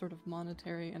 like, sort of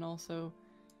monetary and also...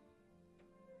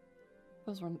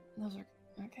 Those are...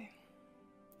 Okay.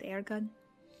 They are good.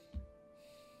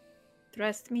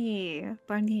 Trust me,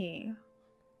 Barney.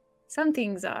 Some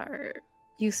things are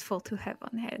useful to have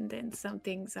on hand, and some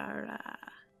things are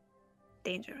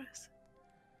dangerous.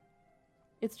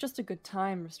 It's just a good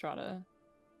time, Restrada.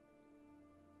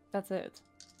 That's it.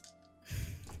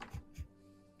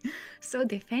 So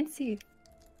defensive.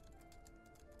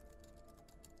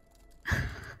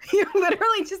 You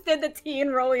literally just did the T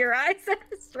and roll your eyes at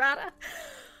Estrada.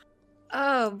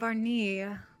 Oh, Barney.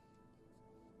 Of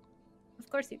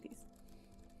course it is.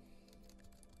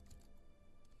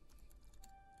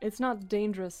 It's not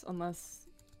dangerous unless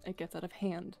it gets out of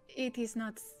hand. It is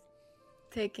not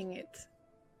taking it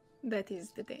that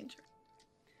is the danger.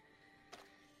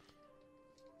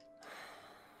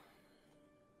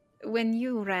 When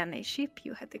you ran a ship,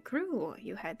 you had a crew,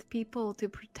 you had people to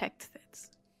protect it.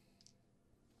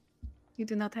 You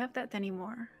do not have that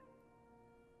anymore.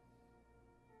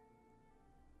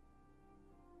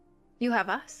 You have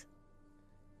us.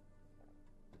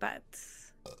 But...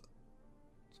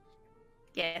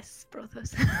 Yes,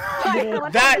 Brothos.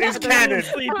 That is canon.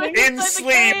 In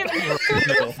sleep.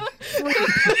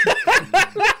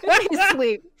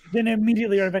 Sleep. Then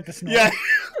immediately right back to snoring. Yeah.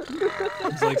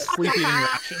 It's like sleep eating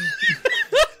ration.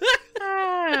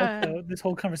 Also, this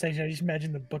whole conversation, I just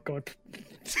imagine the book going.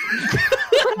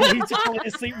 He's just falling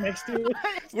asleep next to it.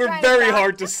 We're very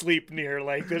hard to sleep near.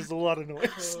 Like, there's a lot of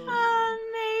noise.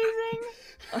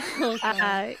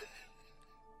 Amazing.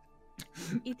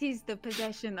 It is the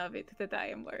possession of it that I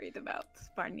am worried about,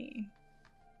 Barney.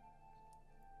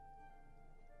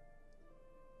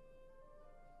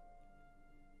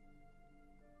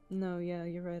 No, yeah,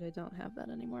 you're right. I don't have that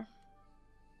anymore.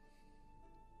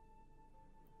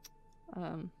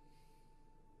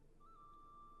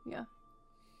 Yeah.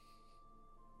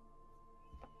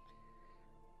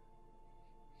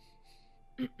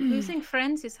 Losing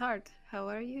friends is hard. How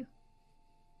are you?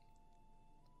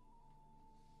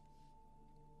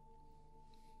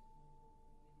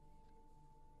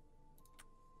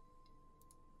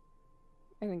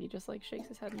 I think he just, like, shakes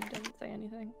his head and doesn't say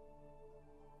anything.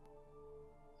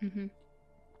 Mm-hmm.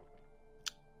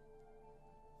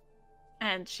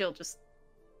 And she'll just,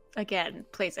 again,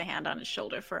 place a hand on his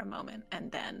shoulder for a moment,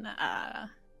 and then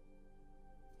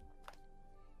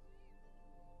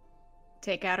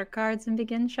take out her cards and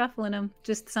begin shuffling them.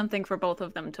 Just something for both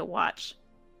of them to watch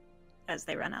as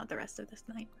they run out the rest of this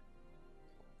night.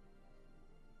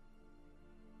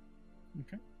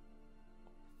 Okay.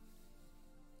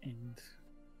 And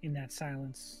in that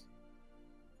silence,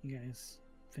 you guys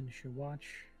finish your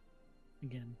watch.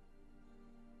 Again,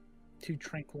 too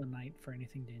tranquil a night for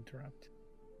anything to interrupt.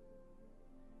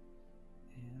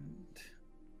 And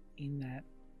in that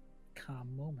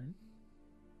calm moment,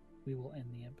 we will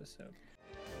end the episode.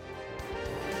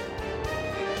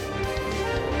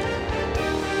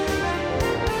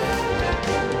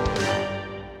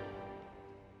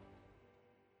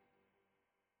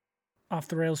 Off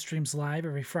the Rails streams live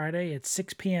every Friday at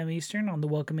 6 p.m. Eastern on the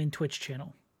Welcome In Twitch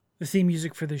channel. The theme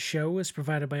music for this show was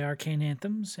provided by Arcane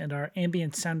Anthems, and our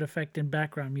ambient sound effect and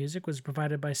background music was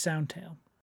provided by Soundtail.